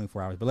up past 24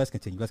 hours. But let's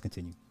continue.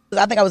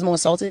 I think I was more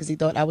insulted because he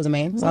thought I was a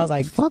man. So I was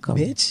like, fuck him.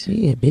 Bitch.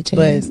 Yeah, bitch.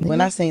 But when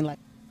I seen like,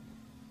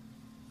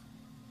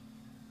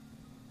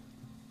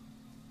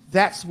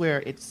 That's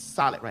where it's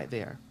solid right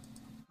there.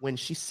 When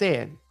she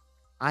said,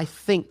 I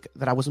think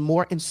that I was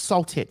more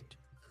insulted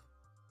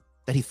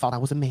that he thought I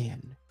was a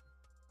man.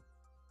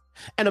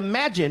 And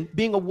imagine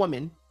being a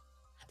woman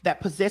that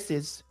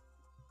possesses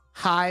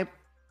high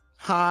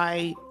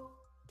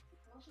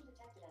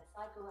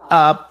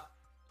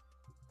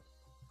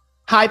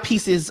high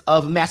pieces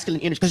of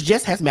masculine energy, because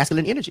Jess has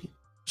masculine energy.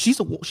 She's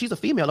a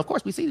female. Of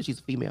course, we see that she's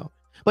a female,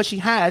 but she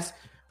has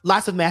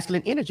lots of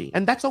masculine energy,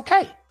 and that's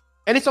okay.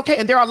 And it's okay.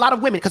 And there are a lot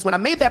of women, because when I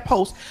made that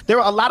post, there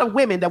were a lot of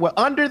women that were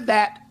under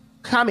that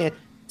comment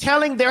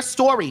telling their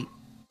story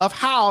of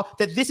how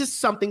that this is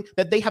something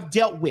that they have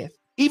dealt with.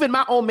 Even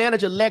my own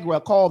manager,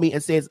 Legra, called me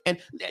and says, and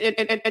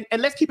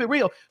let's keep it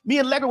real. Me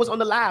and Legra was on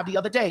the live the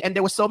other day, and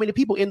there were so many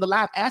people in the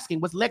live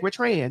asking, was Legra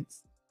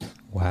trans?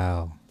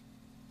 Wow.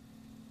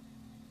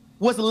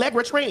 Was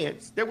Legra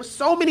trans? There were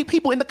so many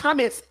people in the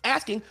comments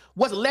asking,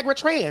 was Legra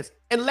trans?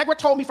 And Legra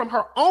told me from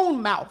her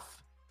own mouth,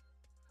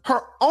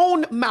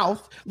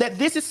 that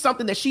this is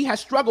something that she has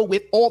struggled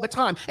with all the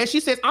time. And she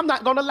says, I'm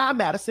not going to lie,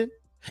 Madison.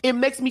 It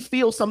makes me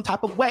feel some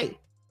type of way.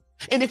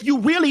 And if you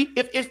really,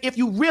 if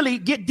you really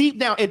get deep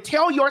down and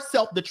tell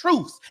yourself the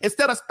truth,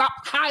 instead of stop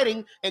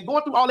hiding and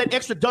going through all that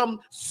extra dumb,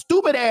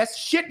 stupid ass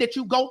shit that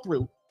you go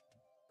through,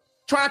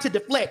 trying to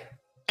deflect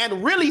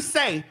and really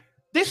say,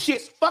 this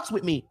shit fucks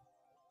with me.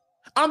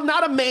 I'm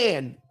not a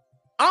man.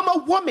 I'm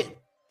a woman.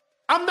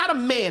 I'm not a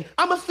man.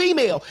 I'm a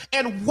female.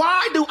 And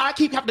why do I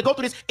keep having to go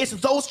through this? It's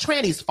those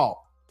trannies' fault.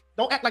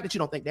 Don't act like that you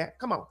don't think that.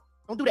 Come on.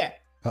 Don't do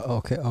that.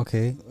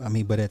 Okay. I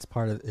mean, but it's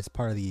part of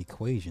the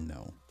equation,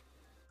 though.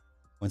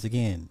 Once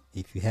again,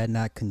 if you had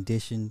not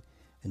conditioned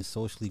and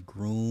socially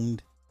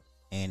groomed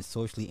and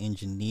socially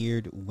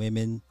engineered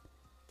women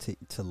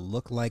to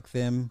look like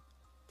them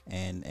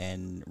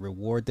and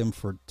reward them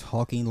for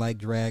talking like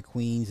drag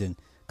queens, and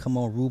come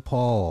on,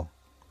 RuPaul.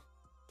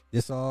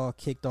 This all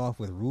kicked off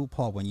with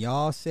RuPaul. When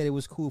y'all said it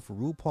was cool for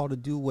RuPaul to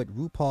do what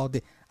RuPaul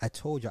did, I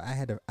told you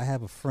I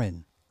have a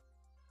friend.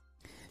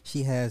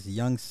 She has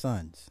young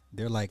sons.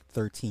 They're like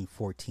 13,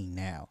 14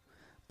 now.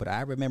 But I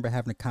remember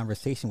having a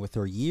conversation with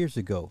her years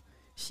ago.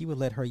 She would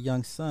let her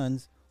young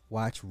sons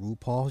watch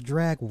RuPaul's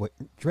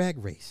drag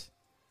race.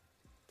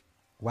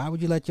 Why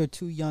would you let your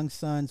two young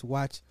sons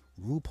watch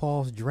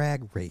RuPaul's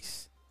drag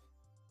race?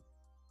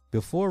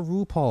 Before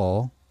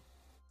RuPaul,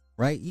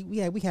 right? We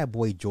had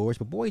Boy George,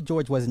 but Boy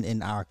George wasn't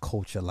in our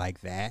culture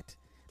like that.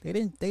 They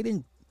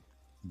didn't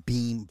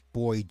beam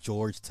Boy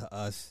George to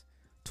us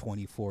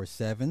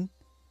 24/7,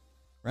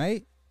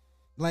 right?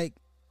 Like,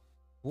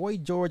 Boy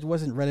George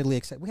wasn't readily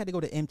accepted. We had to go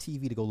to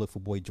MTV to go look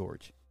for Boy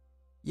George.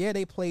 Yeah,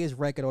 they play his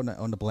record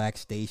on the black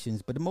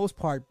stations, but the most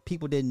part,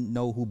 people didn't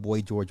know who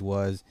Boy George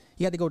was.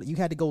 You had to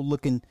go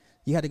looking.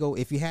 You had to go,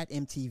 if you had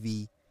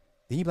MTV,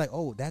 then you'd be like,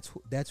 oh,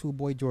 that's who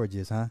Boy George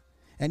is, huh?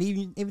 And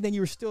even then,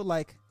 you were still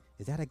like,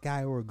 is that a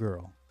guy or a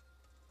girl?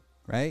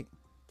 Right?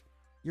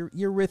 Your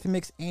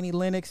Eurythmics, Annie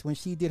Lennox, when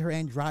she did her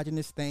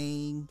androgynous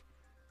thing,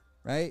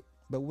 right?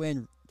 But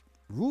when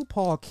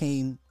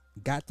RuPaul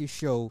got this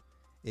show,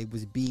 it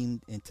was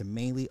beamed into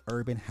mainly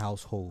urban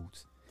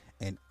households,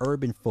 and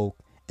urban folk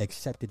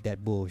accepted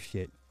that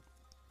bullshit.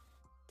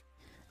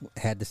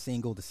 Had the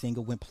single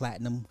went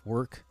platinum,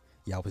 work.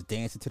 Y'all was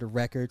dancing to the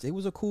records. It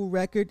was a cool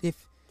record,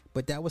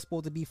 but that was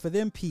supposed to be for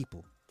them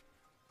people.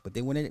 But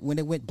then when it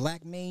went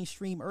black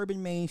mainstream,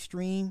 urban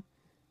mainstream,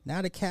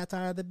 now the cat's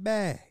out of the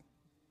bag.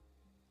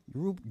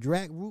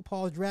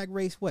 RuPaul's Drag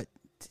Race, what,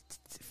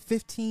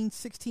 15,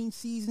 16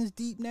 seasons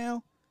deep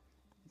now?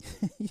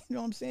 You know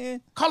what I'm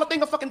saying? Call a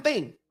thing a fucking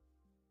thing.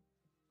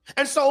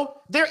 And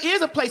so there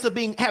is a place of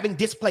having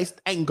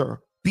displaced anger,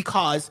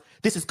 because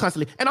this is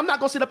constantly, and I'm not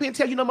gonna sit up here and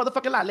tell you no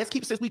motherfucking lie. Let's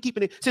keep, since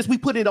we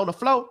put it on the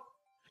flow.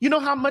 You know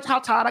how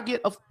tired I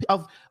get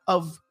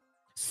of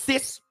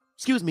cis,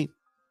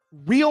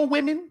 real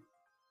women,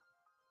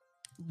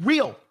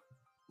 real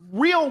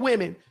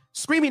women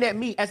screaming at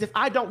me as if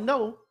I don't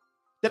know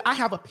that I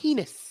have a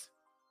penis.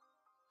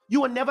 You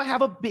will never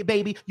have a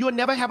baby. You will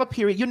never have a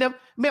period.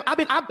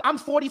 I'm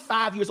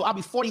 45 years old. I'll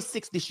be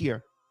 46 this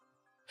year.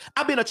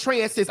 I've been a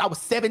trans since I was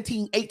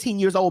 17, 18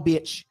 years old,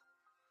 bitch.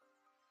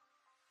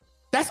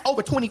 That's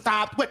over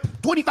 25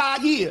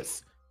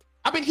 years.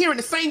 I've been hearing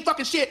the same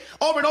fucking shit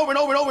over and over and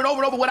over and over and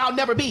over and over what I'll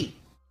never be.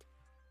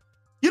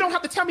 You don't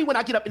have to tell me when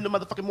I get up in the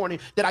motherfucking morning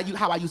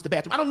how I use the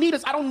bathroom. I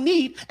don't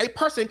need a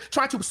person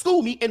trying to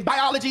school me in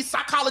biology,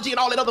 psychology, and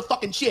all that other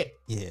fucking shit.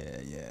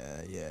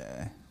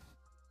 Yeah.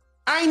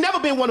 I ain't never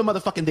been one of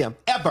motherfucking them,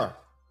 ever.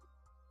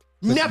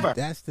 But never.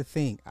 That's the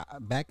thing.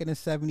 Back in the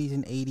 70s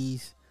and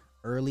 80s,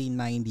 early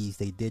 90s,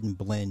 they didn't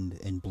blend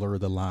and blur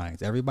the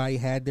lines. Everybody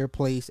had their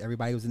place.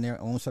 Everybody was in their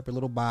own separate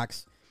little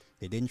box.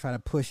 They didn't try to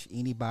push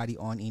anybody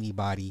on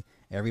anybody.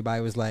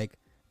 Everybody was like,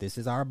 this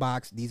is our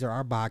box. These are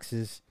our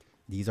boxes.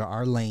 These are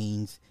our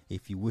lanes.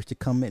 If you wish to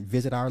come and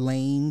visit our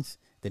lanes,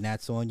 then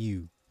that's on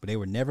you. But they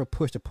were never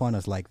pushed upon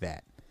us like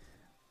that.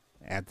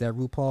 After that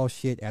RuPaul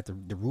shit, after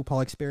the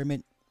RuPaul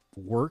experiment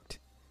worked,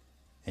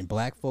 and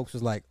black folks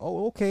was like,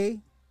 oh, okay,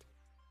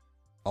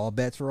 all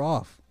bets are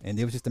off. And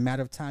it was just a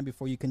matter of time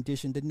before you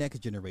conditioned the next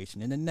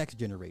generation and the next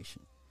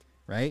generation,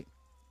 right?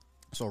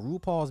 So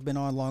RuPaul's been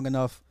on long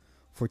enough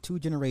for 2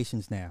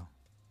 generations now,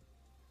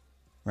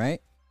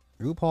 right?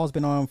 RuPaul's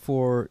been on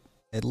for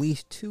at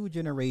least 2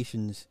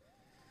 generations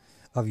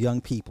of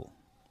young people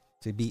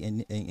to be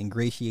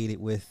ingratiated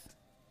with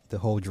the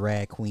whole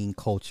drag queen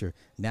culture.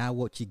 Now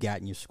what you got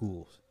in your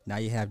schools? Now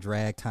you have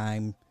drag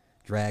time,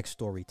 drag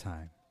story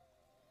time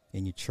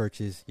in your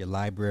churches, your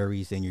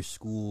libraries, and your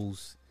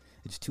schools.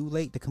 It's too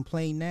late to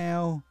complain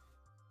now.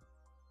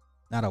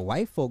 Now the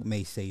white folk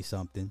may say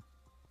something,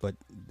 but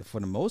for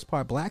the most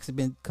part, blacks have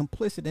been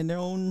complicit in their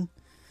own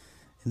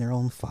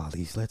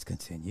follies. Let's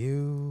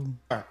continue.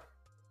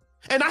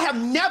 And I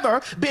have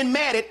never been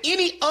mad at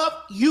any of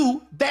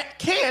you that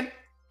can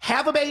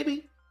have a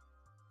baby,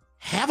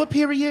 have a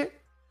period,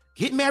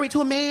 get married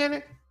to a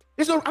man.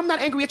 I'm not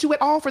angry at you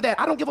at all for that.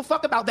 I don't give a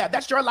fuck about that.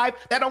 That's your life.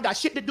 That don't got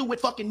shit to do with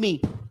fucking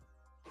me.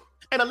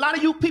 And a lot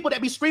of you people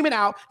that be screaming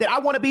out that I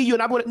want to be you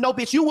and I want to, no,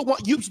 bitch, you would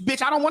want you,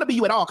 bitch, I don't want to be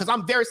you at all because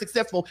I'm very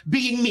successful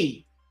being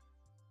me.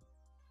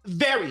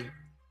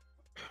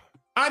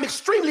 I'm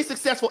extremely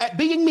successful at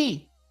being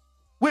me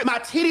with my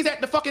titties at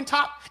the fucking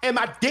top and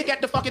my dick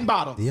at the fucking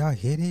bottom. Do y'all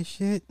hear this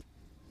shit?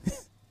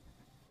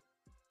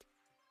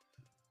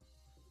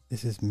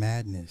 This is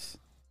madness.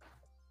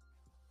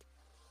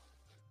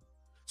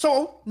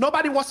 So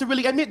nobody wants to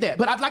really admit that,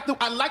 but I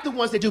like the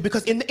ones that do,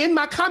 because in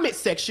my comment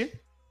section,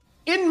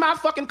 in my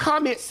fucking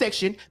comment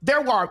section,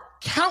 there were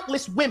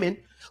countless women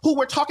who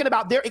were talking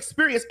about their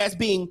experience as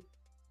being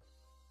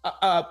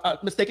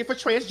mistaken for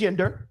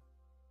transgender,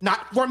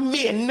 not for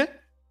men,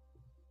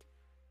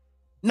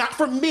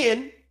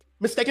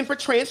 mistaken for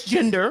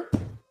transgender.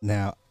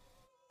 Now,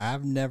 I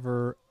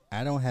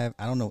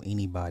don't know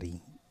anybody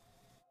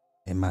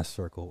in my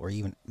circle or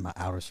even my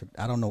outer circle.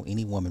 I don't know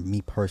any woman,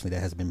 me personally,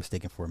 that has been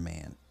mistaken for a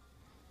man.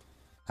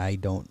 I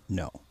don't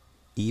know.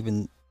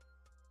 Even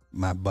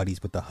my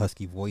buddies with the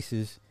husky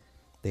voices,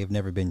 they've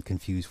never been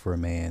confused for a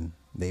man.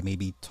 They may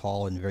be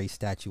tall and very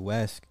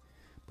statuesque,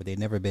 but they've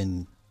never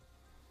been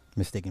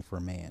mistaken for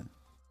a man.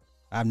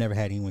 I've never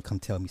had anyone come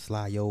tell me,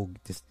 Sly, yo,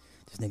 this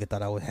nigga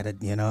thought I had a,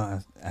 you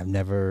know,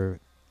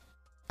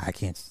 I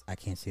can't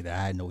say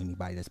that I know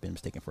anybody that's been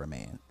mistaken for a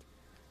man.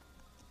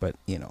 But,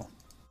 you know.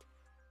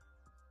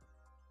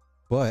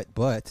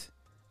 But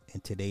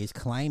in today's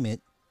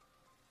climate,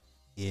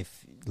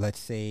 if let's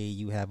say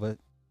you have a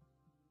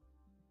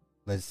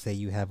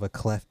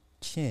cleft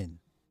chin,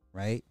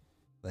 right?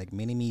 Like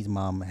Mini-Me's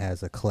mom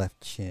has a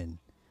cleft chin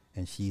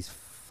and she's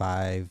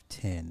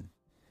 5'10"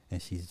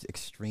 and she's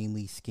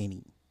extremely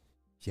skinny.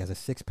 She has a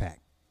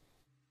six-pack.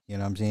 You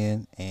know what I'm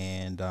saying?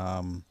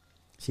 And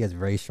she has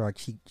very sharp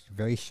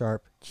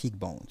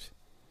cheekbones.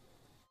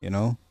 You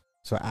know?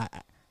 So I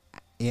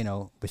you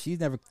know, but she's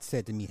never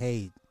said to me,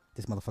 hey,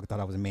 this motherfucker thought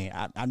I was a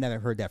man. I've never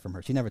heard that from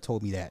her. She never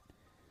told me that.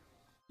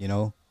 You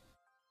know?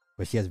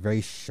 But she has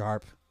very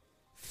sharp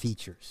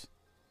features.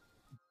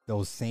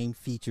 Those same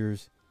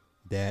features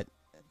that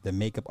the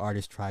makeup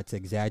artists try to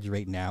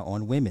exaggerate now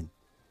on women.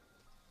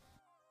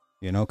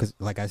 You know, because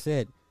like I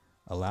said,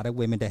 a lot of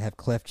women that have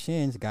cleft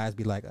chins, guys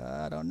be like,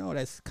 I don't know,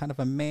 that's kind of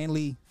a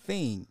manly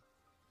thing.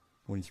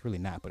 When it's really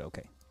not, but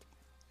okay.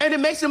 And it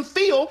makes them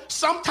feel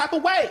some type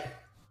of way.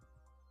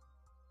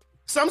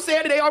 Some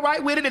said that they all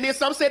right with it, and then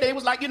some said they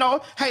was like, you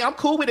know, hey, I'm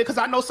cool with it because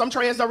I know some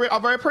trans are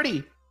very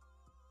pretty.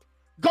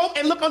 Go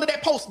and look under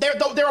that post.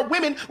 There are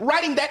women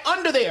writing that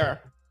under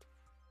there.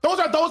 Those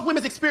are those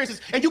women's experiences,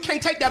 and you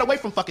can't take that away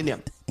from fucking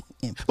them.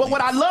 But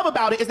what I love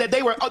about it is that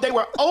they were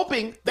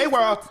open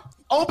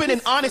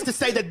and honest to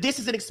say that this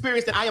is an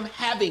experience that I am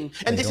having,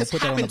 and this has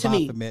happened to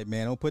me.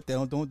 Man,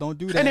 don't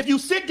do that. And if you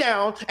sit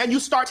down and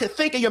you start to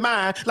think in your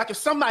mind, like if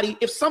somebody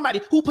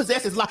who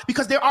possesses lots,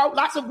 because there are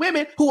lots of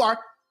women who are.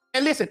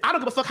 And listen, I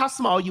don't give a fuck how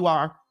small you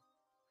are,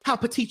 how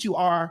petite you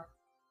are.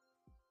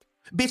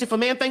 Bitch, if a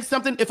man thinks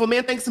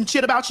some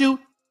shit about you,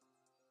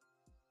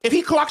 if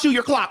he clocks you,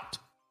 you're clocked.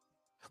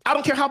 I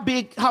don't care how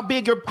big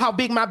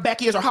my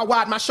back is or how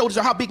wide my shoulders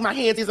or how big my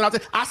hands is. And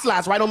I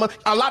slides right on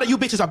a lot of you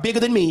bitches are bigger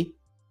than me.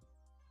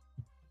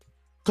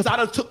 Because I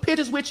done took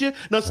pictures with you,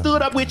 done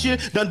stood up with you,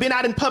 done been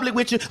out in public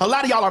with you. A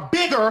lot of y'all are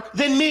bigger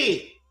than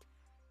me.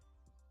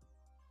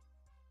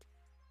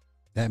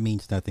 That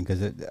means nothing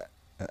because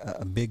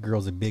a big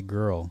girl's a big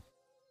girl.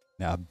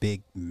 Now, a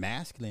big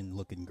masculine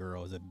looking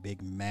girl is a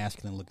big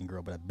masculine looking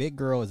girl, but a big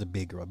girl is a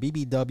big girl.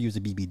 BBW is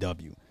a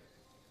BBW.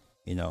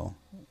 You know,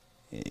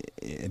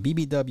 a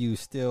BBW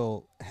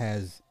still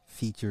has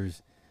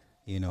features,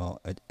 you know,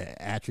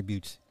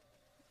 attributes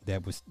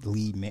that was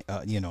lead,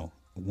 you know,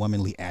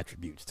 womanly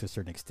attributes to a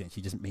certain extent.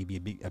 She just may be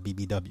a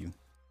BBW.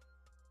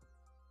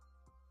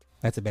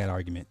 That's a bad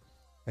argument.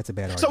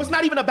 So it's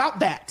not even about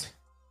that.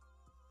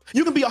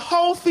 You can be a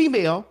whole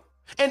female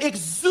and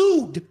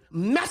exude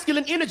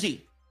masculine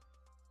energy.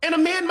 And a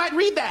man might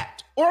read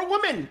that, or a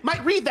woman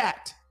might read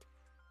that.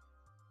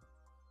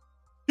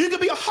 You could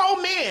be a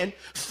whole man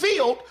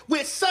filled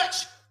with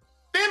such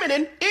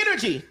feminine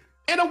energy,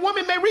 and a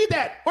woman may read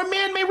that, or a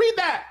man may read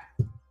that.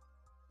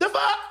 The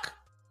fuck?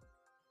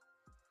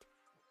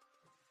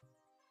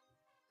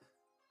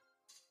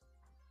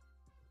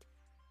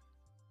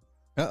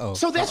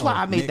 So that's why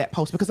I made that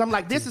post, because I'm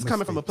like, this is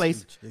coming from a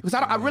place, because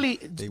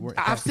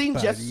I've seen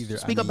Jess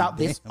speak about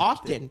this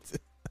often.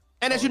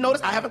 And as you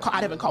notice, I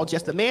haven't called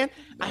Jess a man.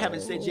 I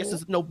haven't said Jess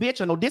is no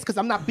bitch or no this, because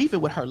I'm not beefing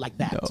with her like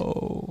that.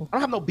 No. I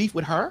don't have no beef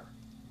with her.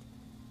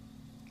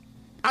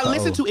 I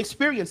listen to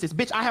experiences,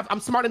 bitch. I'm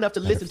smart enough to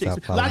listen to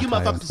experiences. A lot of you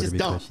motherfuckers just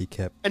dumb,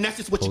 and that's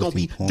just what you're gonna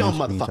be, dumb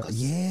motherfuckers.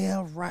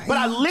 Yeah, right. But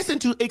I listen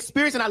to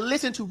experience, and I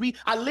listen to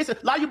I listen.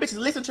 A lot of you bitches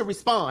listen to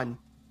respond.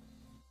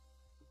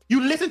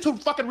 You listen to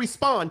fucking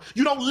respond.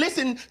 You don't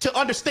listen to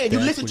understand. You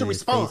listen to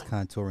respond. Face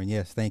contouring.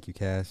 Yes, thank you,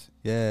 Cass.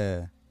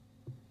 Yeah.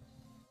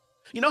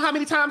 You know how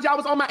many times y'all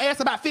was on my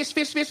ass about fish?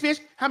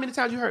 How many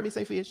times you heard me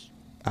say fish?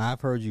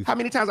 I've heard you. How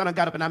many times I done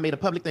got up and I made a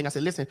public thing? I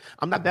said, listen,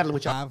 I'm not battling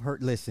with y'all.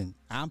 Listen,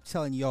 I'm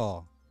telling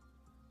y'all,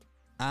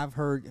 I've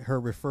heard her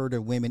refer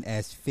to women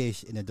as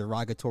fish in a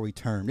derogatory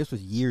term. This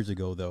was years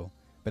ago, though,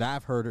 but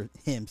I've heard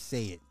him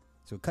say it.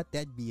 So cut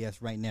that BS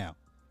right now.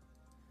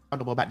 I don't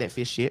know more about that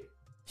fish shit.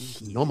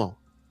 No more.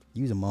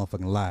 You's a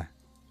motherfucking lie.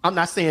 I'm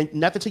not saying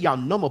nothing to y'all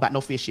no more about no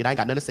fish shit. I ain't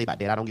got nothing to say about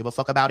that. I don't give a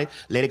fuck about it.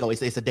 Let it go.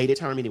 It's a dated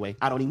term anyway.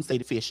 I don't even say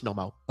the fish no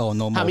more. Oh,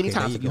 no more. How many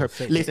times have you heard?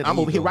 Listen, I'm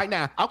over here right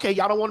now. Okay,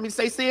 y'all don't want me to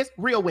say sis?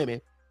 Real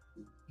women.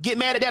 Get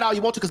mad at that all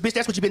you want to, because bitch,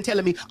 that's what you've been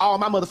telling me all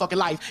my motherfucking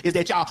life, is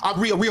that y'all are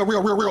real.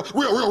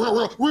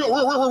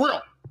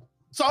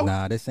 So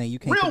nah, this ain't, you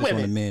can't put this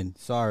on the men.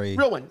 Sorry.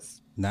 Real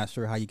ones. Not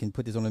sure how you can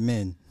put this on the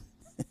men.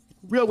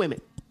 Real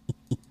women.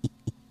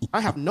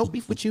 I have no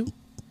beef with you.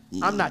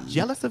 I'm not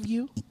jealous of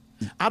you.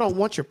 I don't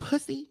want your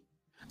pussy.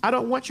 I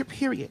don't want your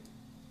period.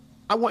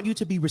 I want you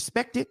to be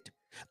respected.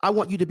 I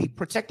want you to be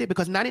protected,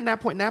 because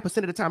 99.9%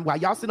 of the time while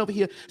y'all sitting over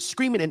here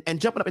screaming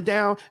and jumping up and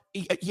down,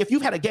 if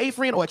you've had a gay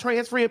friend or a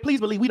trans friend, please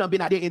believe we done been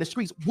out there in the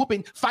streets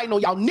whooping, fighting on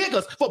y'all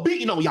niggas for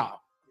beating on y'all.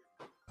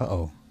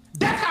 Uh-oh.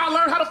 That's how I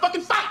learned how to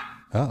fucking fight.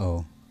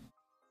 Uh-oh.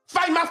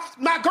 Fight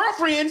my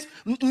girlfriends,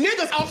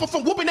 niggas off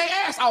from whooping their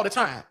ass all the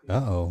time.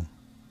 Uh-oh.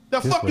 The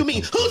fuck you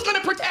mean? Who's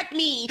gonna protect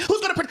me? Who's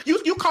gonna protect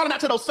you? Calling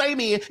out to those same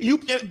men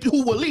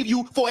who will leave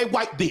you for a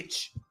white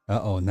bitch.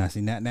 Uh-oh. Now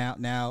see,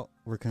 now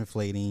we're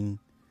conflating.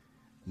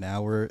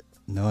 Now we're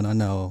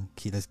no.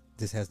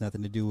 This has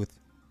nothing to do with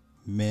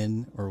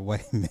men or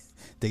white men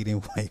dating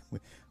white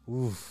women.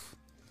 Oof.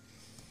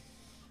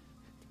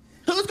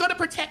 Who's gonna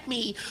protect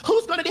me?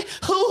 Who's gonna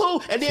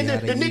who? And then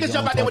the niggas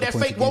jump out there with that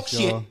fake woke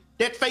shit,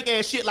 that fake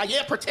ass shit. Like,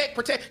 yeah,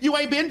 protect. You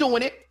ain't been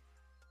doing it.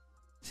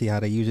 See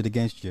how they use it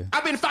against you.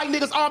 I've been fighting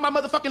niggas all my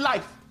motherfucking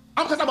life.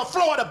 Because I'm a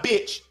Florida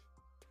bitch.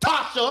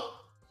 Tasha.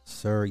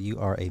 Sir, you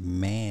are a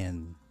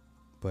man,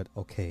 but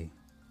okay.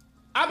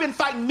 I've been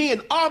fighting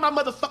men all my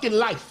motherfucking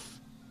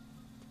life.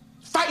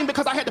 Fighting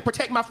because I had to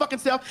protect my fucking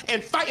self,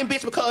 and fighting,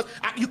 bitch, because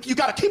you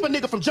gotta keep a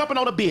nigga from jumping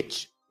on a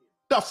bitch.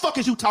 The fuck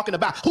is you talking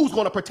about? Who's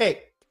gonna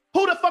protect?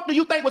 Who the fuck do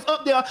you think was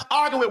up there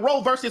arguing with Roe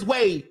versus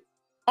Wade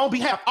on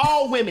behalf of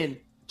all women,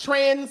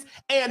 trans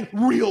and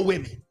real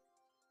women?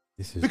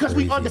 Because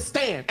we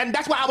understand. And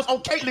that's why I was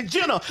on Caitlyn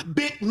Jenner,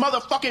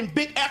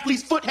 big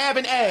athlete's foot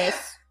having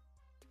ass.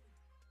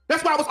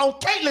 That's why I was on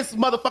Caitlyn's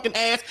motherfucking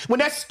ass when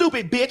that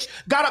stupid bitch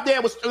got up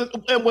there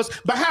and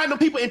was behind them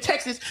people in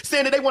Texas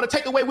saying that they want to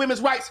take away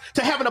women's rights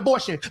to have an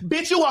abortion.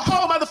 Bitch, you a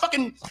whole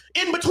motherfucking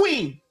in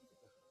between.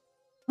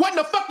 What in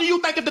the fuck do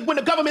you think when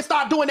the government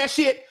start doing that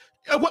shit?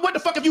 What the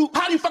fuck how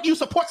do you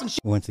support some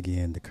shit? Once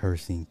again, the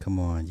cursing. Come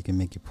on, you can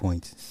make your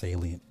points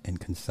salient and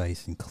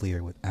concise and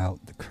clear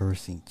without the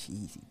cursing.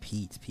 Cheesy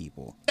Pete's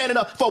people. Standing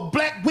up for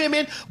black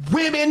women,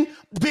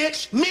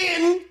 bitch,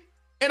 men.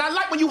 And I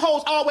like when you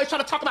hoes always try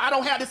to talk about I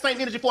don't have the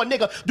same energy for a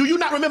nigga. Do you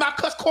not remember I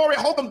cussed Corey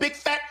Holcomb, big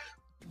fat,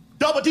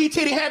 double D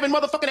titty having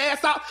motherfucking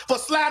ass out for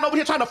sliding over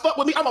here trying to fuck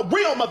with me? I'm a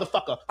real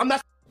motherfucker. I'm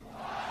not.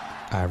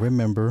 I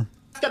remember.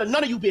 Instead of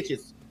none of you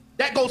bitches.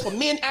 That goes for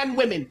men and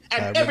women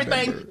and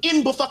everything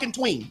in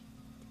between.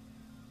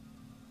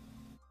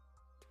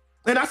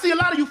 And I see a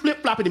lot of you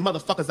flip-flopping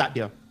motherfuckers out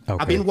there. Okay.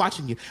 I've been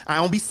watching you. I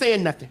don't be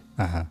saying nothing.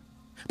 Uh-huh.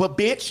 But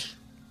bitch,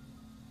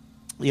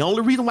 the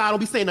only reason why I don't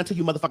be saying nothing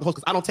to you motherfuckers is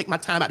because I don't take my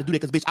time out to do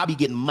that, because bitch, I be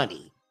getting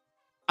money.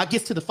 I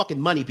get to the fucking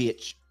money,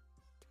 bitch.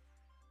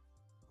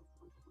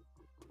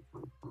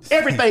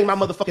 Everything my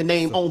motherfucking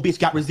name on, bitch,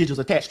 got residuals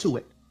attached to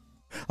it.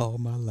 All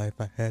my life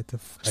I had to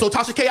fight. So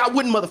Tasha K, I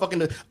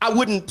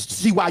wouldn't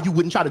see why you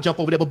wouldn't try to jump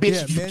over there, but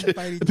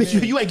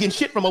bitch, you ain't getting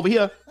shit from over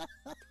here.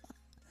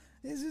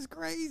 This is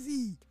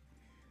crazy.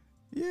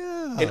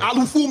 Yeah. And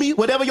Alufumi,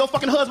 whatever your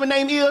fucking husband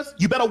name is,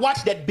 you better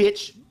watch that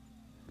bitch.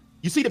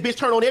 You see the bitch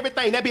turn on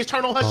everything. That bitch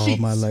turn on her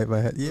sheets. All my life I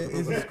had. Yeah,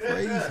 this is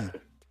crazy.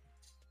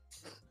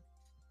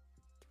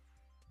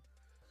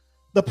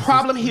 The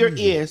problem here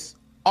is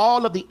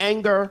all of the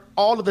anger,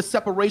 all of the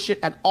separation,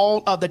 and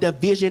all of the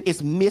division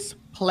is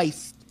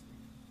misplaced.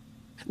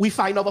 We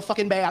fighting over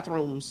fucking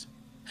bathrooms.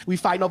 We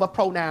fighting over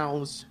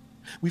pronouns.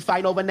 We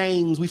fighting over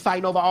names. We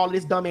fighting over all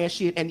this dumb ass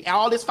shit. And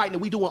all this fighting that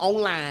we doing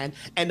online,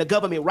 and the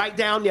government right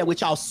down there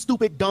with y'all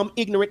stupid, dumb,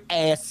 ignorant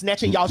ass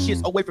snatching y'all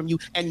shits away from you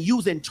and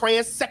using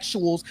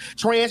transsexuals,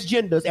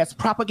 transgenders as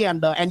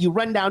propaganda. And you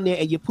run down there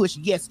and you push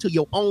yes to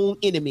your own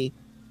enemy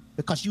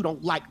because you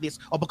don't like this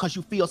or because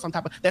you feel some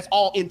type of, that's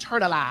all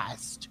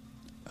internalized.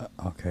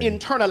 Okay.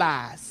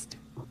 Internalized.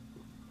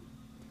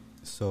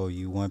 So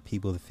you want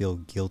people to feel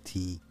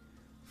guilty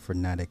for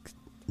not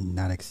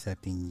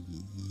accepting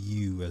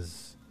you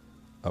as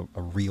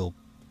a real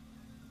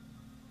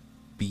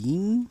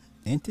being,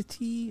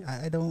 entity?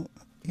 I don't,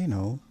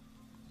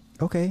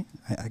 Okay,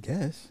 I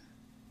guess.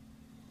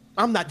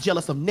 I'm not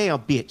jealous of now,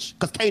 bitch,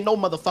 because can't no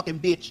motherfucking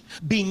bitch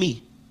be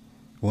me.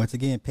 Once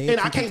again, pay and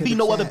I attention can't to be the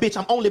no chat. other bitch.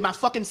 I'm only my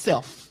fucking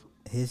self.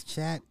 His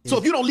chat is... So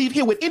if you don't leave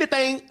here with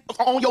anything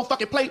on your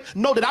fucking plate,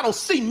 know that I don't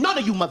see none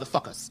of you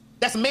motherfuckers.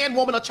 That's man,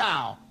 woman, or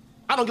child.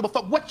 I don't give a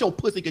fuck what your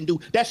pussy can do.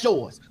 That's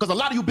yours. Because a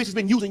lot of you bitches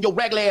been using your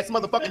ragged ass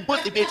motherfucking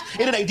pussy, bitch,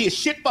 and it ain't did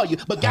shit for you,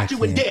 but got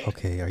you in debt.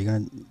 Okay, are you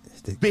gonna...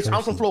 Bitch,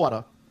 I'm from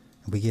Florida.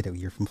 We get it.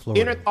 You're from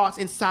Florida. Inner thoughts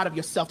inside of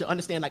yourself to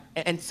understand, like,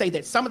 and say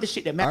that some of the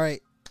shit that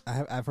matters. All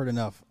right, I've heard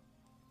enough.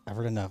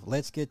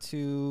 Let's get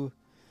to...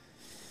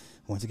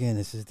 Once again,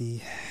 this is the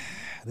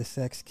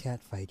sex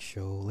cat fight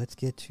show. Let's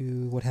get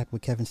to what happened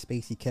with Kevin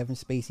Spacey. Kevin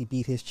Spacey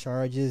beat his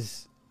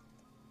charges.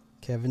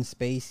 Kevin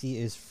Spacey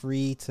is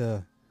free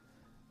to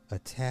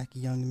attack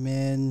young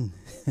men.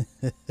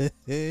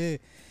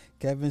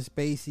 Kevin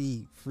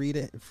Spacey, free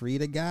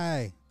the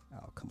guy.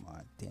 Oh, come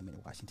on. Damn it,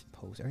 Washington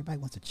Post. Everybody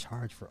wants to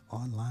charge for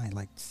online.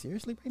 Like,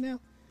 seriously right now?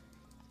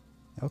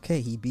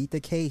 Okay, he beat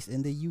the case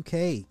in the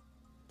UK.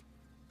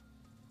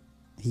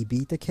 He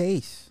beat the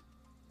case.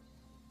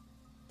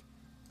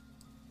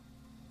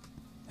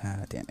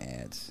 Damn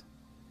ads.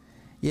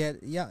 Yeah,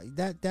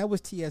 that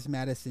was T.S.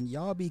 Madison.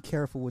 Y'all be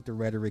careful with the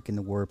rhetoric and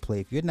the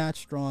wordplay. If you're not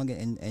strong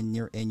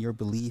in your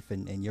belief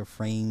and your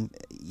frame,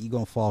 you're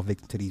gonna fall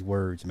victim to these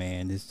words,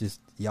 man. It's just,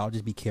 y'all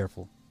just be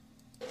careful.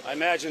 I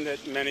imagine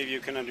that many of you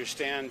can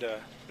understand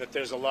that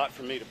there's a lot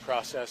for me to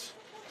process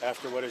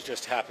after what has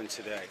just happened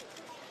today.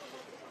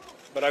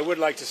 But I would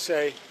like to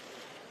say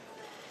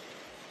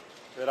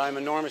that I'm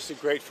enormously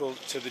grateful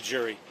to the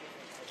jury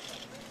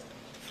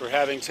for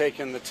having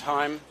taken the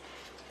time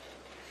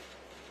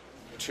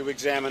to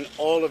examine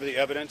all of the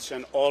evidence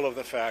and all of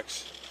the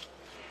facts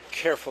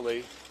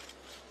carefully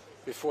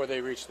before they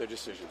reach their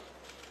decision.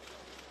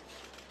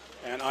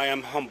 And I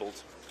am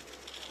humbled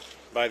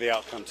by the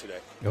outcome today.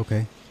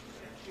 Okay.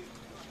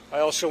 I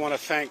also want to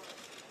thank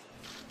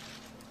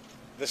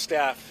the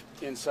staff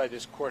inside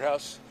this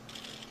courthouse,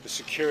 the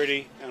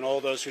security, and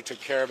all those who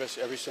took care of us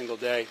every single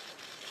day.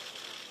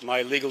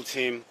 My legal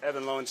team,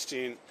 Evan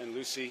Lowenstein and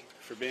Lucy,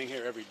 for being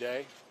here every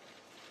day.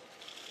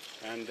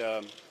 And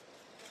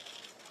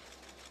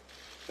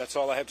that's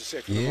all I have to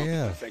say for the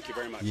moment. Thank you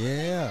very much.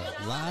 Yeah,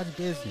 large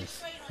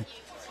business.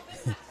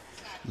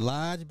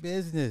 Large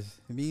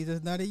business. It means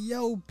it's none of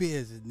your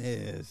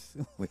business.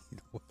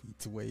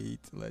 Wait.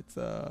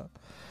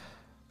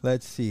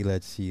 Let's see.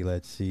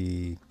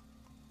 He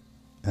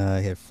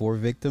had 4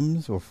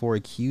 victims or 4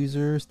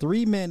 accusers.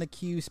 3 men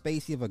accused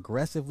Spacey of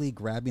aggressively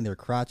grabbing their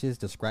crotches,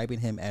 describing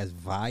him as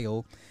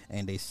vile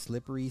and a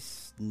slippery,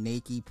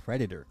 snaky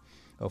predator.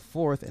 A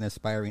 4th, an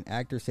aspiring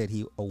actor, said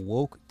he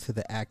awoke to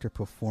the actor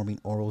performing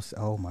oral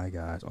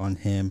on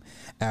him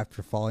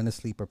after falling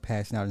asleep or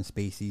passing out in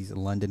Spacey's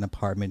London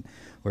apartment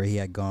where he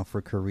had gone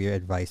for career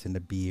advice and a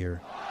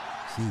beer.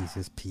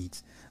 Jesus,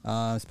 Pete.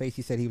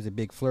 Spacey said he was a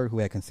big flirt who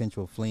had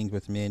consensual flings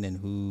with men and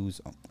whose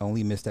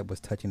only misstep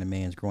was touching a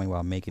man's groin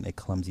while making a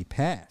clumsy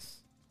pass.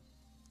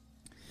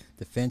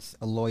 Defense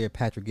lawyer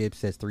Patrick Gibbs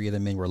says 3 of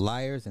the men were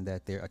liars and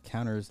that their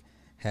encounters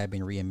had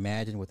been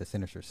reimagined with a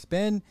sinister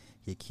spin.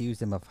 He accused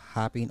them of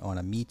hopping on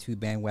a Me Too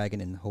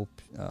bandwagon in hope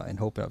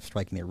of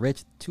striking it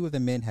rich. 2 of the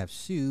men have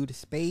sued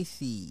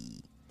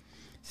Spacey.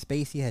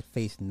 Spacey had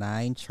faced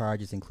 9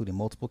 charges, including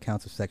multiple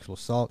counts of sexual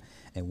assault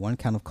and 1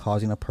 count of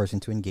causing a person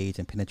to engage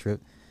in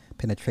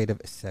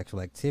penetrative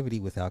sexual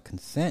activity without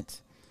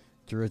consent.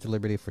 Jurors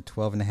deliberated for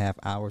 12 and a half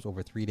hours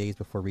over 3 days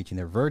before reaching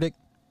their verdict.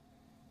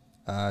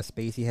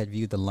 Spacey had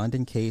viewed the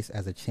London case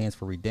as a chance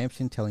for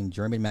redemption, telling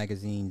German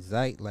magazine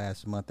Zeit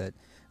last month that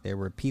there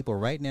were people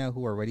right now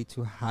who are ready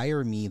to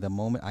hire me the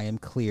moment I am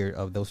cleared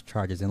of those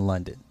charges in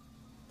London.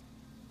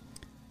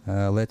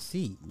 Let's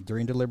see.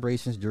 During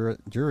deliberations,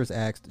 jurors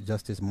asked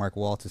Justice Mark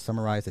Wall to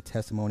summarize the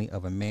testimony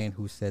of a man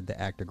who said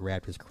the actor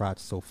grabbed his crotch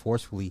so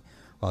forcefully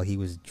while he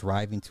was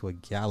driving to a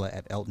gala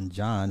at Elton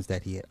John's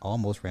that he had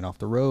almost ran off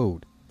the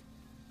road.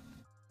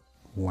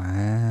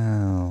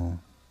 Wow.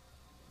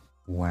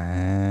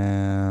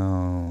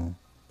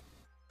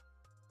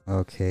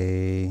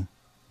 Okay.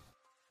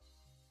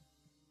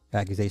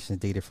 Accusations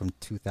dated from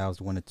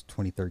 2001 to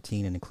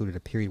 2013 and included a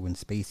period when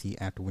Spacey,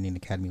 after winning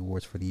Academy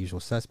Awards for The Usual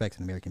Suspects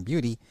and American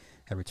Beauty,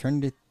 had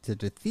returned to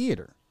the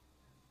theater.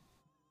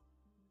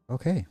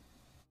 Okay.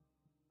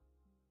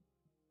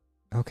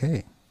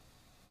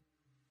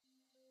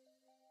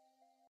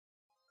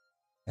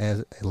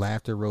 As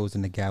laughter rose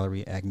in the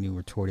gallery, Agnew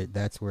retorted,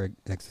 That's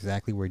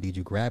exactly where did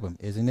you grab him,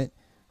 isn't it?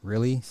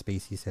 Really?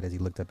 Spacey said as he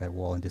looked up at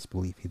Wall in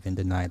disbelief. He then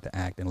denied the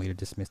act and later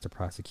dismissed the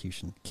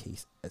prosecution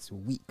case as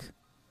weak.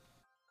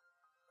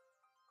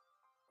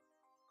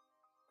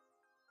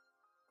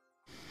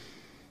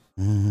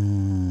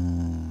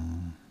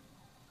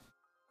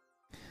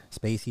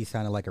 Spacey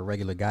sounded like a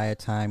regular guy at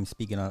times,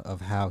 speaking of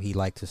how he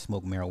liked to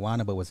smoke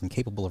marijuana but was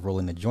incapable of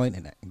rolling the joint,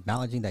 and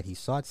acknowledging that he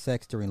sought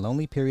sex during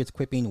lonely periods,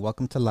 quipping,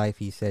 Welcome to life.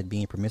 He said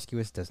being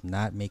promiscuous does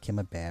not make him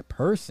a bad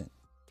person.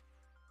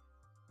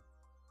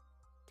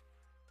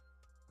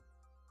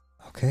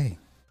 Okay.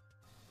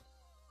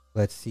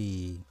 Let's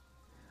see.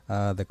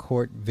 The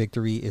court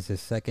victory is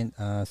his second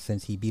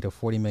since he beat a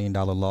 $40 million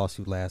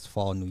lawsuit last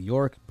fall in New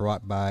York,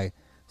 brought by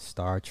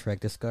Star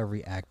Trek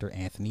Discovery actor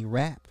Anthony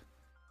Rapp.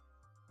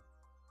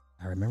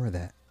 I remember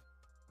that.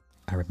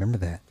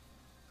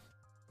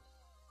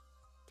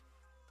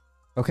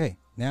 Okay,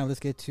 now let's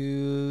get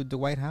to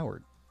Dwight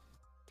Howard.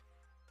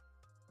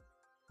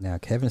 Now,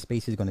 Kevin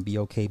Spacey is going to be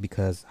okay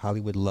because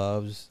Hollywood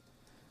loves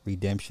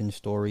redemption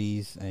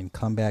stories and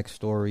comeback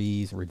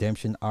stories,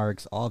 redemption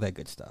arcs, all that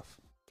good stuff.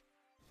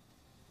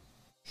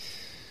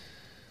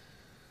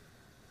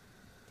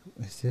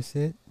 Is this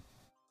it?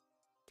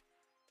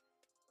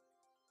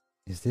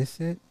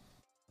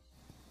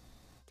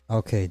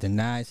 Okay,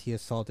 denies he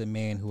assaulted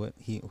man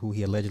who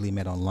he allegedly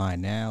met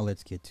online. Now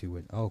let's get to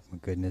it. Oh my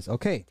goodness.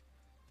 Okay.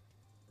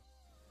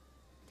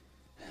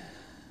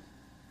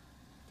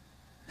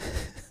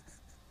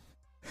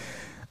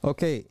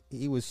 Okay,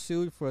 he was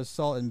sued for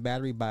assault and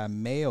battery by a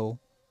male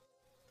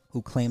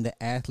who claimed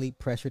the athlete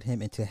pressured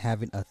him into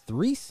having a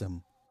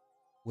threesome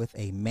with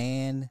a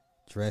man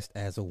dressed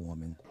as a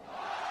woman.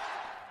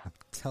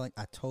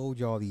 I told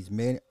y'all these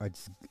men are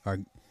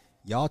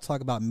y'all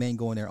talk about men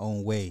going their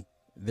own way.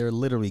 They're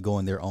literally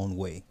going their own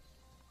way.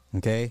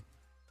 Okay?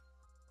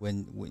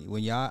 When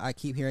y'all, I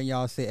keep hearing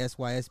y'all say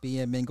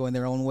SYSBM, men going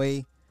their own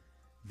way.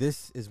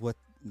 This is what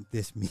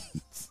this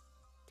means.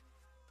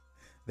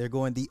 They're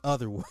going the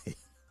other way.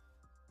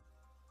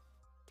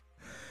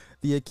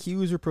 The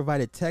accuser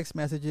provided text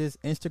messages,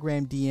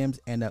 Instagram DMs,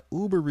 and an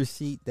Uber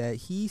receipt that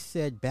he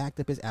said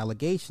backed up his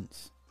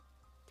allegations.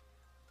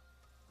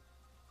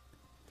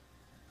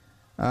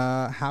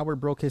 Howard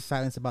broke his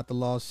silence about the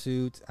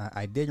lawsuit.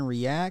 I didn't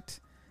react.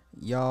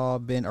 Y'all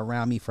been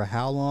around me for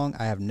how long?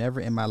 I have never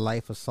in my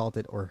life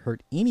assaulted or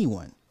hurt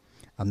anyone.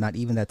 I'm not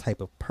even that type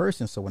of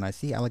person. So when I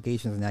see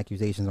allegations and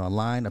accusations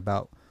online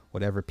about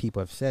whatever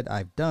people have said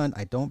I've done,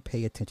 I don't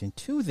pay attention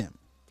to them.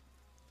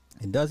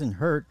 It doesn't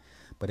hurt,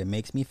 but it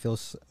makes me feel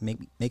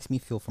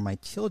for my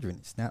children.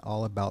 It's not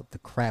all about the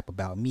crap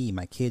about me,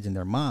 my kids, and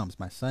their moms.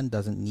 My son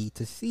doesn't need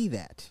to see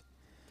that.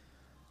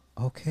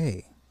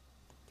 Okay.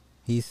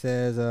 He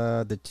says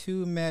the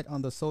two met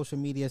on the social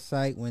media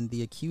site when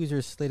the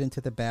accuser slid into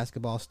the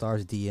basketball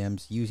star's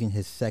DMs using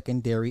his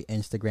secondary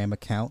Instagram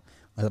account,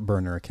 a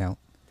burner account,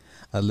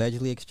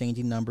 allegedly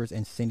exchanging numbers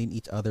and sending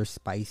each other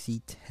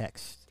spicy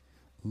texts.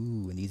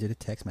 Ooh, and these are the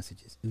text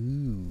messages.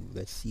 Ooh,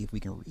 let's see if we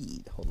can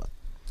read. Hold up.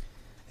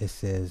 It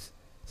says,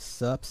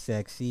 "Sup,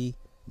 sexy?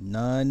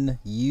 None.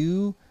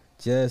 You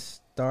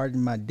just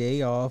starting my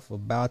day off,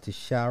 about to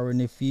shower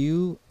in a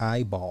few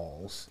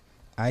eyeballs.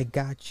 I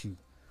got you.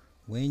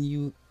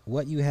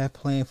 What you have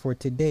planned for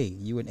today?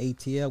 You and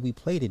ATL, we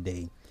play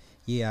today.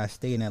 Yeah, I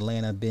stay in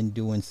Atlanta. Been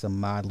doing some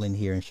modeling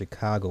here in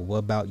Chicago. What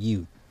about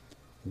you?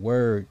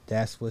 Word,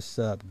 that's what's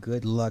up.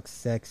 Good luck,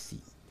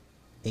 sexy.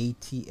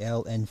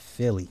 ATL and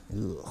Philly."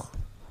 Ugh.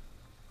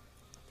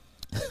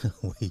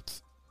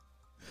 Wait.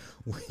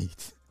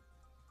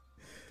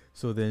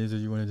 So then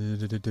you want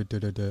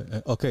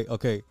to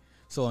okay.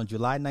 So on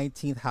July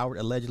 19th, Howard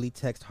allegedly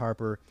texted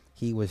Harper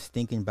he was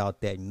thinking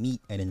about that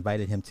meat and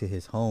invited him to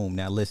his home.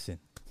 Now listen.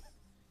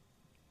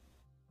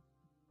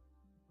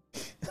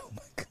 Oh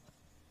my God.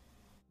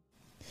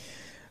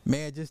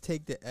 Man, just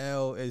take the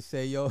L and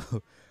say, yo,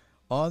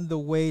 on the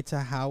way to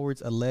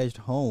Howard's alleged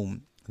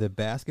home, the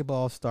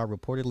basketball star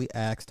reportedly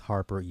asked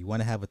Harper, "You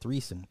want to have a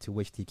threesome?" To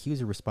which the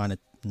accuser responded,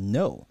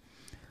 "No."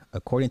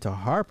 According to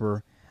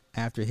Harper,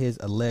 after his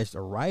alleged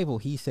arrival,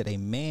 he said a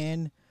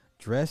man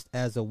dressed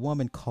as a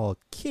woman called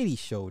Kitty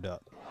showed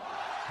up.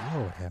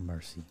 Lord have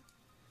mercy.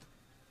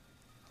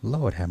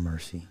 Lord have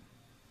mercy.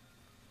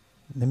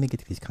 Let me get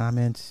to these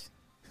comments.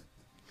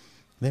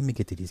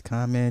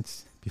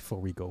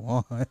 Before we go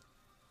on.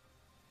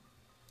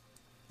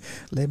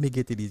 Let me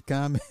get to these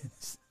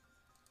comments.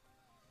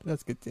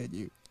 Let's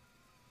continue.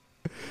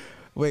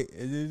 Wait,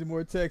 is there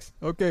more text?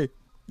 Okay.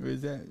 Where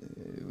is that?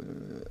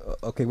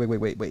 Okay,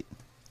 wait.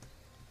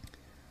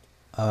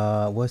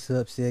 What's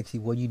up, sexy?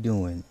 What you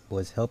doing?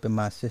 Was helping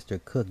my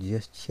sister cook,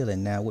 just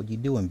chilling. Now, what you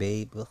doing,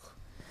 babe? Ugh.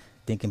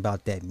 Thinking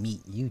about that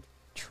meat. You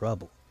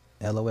trouble.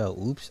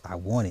 LOL. Oops, I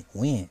want it.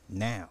 When?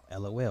 Now.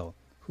 LOL.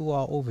 Who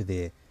all over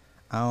there?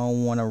 I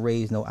don't want to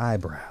raise no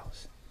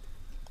eyebrows.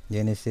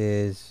 Then it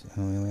says,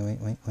 wait.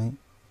 I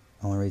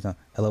want to raise on.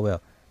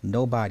 LOL.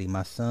 Nobody.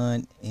 My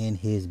son in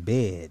his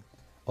bed.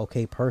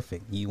 Okay,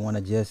 perfect. You want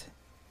to just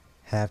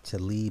have to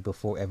leave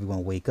before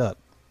everyone wake up.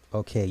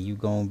 Okay, you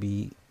gonna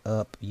be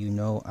up. You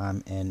know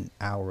I'm an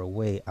hour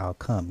away. I'll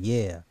come.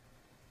 Yeah.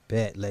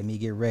 Bet. Let me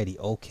get ready.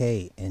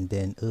 Okay. And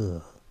then,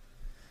 then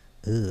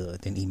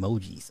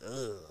emojis.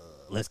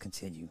 Let's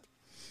continue.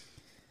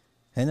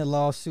 In the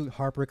lawsuit,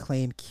 Harper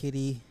claimed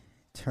Kitty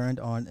turned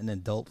on an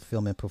adult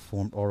film and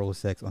performed oral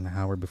sex on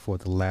Howard before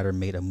the latter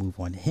made a move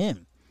on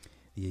him.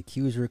 The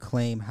accuser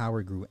claimed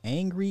Howard grew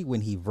angry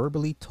when he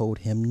verbally told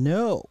him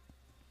no.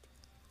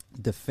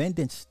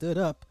 Defendant stood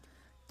up,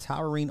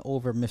 towering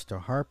over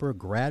Mr. Harper,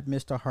 grabbed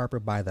Mr.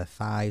 Harper by the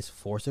thighs,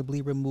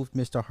 forcibly removed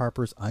Mr.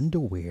 Harper's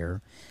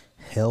underwear,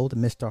 held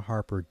Mr.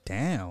 Harper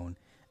down,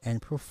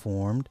 and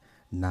performed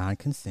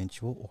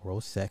non-consensual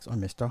oral sex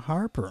on Mr.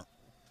 Harper.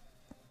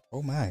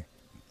 Oh my.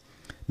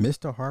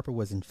 Mr. Harper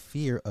was in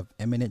fear of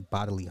imminent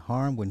bodily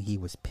harm when he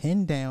was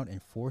pinned down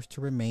and forced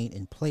to remain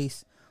in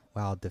place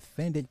while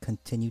defendant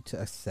continued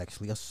to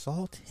sexually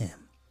assault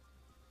him.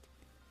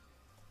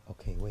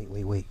 Okay,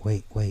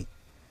 wait.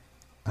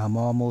 I'm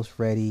almost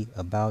ready,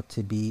 about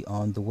to be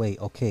on the way.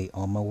 Okay,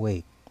 on my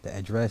way. The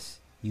address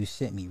you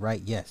sent me,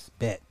 right? Yes,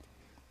 bet.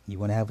 You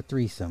want to have a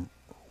threesome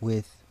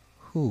with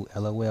who?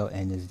 LOL.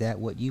 And is that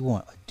what you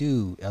want? A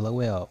dude?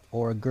 LOL.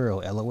 Or a girl?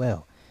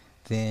 LOL.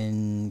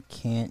 Then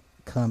can't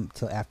come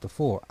till after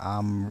 4.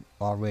 I'm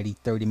already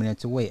 30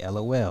 minutes away.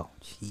 LOL.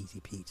 Cheesy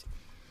Pete.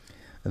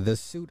 The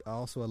suit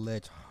also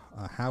alleged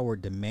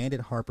Howard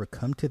demanded Harper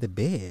come to the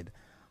bed.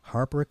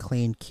 Harper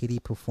claimed Kitty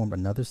performed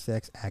another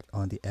sex act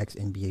on the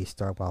ex-NBA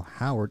star while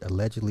Howard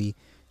allegedly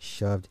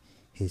shoved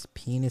his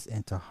penis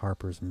into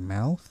Harper's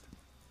mouth.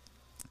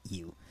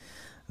 Ew.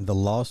 The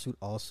lawsuit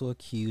also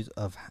accused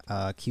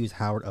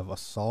Howard of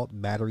assault,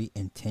 battery,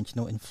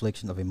 intentional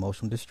infliction of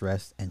emotional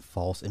distress, and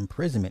false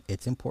imprisonment.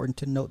 It's important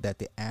to note that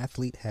the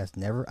athlete has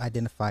never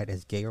identified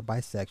as gay or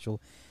bisexual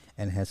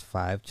and has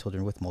 5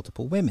 children with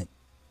multiple women.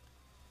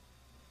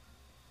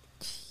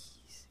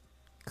 Jeez.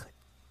 Good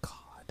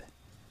God.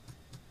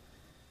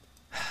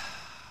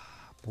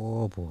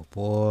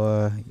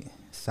 Boy.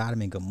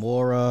 Sodom and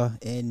Gomorrah,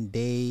 end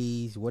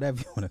days, whatever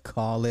you want to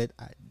call it.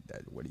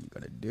 What are you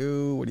going to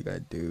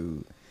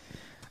do?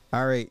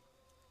 All right.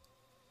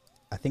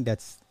 I think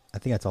that's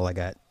all I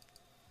got.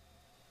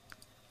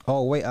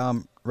 Oh, wait.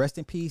 Rest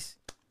in peace,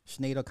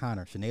 Sinead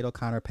O'Connor. Sinead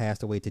O'Connor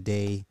passed away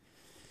today.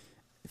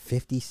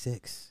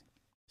 56.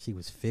 She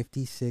was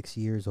 56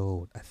 years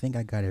old. I think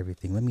I got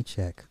everything. Let me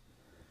check.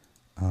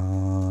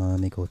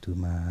 Let me go through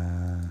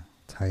my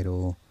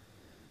title.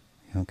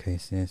 Okay,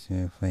 CIS,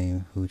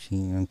 Flame,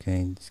 Hoochie.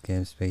 Okay,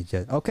 Space,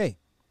 Jess. Okay,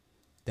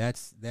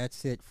 that's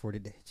it for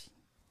today.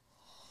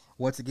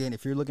 Once again,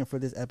 if you're looking for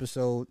this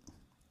episode,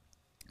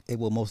 it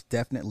will most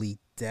definitely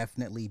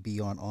be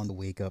on the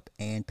Wake Up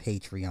and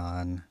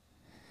Patreon,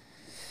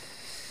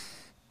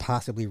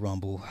 possibly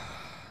Rumble,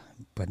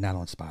 but not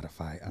on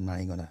Spotify.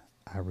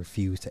 I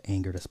refuse to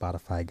anger the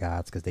Spotify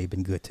gods because they've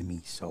been good to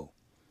me. So,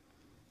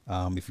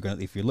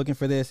 if you're looking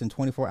for this in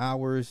 24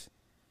 hours,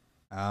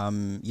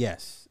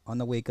 yes, on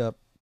the Wake Up,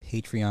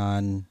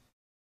 Patreon,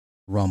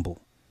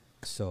 Rumble.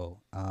 So,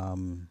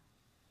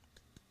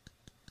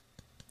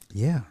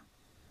 yeah.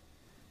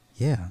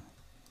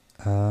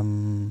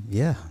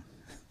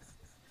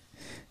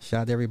 Shout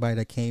out to everybody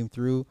that came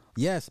through.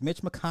 Yes,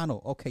 Mitch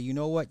McConnell. Okay, you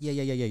know what?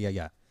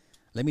 Yeah.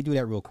 Let me do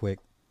that real quick.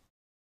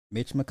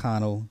 Mitch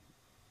McConnell.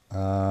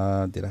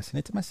 Did I send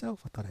it to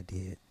myself? I thought I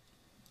did.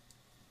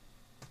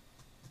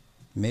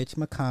 Mitch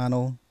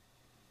McConnell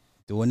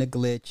doing the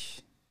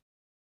glitch.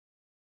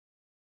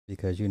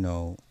 Because,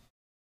 all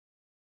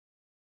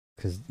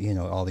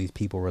these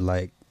people were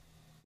like,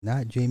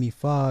 not Jamie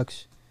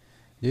Foxx.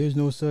 There's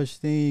no such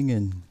thing.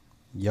 And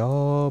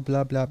y'all,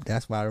 blah, blah.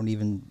 That's why I don't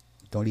even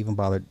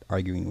bother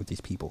arguing with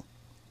these people.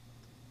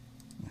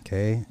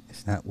 Okay?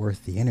 It's not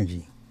worth the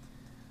energy.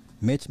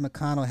 Mitch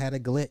McConnell had a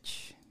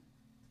glitch.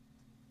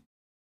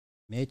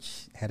 I'm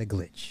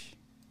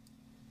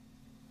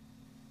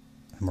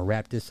going to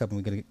wrap this up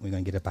and we're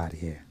gonna get up out of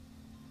here.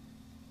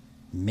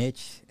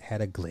 Mitch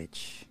had a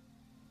glitch.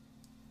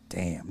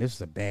 Damn, this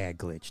is a bad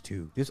glitch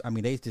too.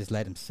 They just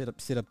let him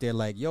sit up there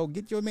like, yo,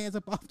 get your mans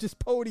up off this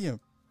podium.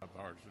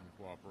 Bipartisan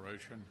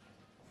cooperation.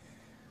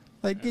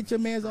 Like, get your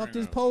mans off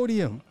this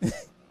podium.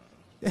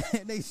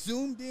 And they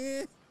zoomed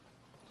in.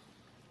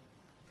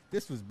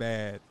 This was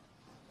bad.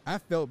 I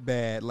felt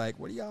bad. Like,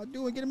 what are y'all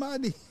doing? Get him out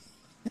of here.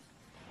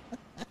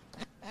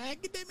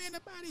 Get that man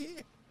up out of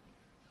here.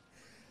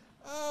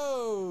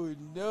 Oh,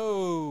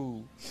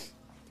 no.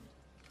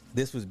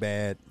 This was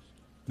bad.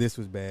 Get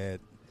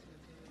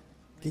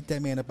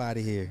that man up out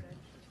of here.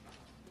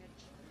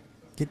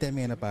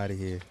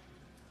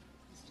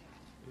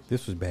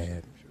 This was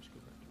bad.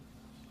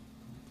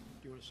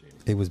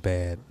 It was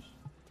bad.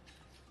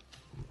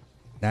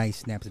 Now he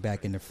snaps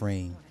back in the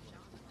frame.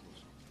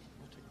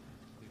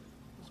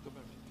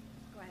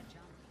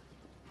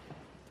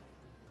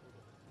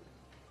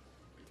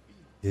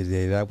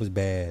 That was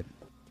bad.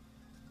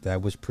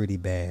 That was pretty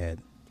bad.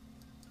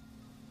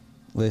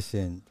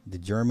 Listen, the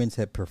Germans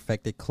had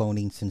perfected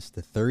cloning since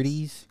the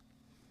 30s.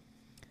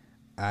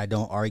 I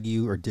don't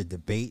argue or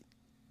debate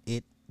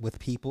it with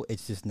people.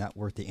 It's just not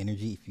worth the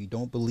energy. If you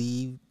don't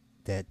believe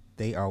that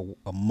they are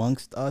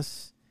amongst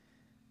us,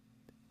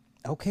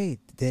 okay,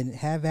 then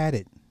have at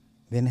it.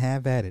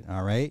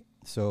 All right?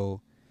 So,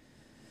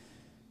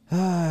 they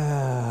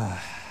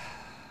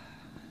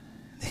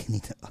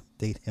need to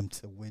update him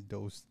to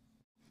Windows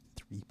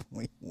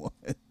 3.1.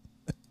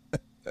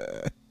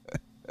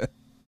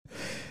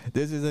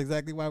 This is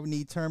exactly why we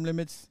need term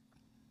limits.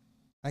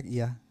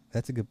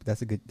 That's a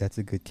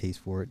good case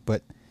for it.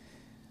 But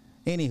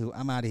anywho,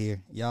 I'm out of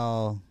here.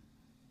 Y'all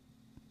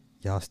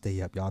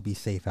stay up. Y'all be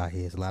safe out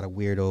here. There's a lot of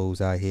weirdos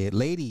out here.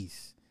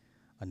 Ladies,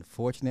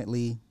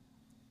 unfortunately,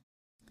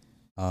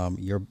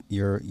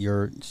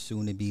 Your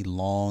soon to be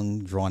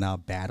long drawn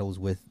out battles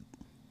with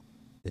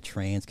the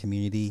trans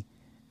community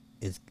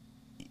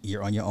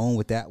you're on your own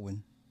with that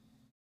one.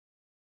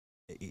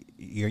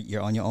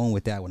 You're on your own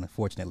with that one,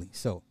 unfortunately.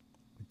 So,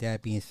 with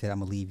that being said, I'm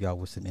gonna leave y'all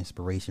with some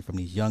inspiration from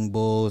these young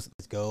bulls.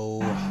 Let's go.